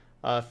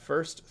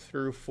 1st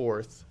through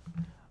 4th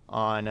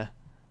on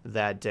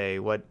that day,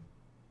 what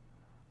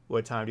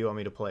time do you want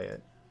me to play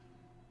it?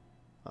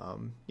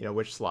 You know,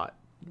 which slot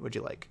would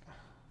you like?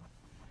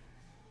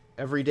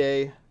 Every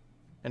day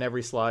and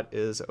every slot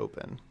is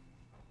open.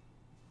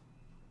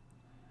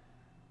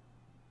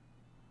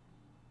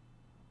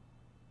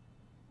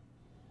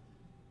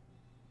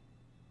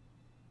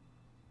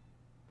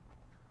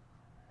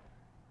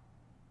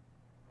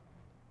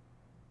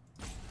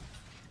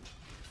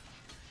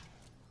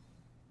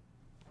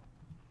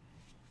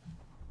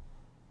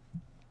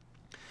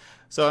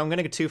 So I'm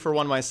gonna get 2 for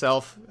 1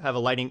 myself. I'm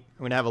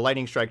gonna have a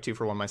Lightning Strike 2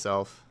 for 1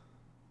 myself.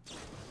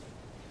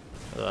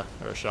 Or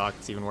a Shock.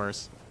 It's even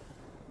worse.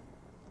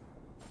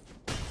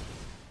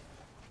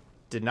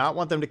 Did not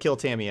want them to kill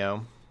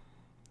Tamiyo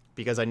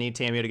because I need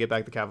Tamiyo to get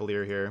back the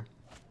Cavalier here.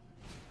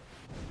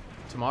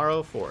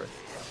 Tomorrow, 4th.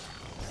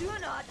 Do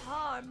not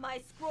harm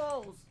my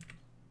scrolls.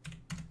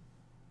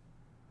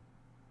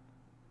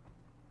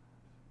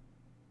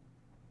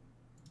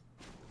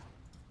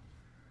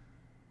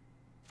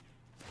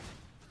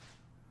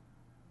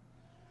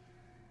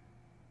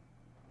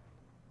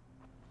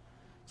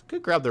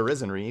 Could grab the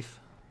Risen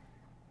Reef.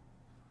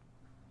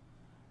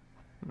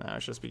 Nah,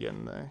 it's just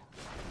beginning there.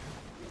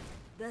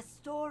 The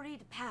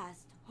storied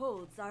past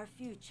holds our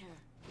future.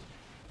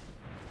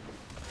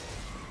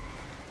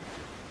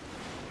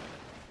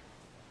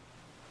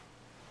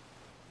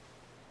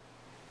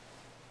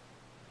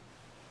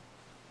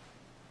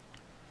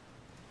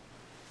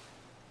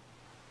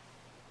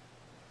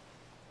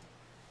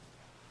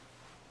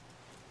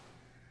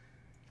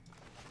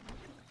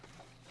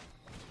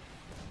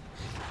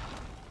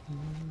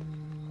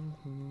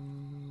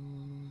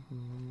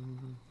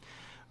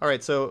 All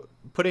right, so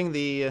putting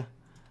the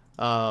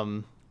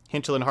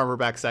Hinterland Harbor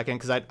back second,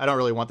 because I don't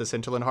really want this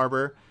Hinterland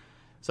Harbor.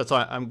 So that's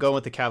why I'm going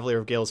with the Cavalier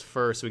of Gales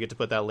first, so we get to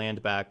put that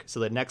land back. So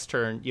the next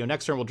turn,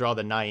 next turn we'll draw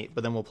the Knight,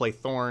 but then we'll play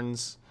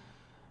Thorns.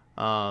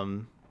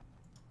 And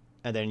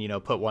then,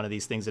 put one of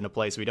these things into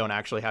play so we don't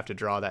actually have to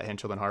draw that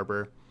Hinterland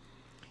Harbor.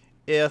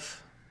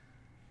 If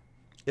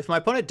my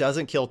opponent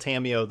doesn't kill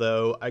Tamio,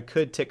 though, I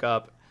could tick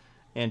up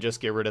and just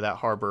get rid of that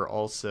Harbor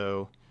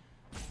also.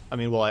 I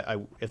mean,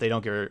 well, if they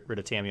don't get rid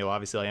of Tamio,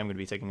 obviously I am going to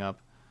be ticking up.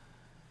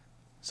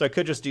 So I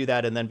could just do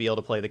that and then be able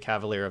to play the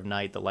Cavalier of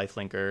Night, the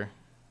lifelinker,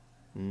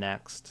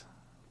 next.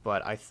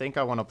 But I think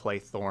I want to play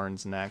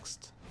Thorns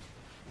next.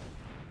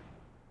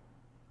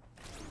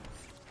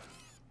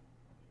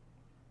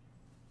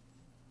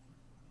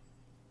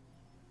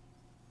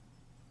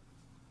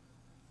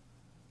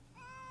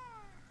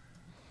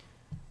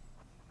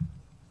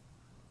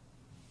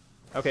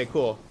 Okay,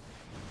 cool.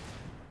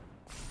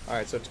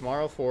 Alright, so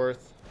tomorrow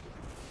 4th.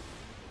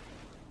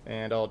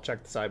 And I'll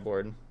check the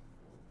sideboard.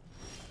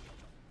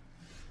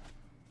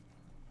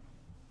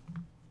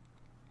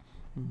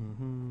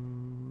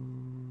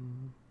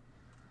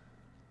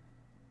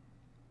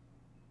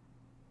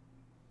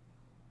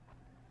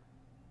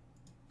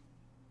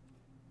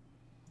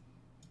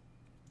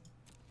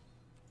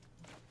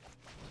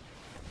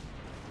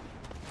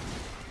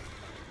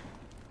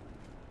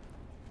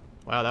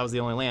 Wow, that was the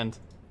only land.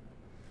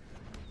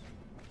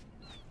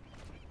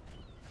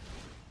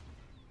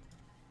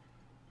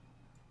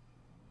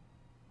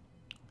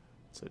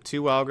 So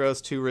 2 Wild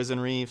Growths, 2 Risen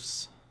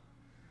Reefs.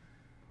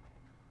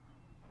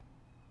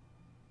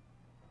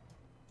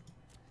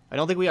 I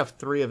don't think we have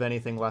 3 of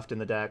anything left in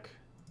the deck.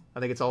 I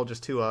think it's all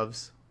just 2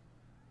 ofs.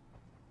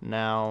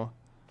 Now,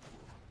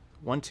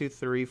 1, 2,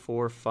 3,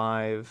 4,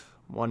 5,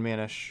 1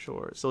 mana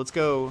short. So let's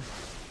go,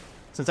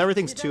 since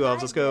everything's 2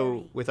 ofs, let's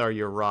go with our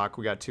Your Rock.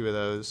 We got 2 of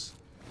those.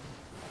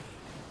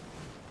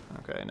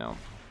 Okay, no.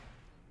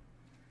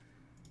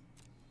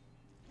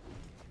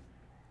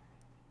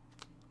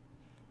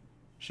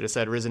 Should have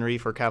said Risen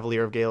Reef or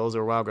Cavalier of Gales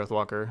or Wildgrowth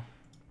Walker.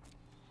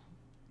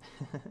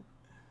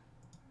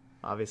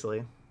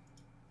 Obviously.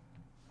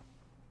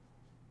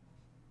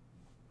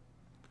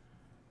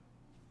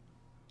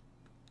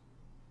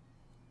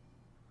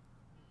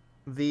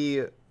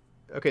 Okay,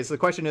 so the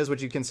question is,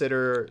 would you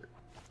consider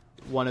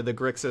one of the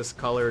Grixis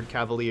colored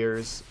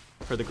Cavaliers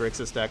for the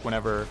Grixis deck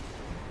whenever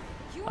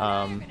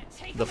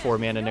the 4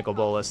 mana Nicol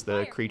Bolas,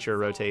 the creature,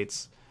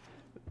 rotates?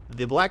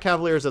 The Black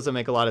Cavaliers doesn't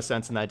make a lot of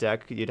sense in that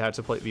deck. You'd have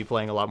to be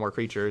playing a lot more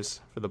creatures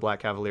for the Black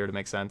Cavalier to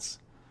make sense.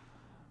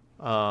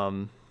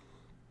 The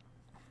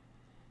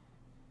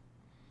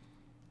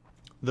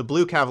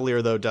Blue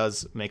Cavalier, though,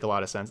 does make a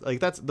lot of sense.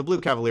 Like, the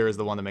Blue Cavalier is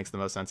the one that makes the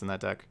most sense in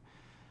that deck.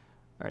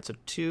 Alright, so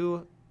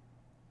 2...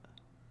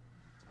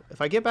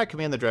 If I get back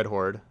Command the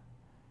Dreadhorde,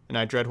 and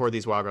I Dreadhorde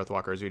these Wildgrowth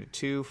Walkers, we do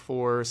 2,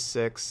 4,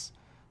 6,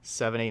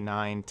 7, 8,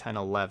 9, 10,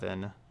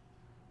 11...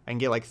 I can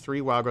get like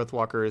 3 Wildgrowth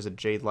Walkers, a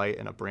Jade Light,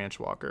 and a Branch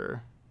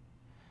Walker.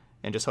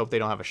 And just hope they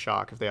don't have a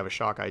shock. If they have a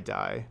shock, I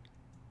die.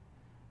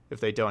 If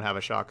they don't have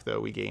a shock,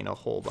 though, we gain a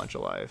whole bunch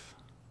of life.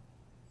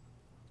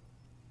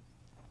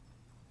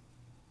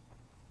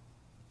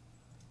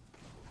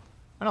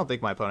 I don't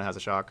think my opponent has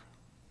a shock.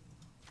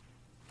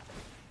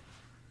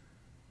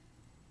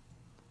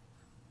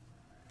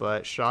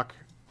 But shock...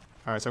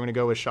 Alright, so I'm going to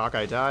go with shock,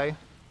 I die.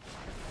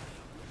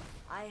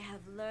 I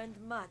have learned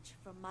much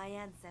from my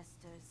ancestors.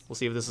 We'll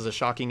see if this is a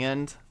shocking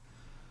end.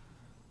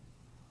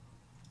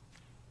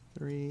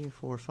 3,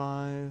 4,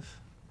 5,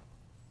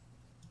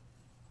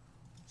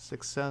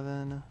 6,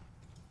 7,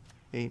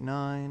 8,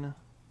 9.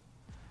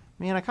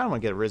 Man, I kind of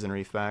want to get a Risen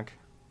Reef back.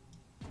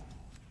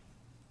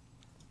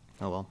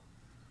 Oh well.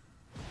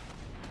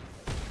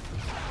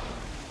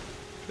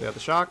 We got the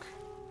shock.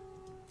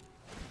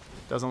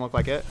 Doesn't look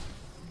like it.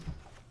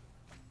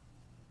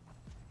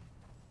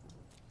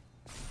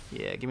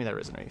 Yeah, give me that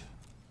Risen Reef.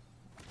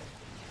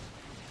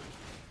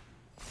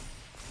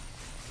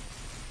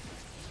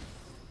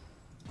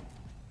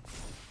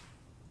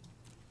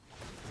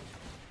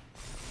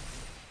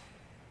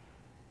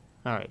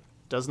 Alright,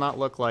 does not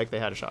look like they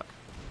had a shock.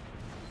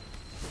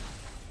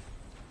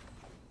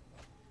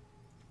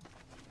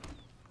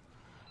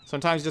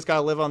 Sometimes you just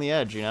gotta live on the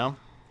edge, you know?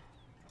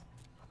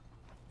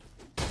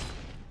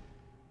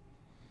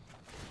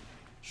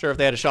 Sure, if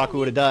they had a shock, we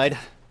would have died.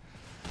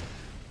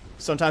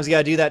 Sometimes you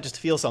gotta do that just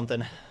to feel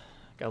something.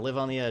 Gotta live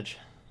on the edge.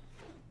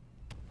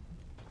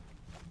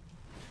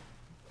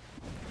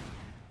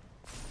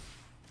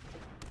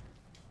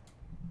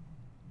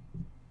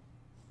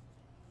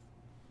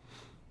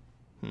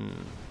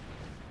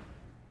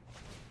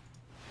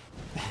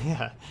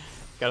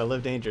 Gotta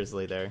live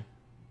dangerously there.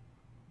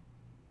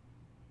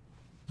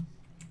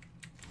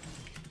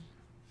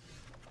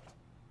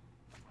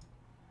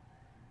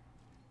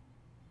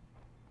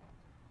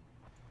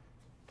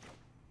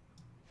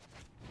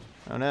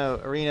 Oh no,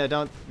 Arena,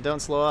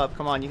 don't slow up.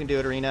 Come on, you can do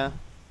it, Arena.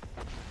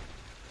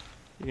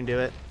 You can do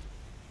it.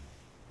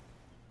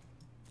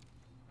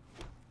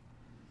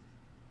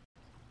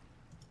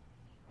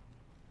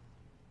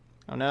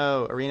 Oh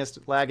no, Arena's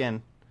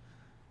lagging.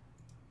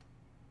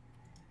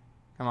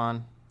 Come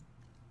on.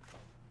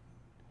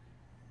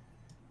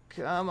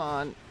 Come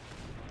on.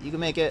 You can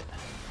make it.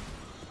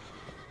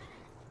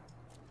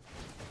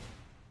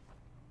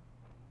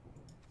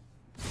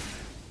 I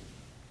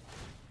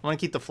want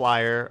to keep the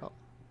flyer.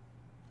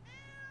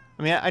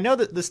 I mean, I know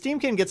that the Steam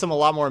can get some a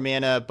lot more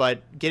mana,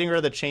 but getting rid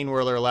of the Chain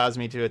Whirler allows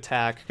me to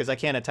attack, because I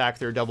can't attack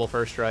through double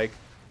first strike.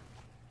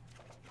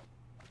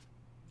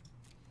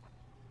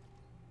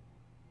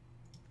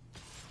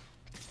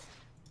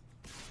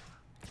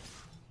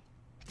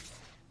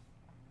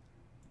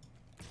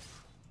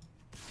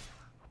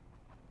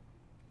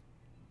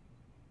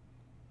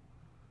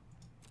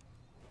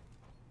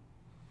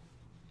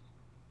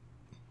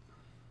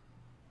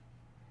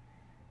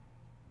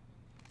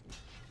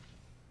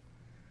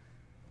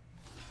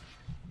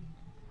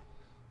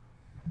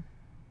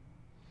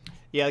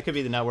 Yeah, it could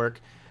be the network.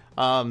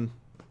 My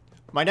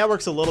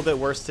network's a little bit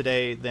worse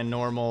today than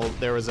normal.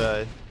 There was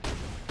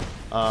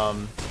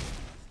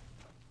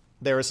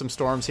some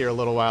storms here a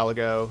little while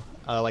ago,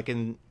 like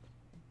in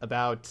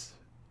about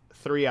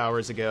 3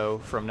 hours ago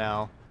from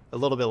now, a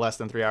little bit less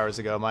than 3 hours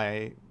ago.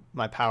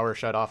 My power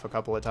shut off a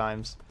couple of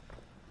times,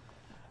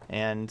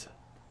 and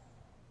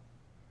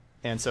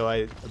so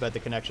I bet the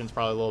connection's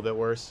probably a little bit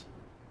worse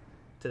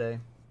today.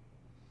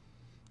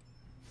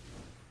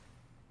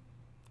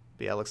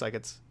 But yeah, it looks like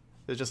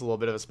there's just a little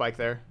bit of a spike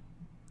there.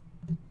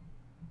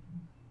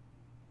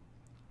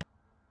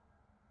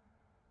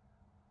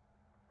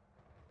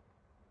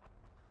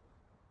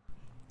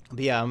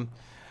 But yeah,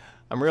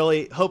 I'm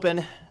really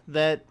hoping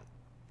that,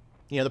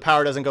 you know, the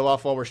power doesn't go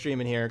off while we're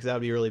streaming here, because that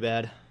would be really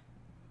bad.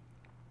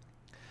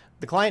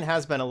 The client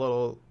has been a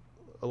little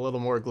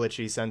more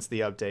glitchy since the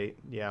update.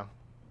 Yeah.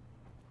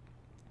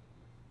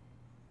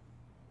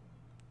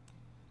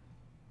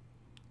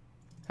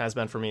 Has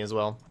been for me as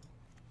well.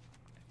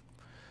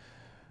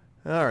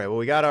 Alright, well,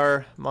 we got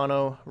our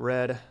mono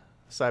red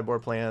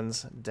sideboard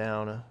plans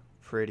down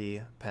pretty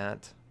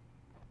pat.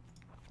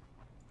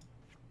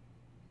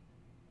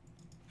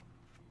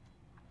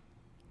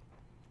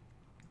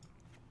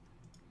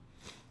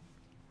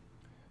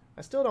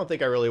 I still don't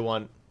think I really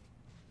want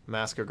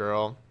Mask a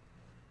Girl.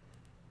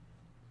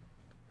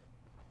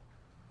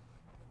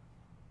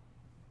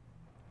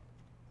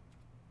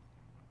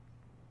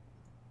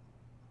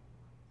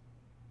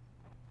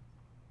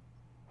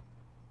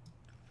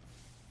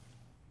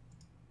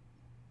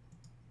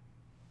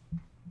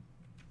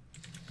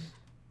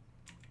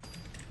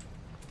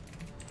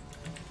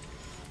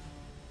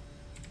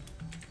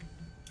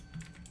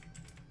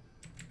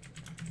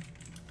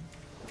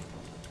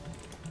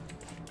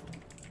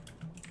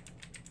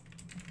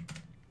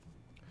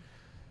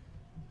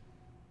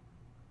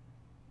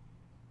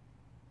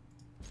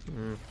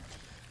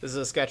 This is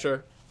a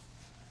sketcher.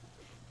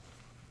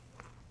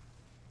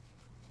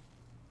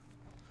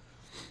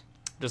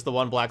 Just the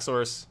one black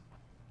source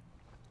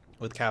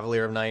with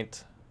Cavalier of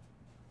Night.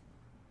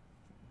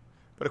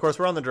 But of course,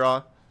 we're on the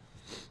draw.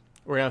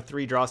 We're gonna have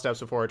 3 draw steps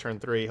before our turn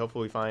 3.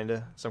 Hopefully we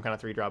find some kind of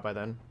 3 drop by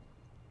then.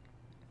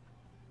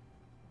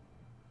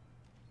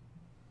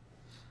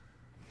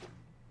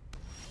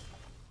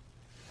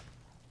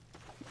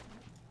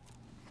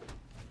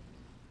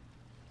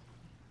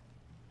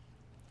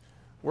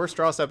 Worst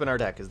draw step in our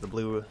deck is the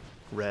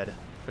blue-red,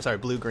 or sorry,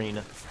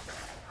 blue-green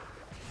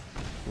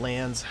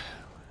lands.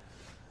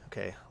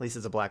 Okay, at least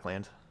it's a black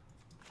land.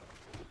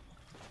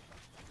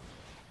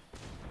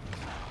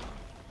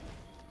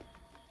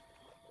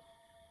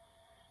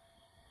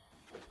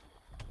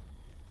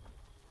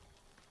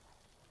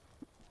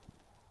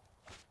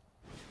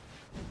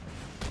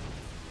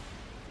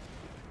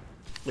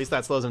 At least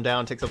that slows them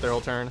down, takes up their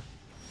whole turn.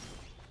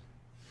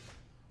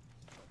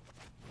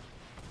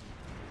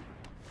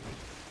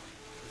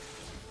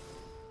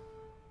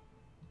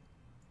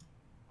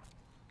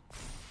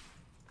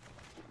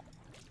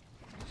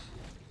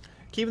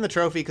 Keeping the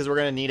trophy because we're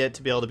going to need it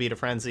to be able to beat a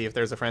frenzy if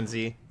there's a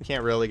frenzy. We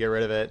can't really get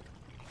rid of it.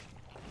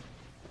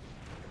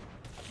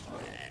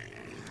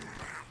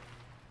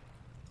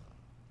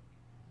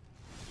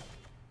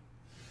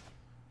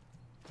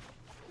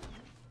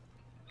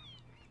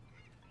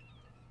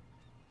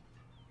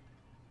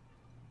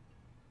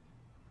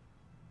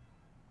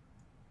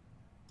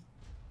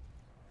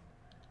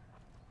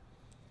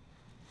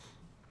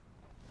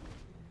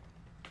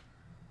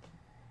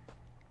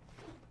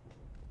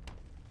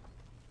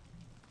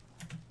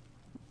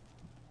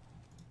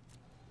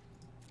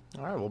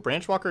 All right, well,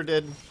 Branchwalker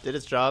did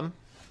its job.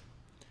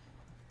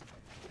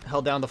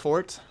 Held down the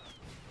fort.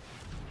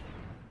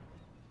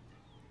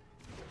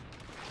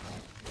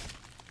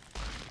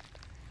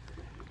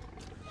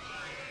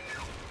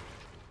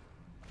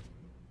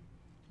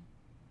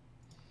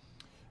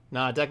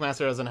 Nah, Deckmaster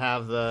doesn't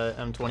have the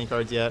M20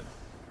 cards yet.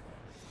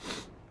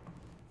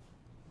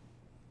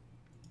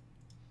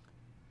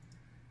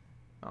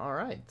 All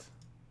right.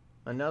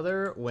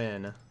 Another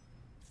win.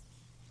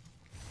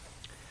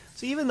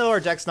 So even though our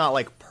deck's not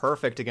like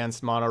perfect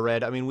against mono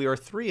red, I mean we were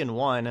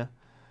 3-1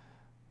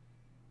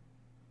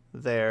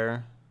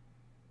 there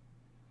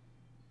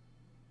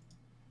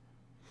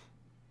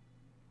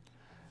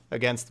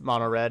against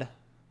mono red.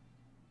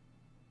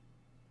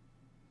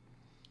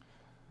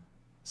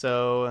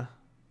 So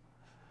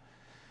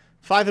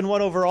 5-1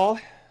 overall,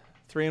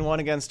 3-1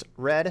 against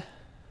red.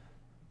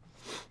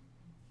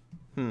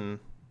 I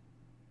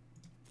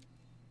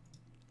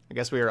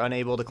guess we are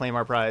unable to claim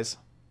our prize.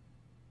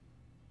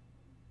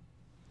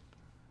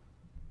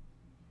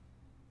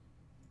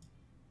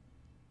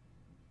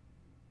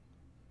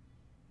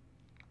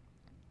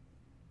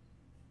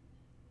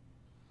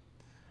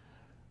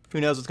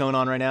 Who knows what's going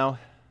on right now?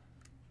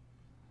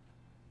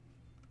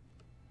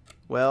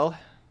 Well,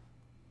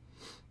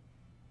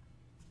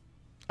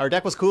 our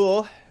deck was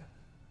cool.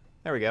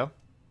 There we go.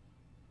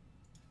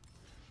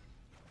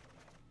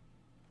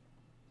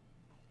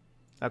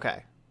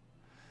 Okay.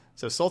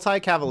 So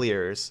Sultai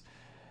Cavaliers.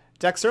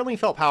 Deck certainly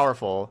felt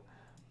powerful.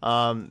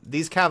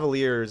 These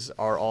Cavaliers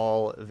are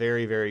all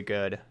very, very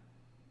good.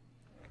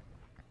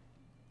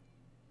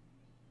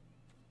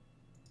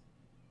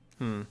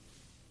 Well,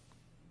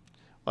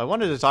 I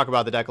wanted to talk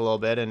about the deck a little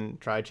bit and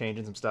try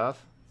changing some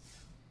stuff.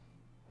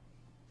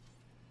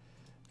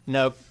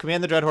 No,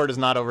 Command the Dreadhorde is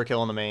not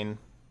overkill in the main.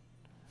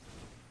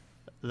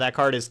 That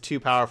card is too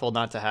powerful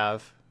not to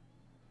have.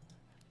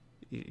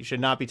 You should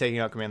not be taking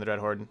out Command the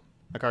Dreadhorde.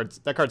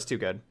 That card's too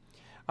good.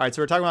 All right,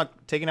 so we're talking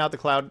about taking out the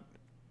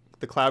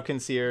Cloud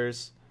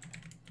Conceers,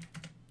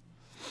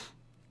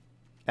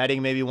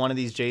 adding maybe one of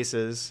these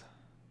Jaces,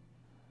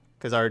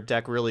 because our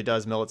deck really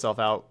does mill itself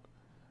out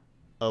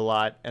a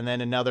lot, and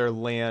then another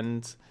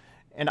land.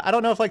 And I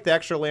don't know if like the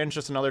extra land's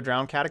just another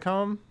Drowned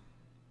Catacomb.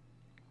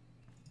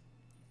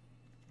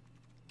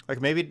 Like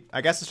maybe,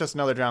 I guess it's just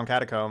another Drowned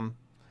Catacomb,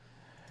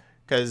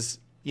 because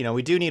you know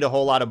we do need a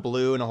whole lot of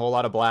blue and a whole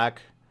lot of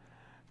black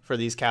for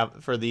these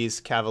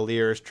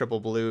Cavaliers, triple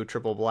blue,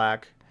 triple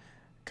black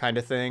kind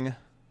of thing.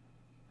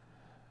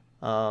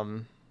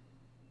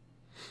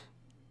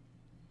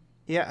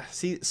 Yeah,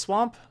 see,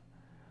 Swamp,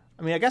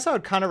 I mean, I guess I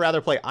would kind of rather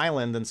play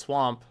Island than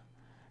Swamp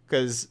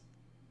because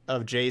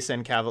of Jace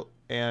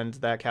and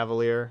that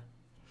Cavalier.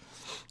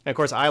 And of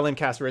course, Island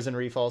casts Risen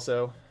Reef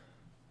also.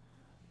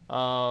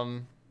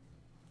 You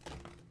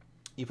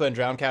put in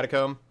Drowned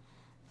Catacomb.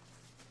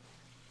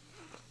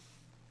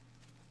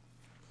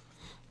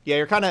 Yeah,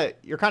 you're kind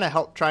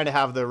of trying to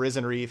have the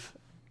Risen Reef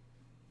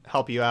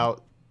help you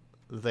out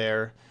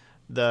there.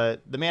 The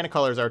mana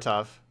colors are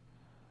tough.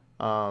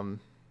 So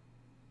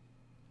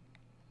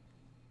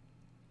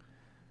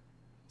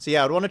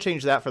yeah, I'd want to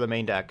change that for the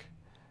main deck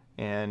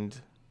and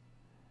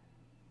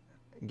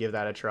give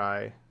that a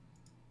try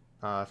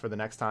for the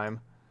next time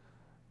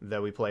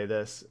that we play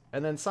this.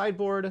 And then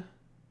sideboard,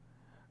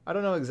 I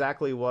don't know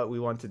exactly what we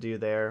want to do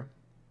there.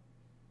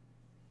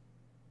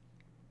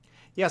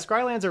 Yeah,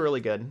 Scrylands are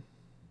really good.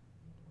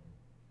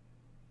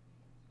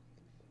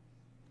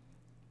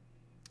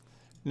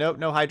 Nope,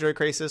 no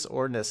Hydroichrasis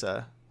or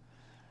Nissa.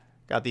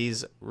 Got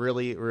these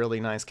really,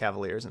 really nice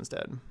Cavaliers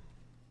instead.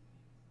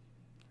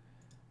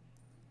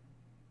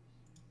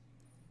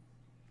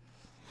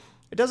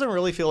 It doesn't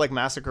really feel like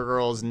Massacre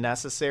Girl is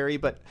necessary,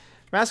 but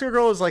Massacre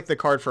Girl is like the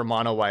card for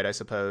mono white, I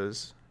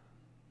suppose.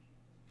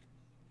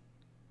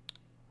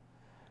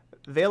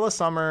 Veil of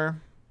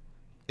Summer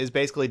is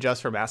basically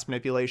just for mass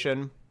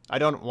manipulation. I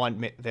don't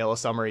want Veil of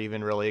Summer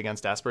even really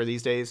against Esper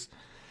these days.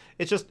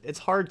 It's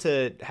hard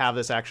to have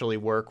this actually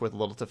work with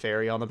Little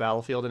Teferi on the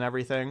battlefield and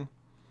everything.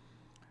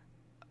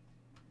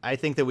 I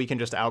think that we can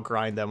just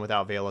outgrind them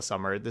without Veil of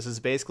Summer. This is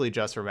basically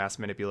just for mass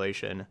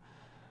manipulation.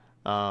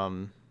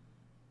 So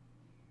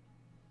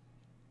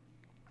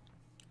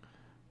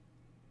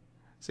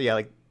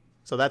yeah,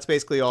 so that's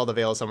basically all the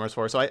Veil of Summer is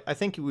for. So I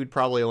think we'd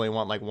probably only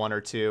want like one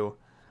or two.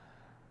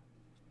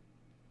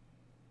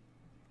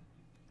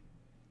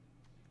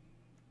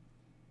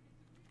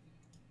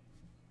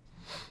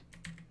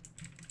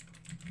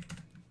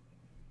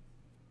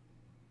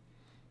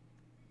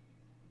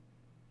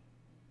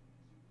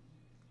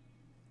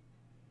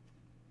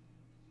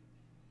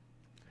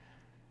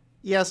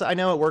 Yes, I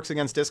know it works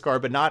against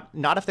discard, but not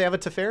if they have a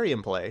Teferi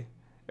in play.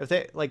 If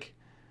they like,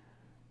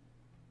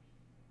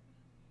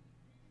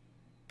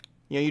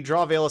 you know, you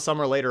draw Veil of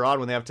Summer later on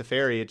when they have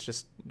Teferi, it's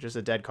just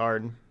a dead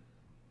card.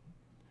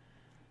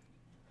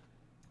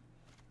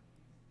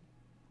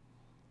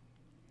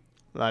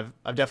 I've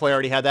definitely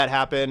already had that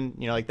happen.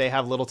 You know, like they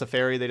have Little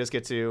Teferi, they just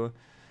get to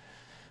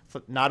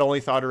not only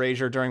Thought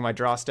Erasure during my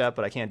draw step,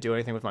 but I can't do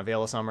anything with my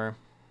Veil of Summer.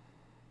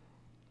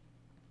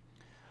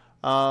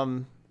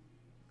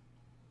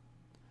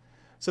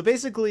 So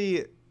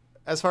basically,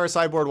 as far as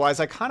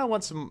sideboard-wise, I kind of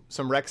want some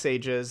Rex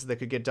Sages that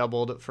could get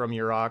doubled from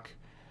Yurok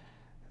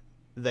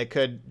that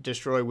could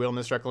destroy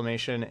Wilderness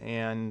Reclamation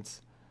and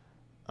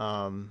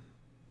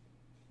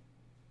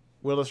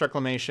Wilderness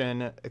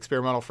Reclamation,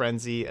 Experimental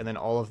Frenzy, and then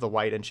all of the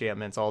white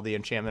enchantments, all the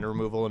enchantment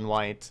removal in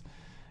white,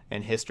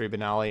 and History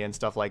Banale and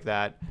stuff like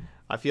that.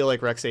 I feel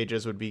like Rex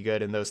Ages would be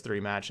good in those 3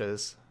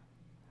 matches,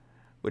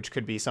 which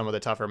could be some of the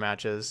tougher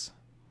matches.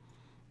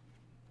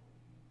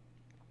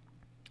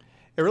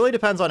 It really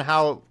depends on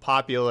how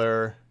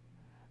popular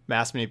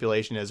Mass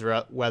Manipulation is,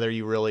 whether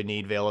you really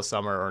need Veil of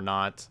Summer or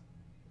not.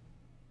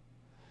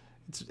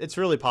 It's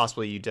really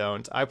possible you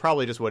don't. I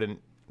probably just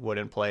wouldn't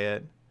play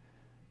it.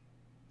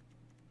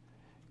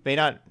 May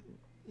not,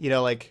 you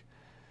know, like,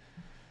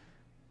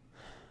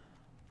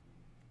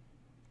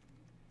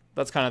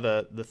 that's kind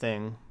of the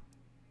thing.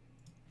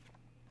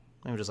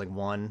 Maybe just like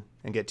 1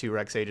 and get 2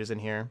 Rex Ages in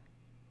here.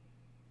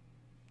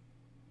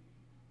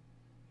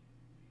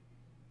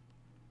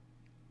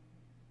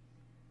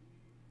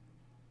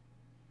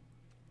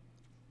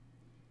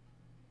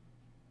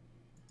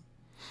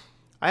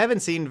 I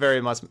haven't seen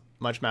very much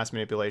Mass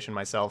Manipulation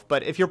myself,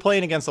 but if you're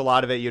playing against a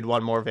lot of it, you'd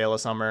want more Veil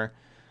of Summer.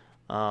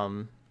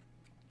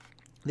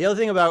 The other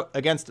thing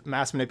against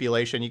Mass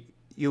Manipulation,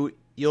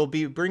 you'll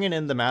be bringing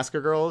in the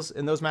Masker Girls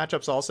in those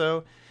matchups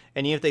also,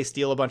 and even if they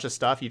steal a bunch of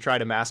stuff, you try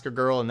to Masker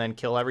Girl and then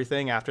kill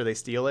everything after they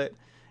steal it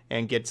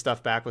and get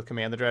stuff back with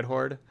Command the Dread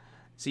Horde.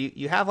 So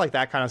you have like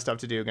that kind of stuff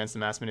to do against the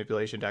Mass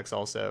Manipulation decks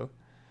also.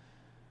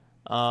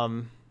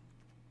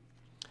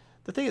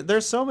 The thing,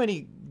 there's so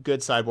many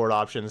good sideboard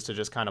options to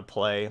just kind of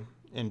play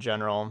in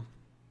general.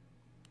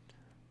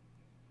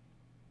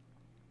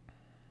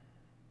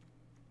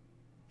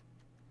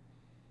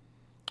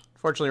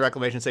 Fortunately,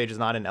 Reclamation Sage is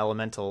not an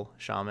elemental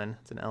shaman.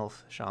 It's an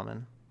elf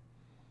shaman.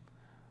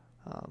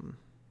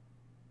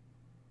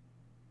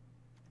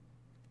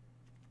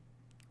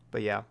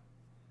 But yeah.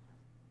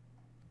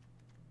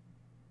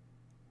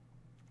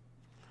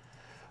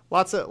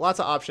 Lots of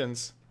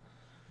options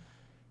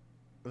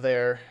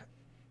there.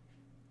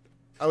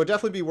 I would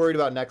definitely be worried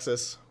about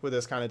Nexus with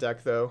this kind of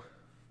deck, though.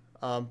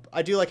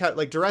 I do like how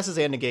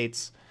Duresses and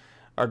Negates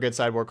are good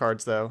sideboard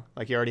cards, though.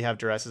 Like, you already have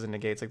Duresses and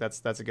Negates. Like,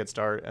 that's a good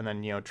start. And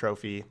then, you know,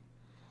 Trophy.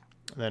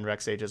 And then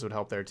Rex Ages would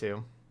help there,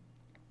 too.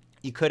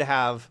 You could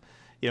have,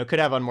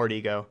 Unmoored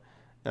Ego,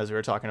 as we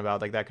were talking about.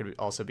 Like, that could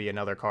also be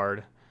another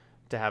card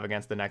to have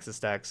against the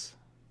Nexus decks,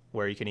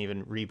 where you can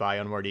even rebuy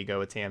Unmoored Ego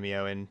with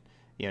Tamiyo and,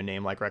 you know,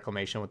 name, like,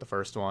 Reclamation with the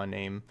first one,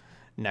 name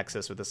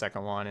Nexus with the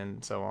second one,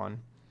 and so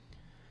on.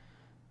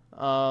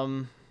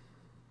 I'm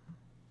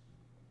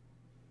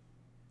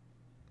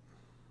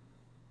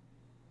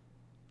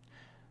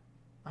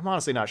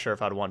honestly not sure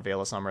if I'd want Veil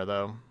of Summer,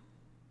 though.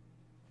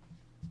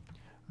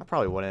 I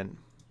probably wouldn't.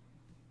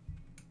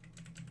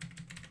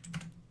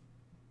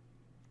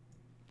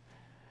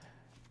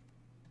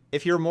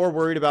 If you're more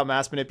worried about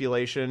Mass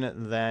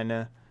Manipulation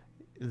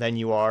than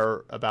you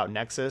are about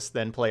Nexus,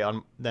 then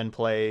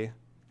play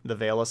the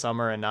Veil of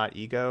Summer and not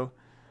Ego.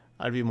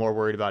 I'd be more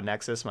worried about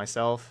Nexus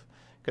myself.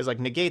 Because like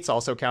Negates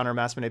also counter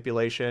Mass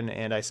Manipulation,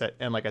 and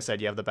like I said,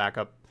 you have the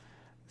backup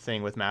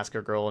thing with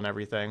Masker Girl and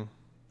everything.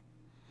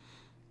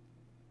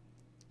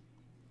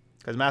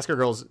 Because Masker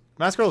Girl's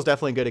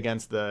definitely good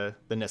against the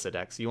Nissa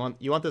decks. You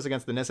want this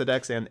against the Nissa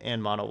decks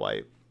and Mono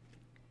White.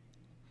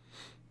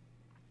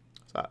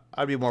 So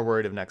I'd be more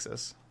worried of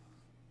Nexus.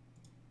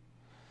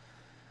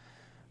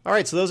 All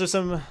right, so those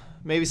are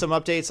maybe some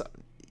updates.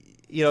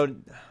 You know,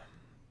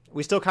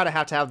 we still kind of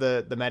have to have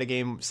the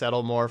metagame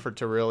settle more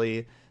to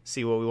really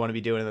see what we want to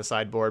be doing in the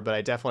sideboard, but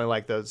I definitely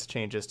like those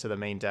changes to the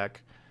main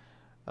deck.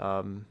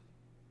 And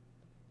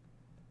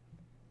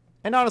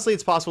honestly,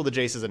 it's possible the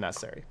Jace isn't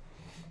necessary.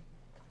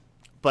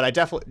 But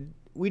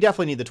we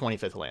definitely need the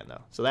 25th land,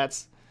 though. So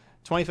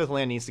 25th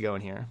land needs to go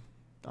in here,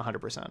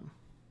 100%.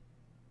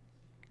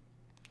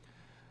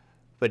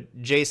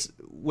 But Jace,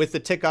 with the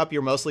tick up,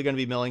 you're mostly going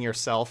to be milling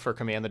yourself for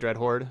Command the Dread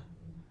Horde.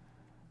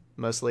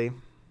 Mostly.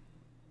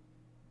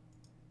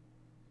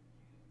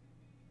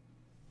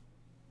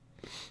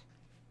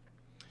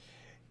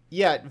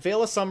 Yeah,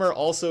 Veil of Summer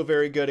also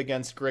very good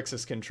against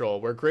Grixis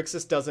control, where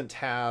Grixis doesn't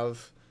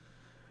have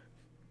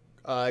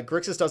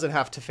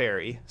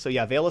Teferi. So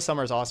yeah, Veil of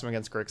Summer is awesome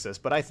against Grixis,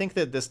 but I think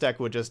that this deck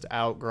would just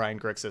outgrind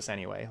Grixis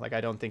anyway. Like,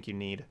 I don't think you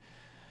need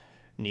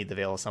the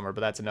Veil of Summer,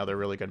 but that's another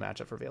really good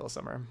matchup for Veil of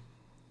Summer.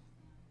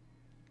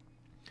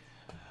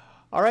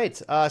 All right,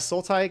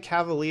 Sultai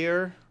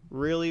Cavalier,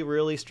 really,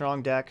 really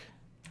strong deck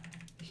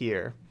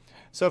here.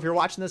 So if you're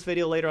watching this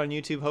video later on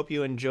YouTube, hope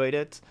you enjoyed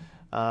it.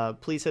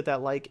 Please hit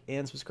that like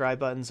and subscribe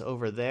buttons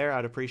over there.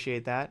 I'd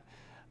appreciate that.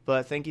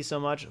 But thank you so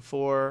much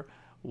for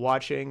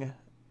watching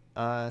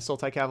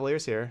Sultai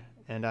Cavaliers here,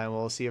 and I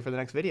will see you for the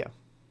next video.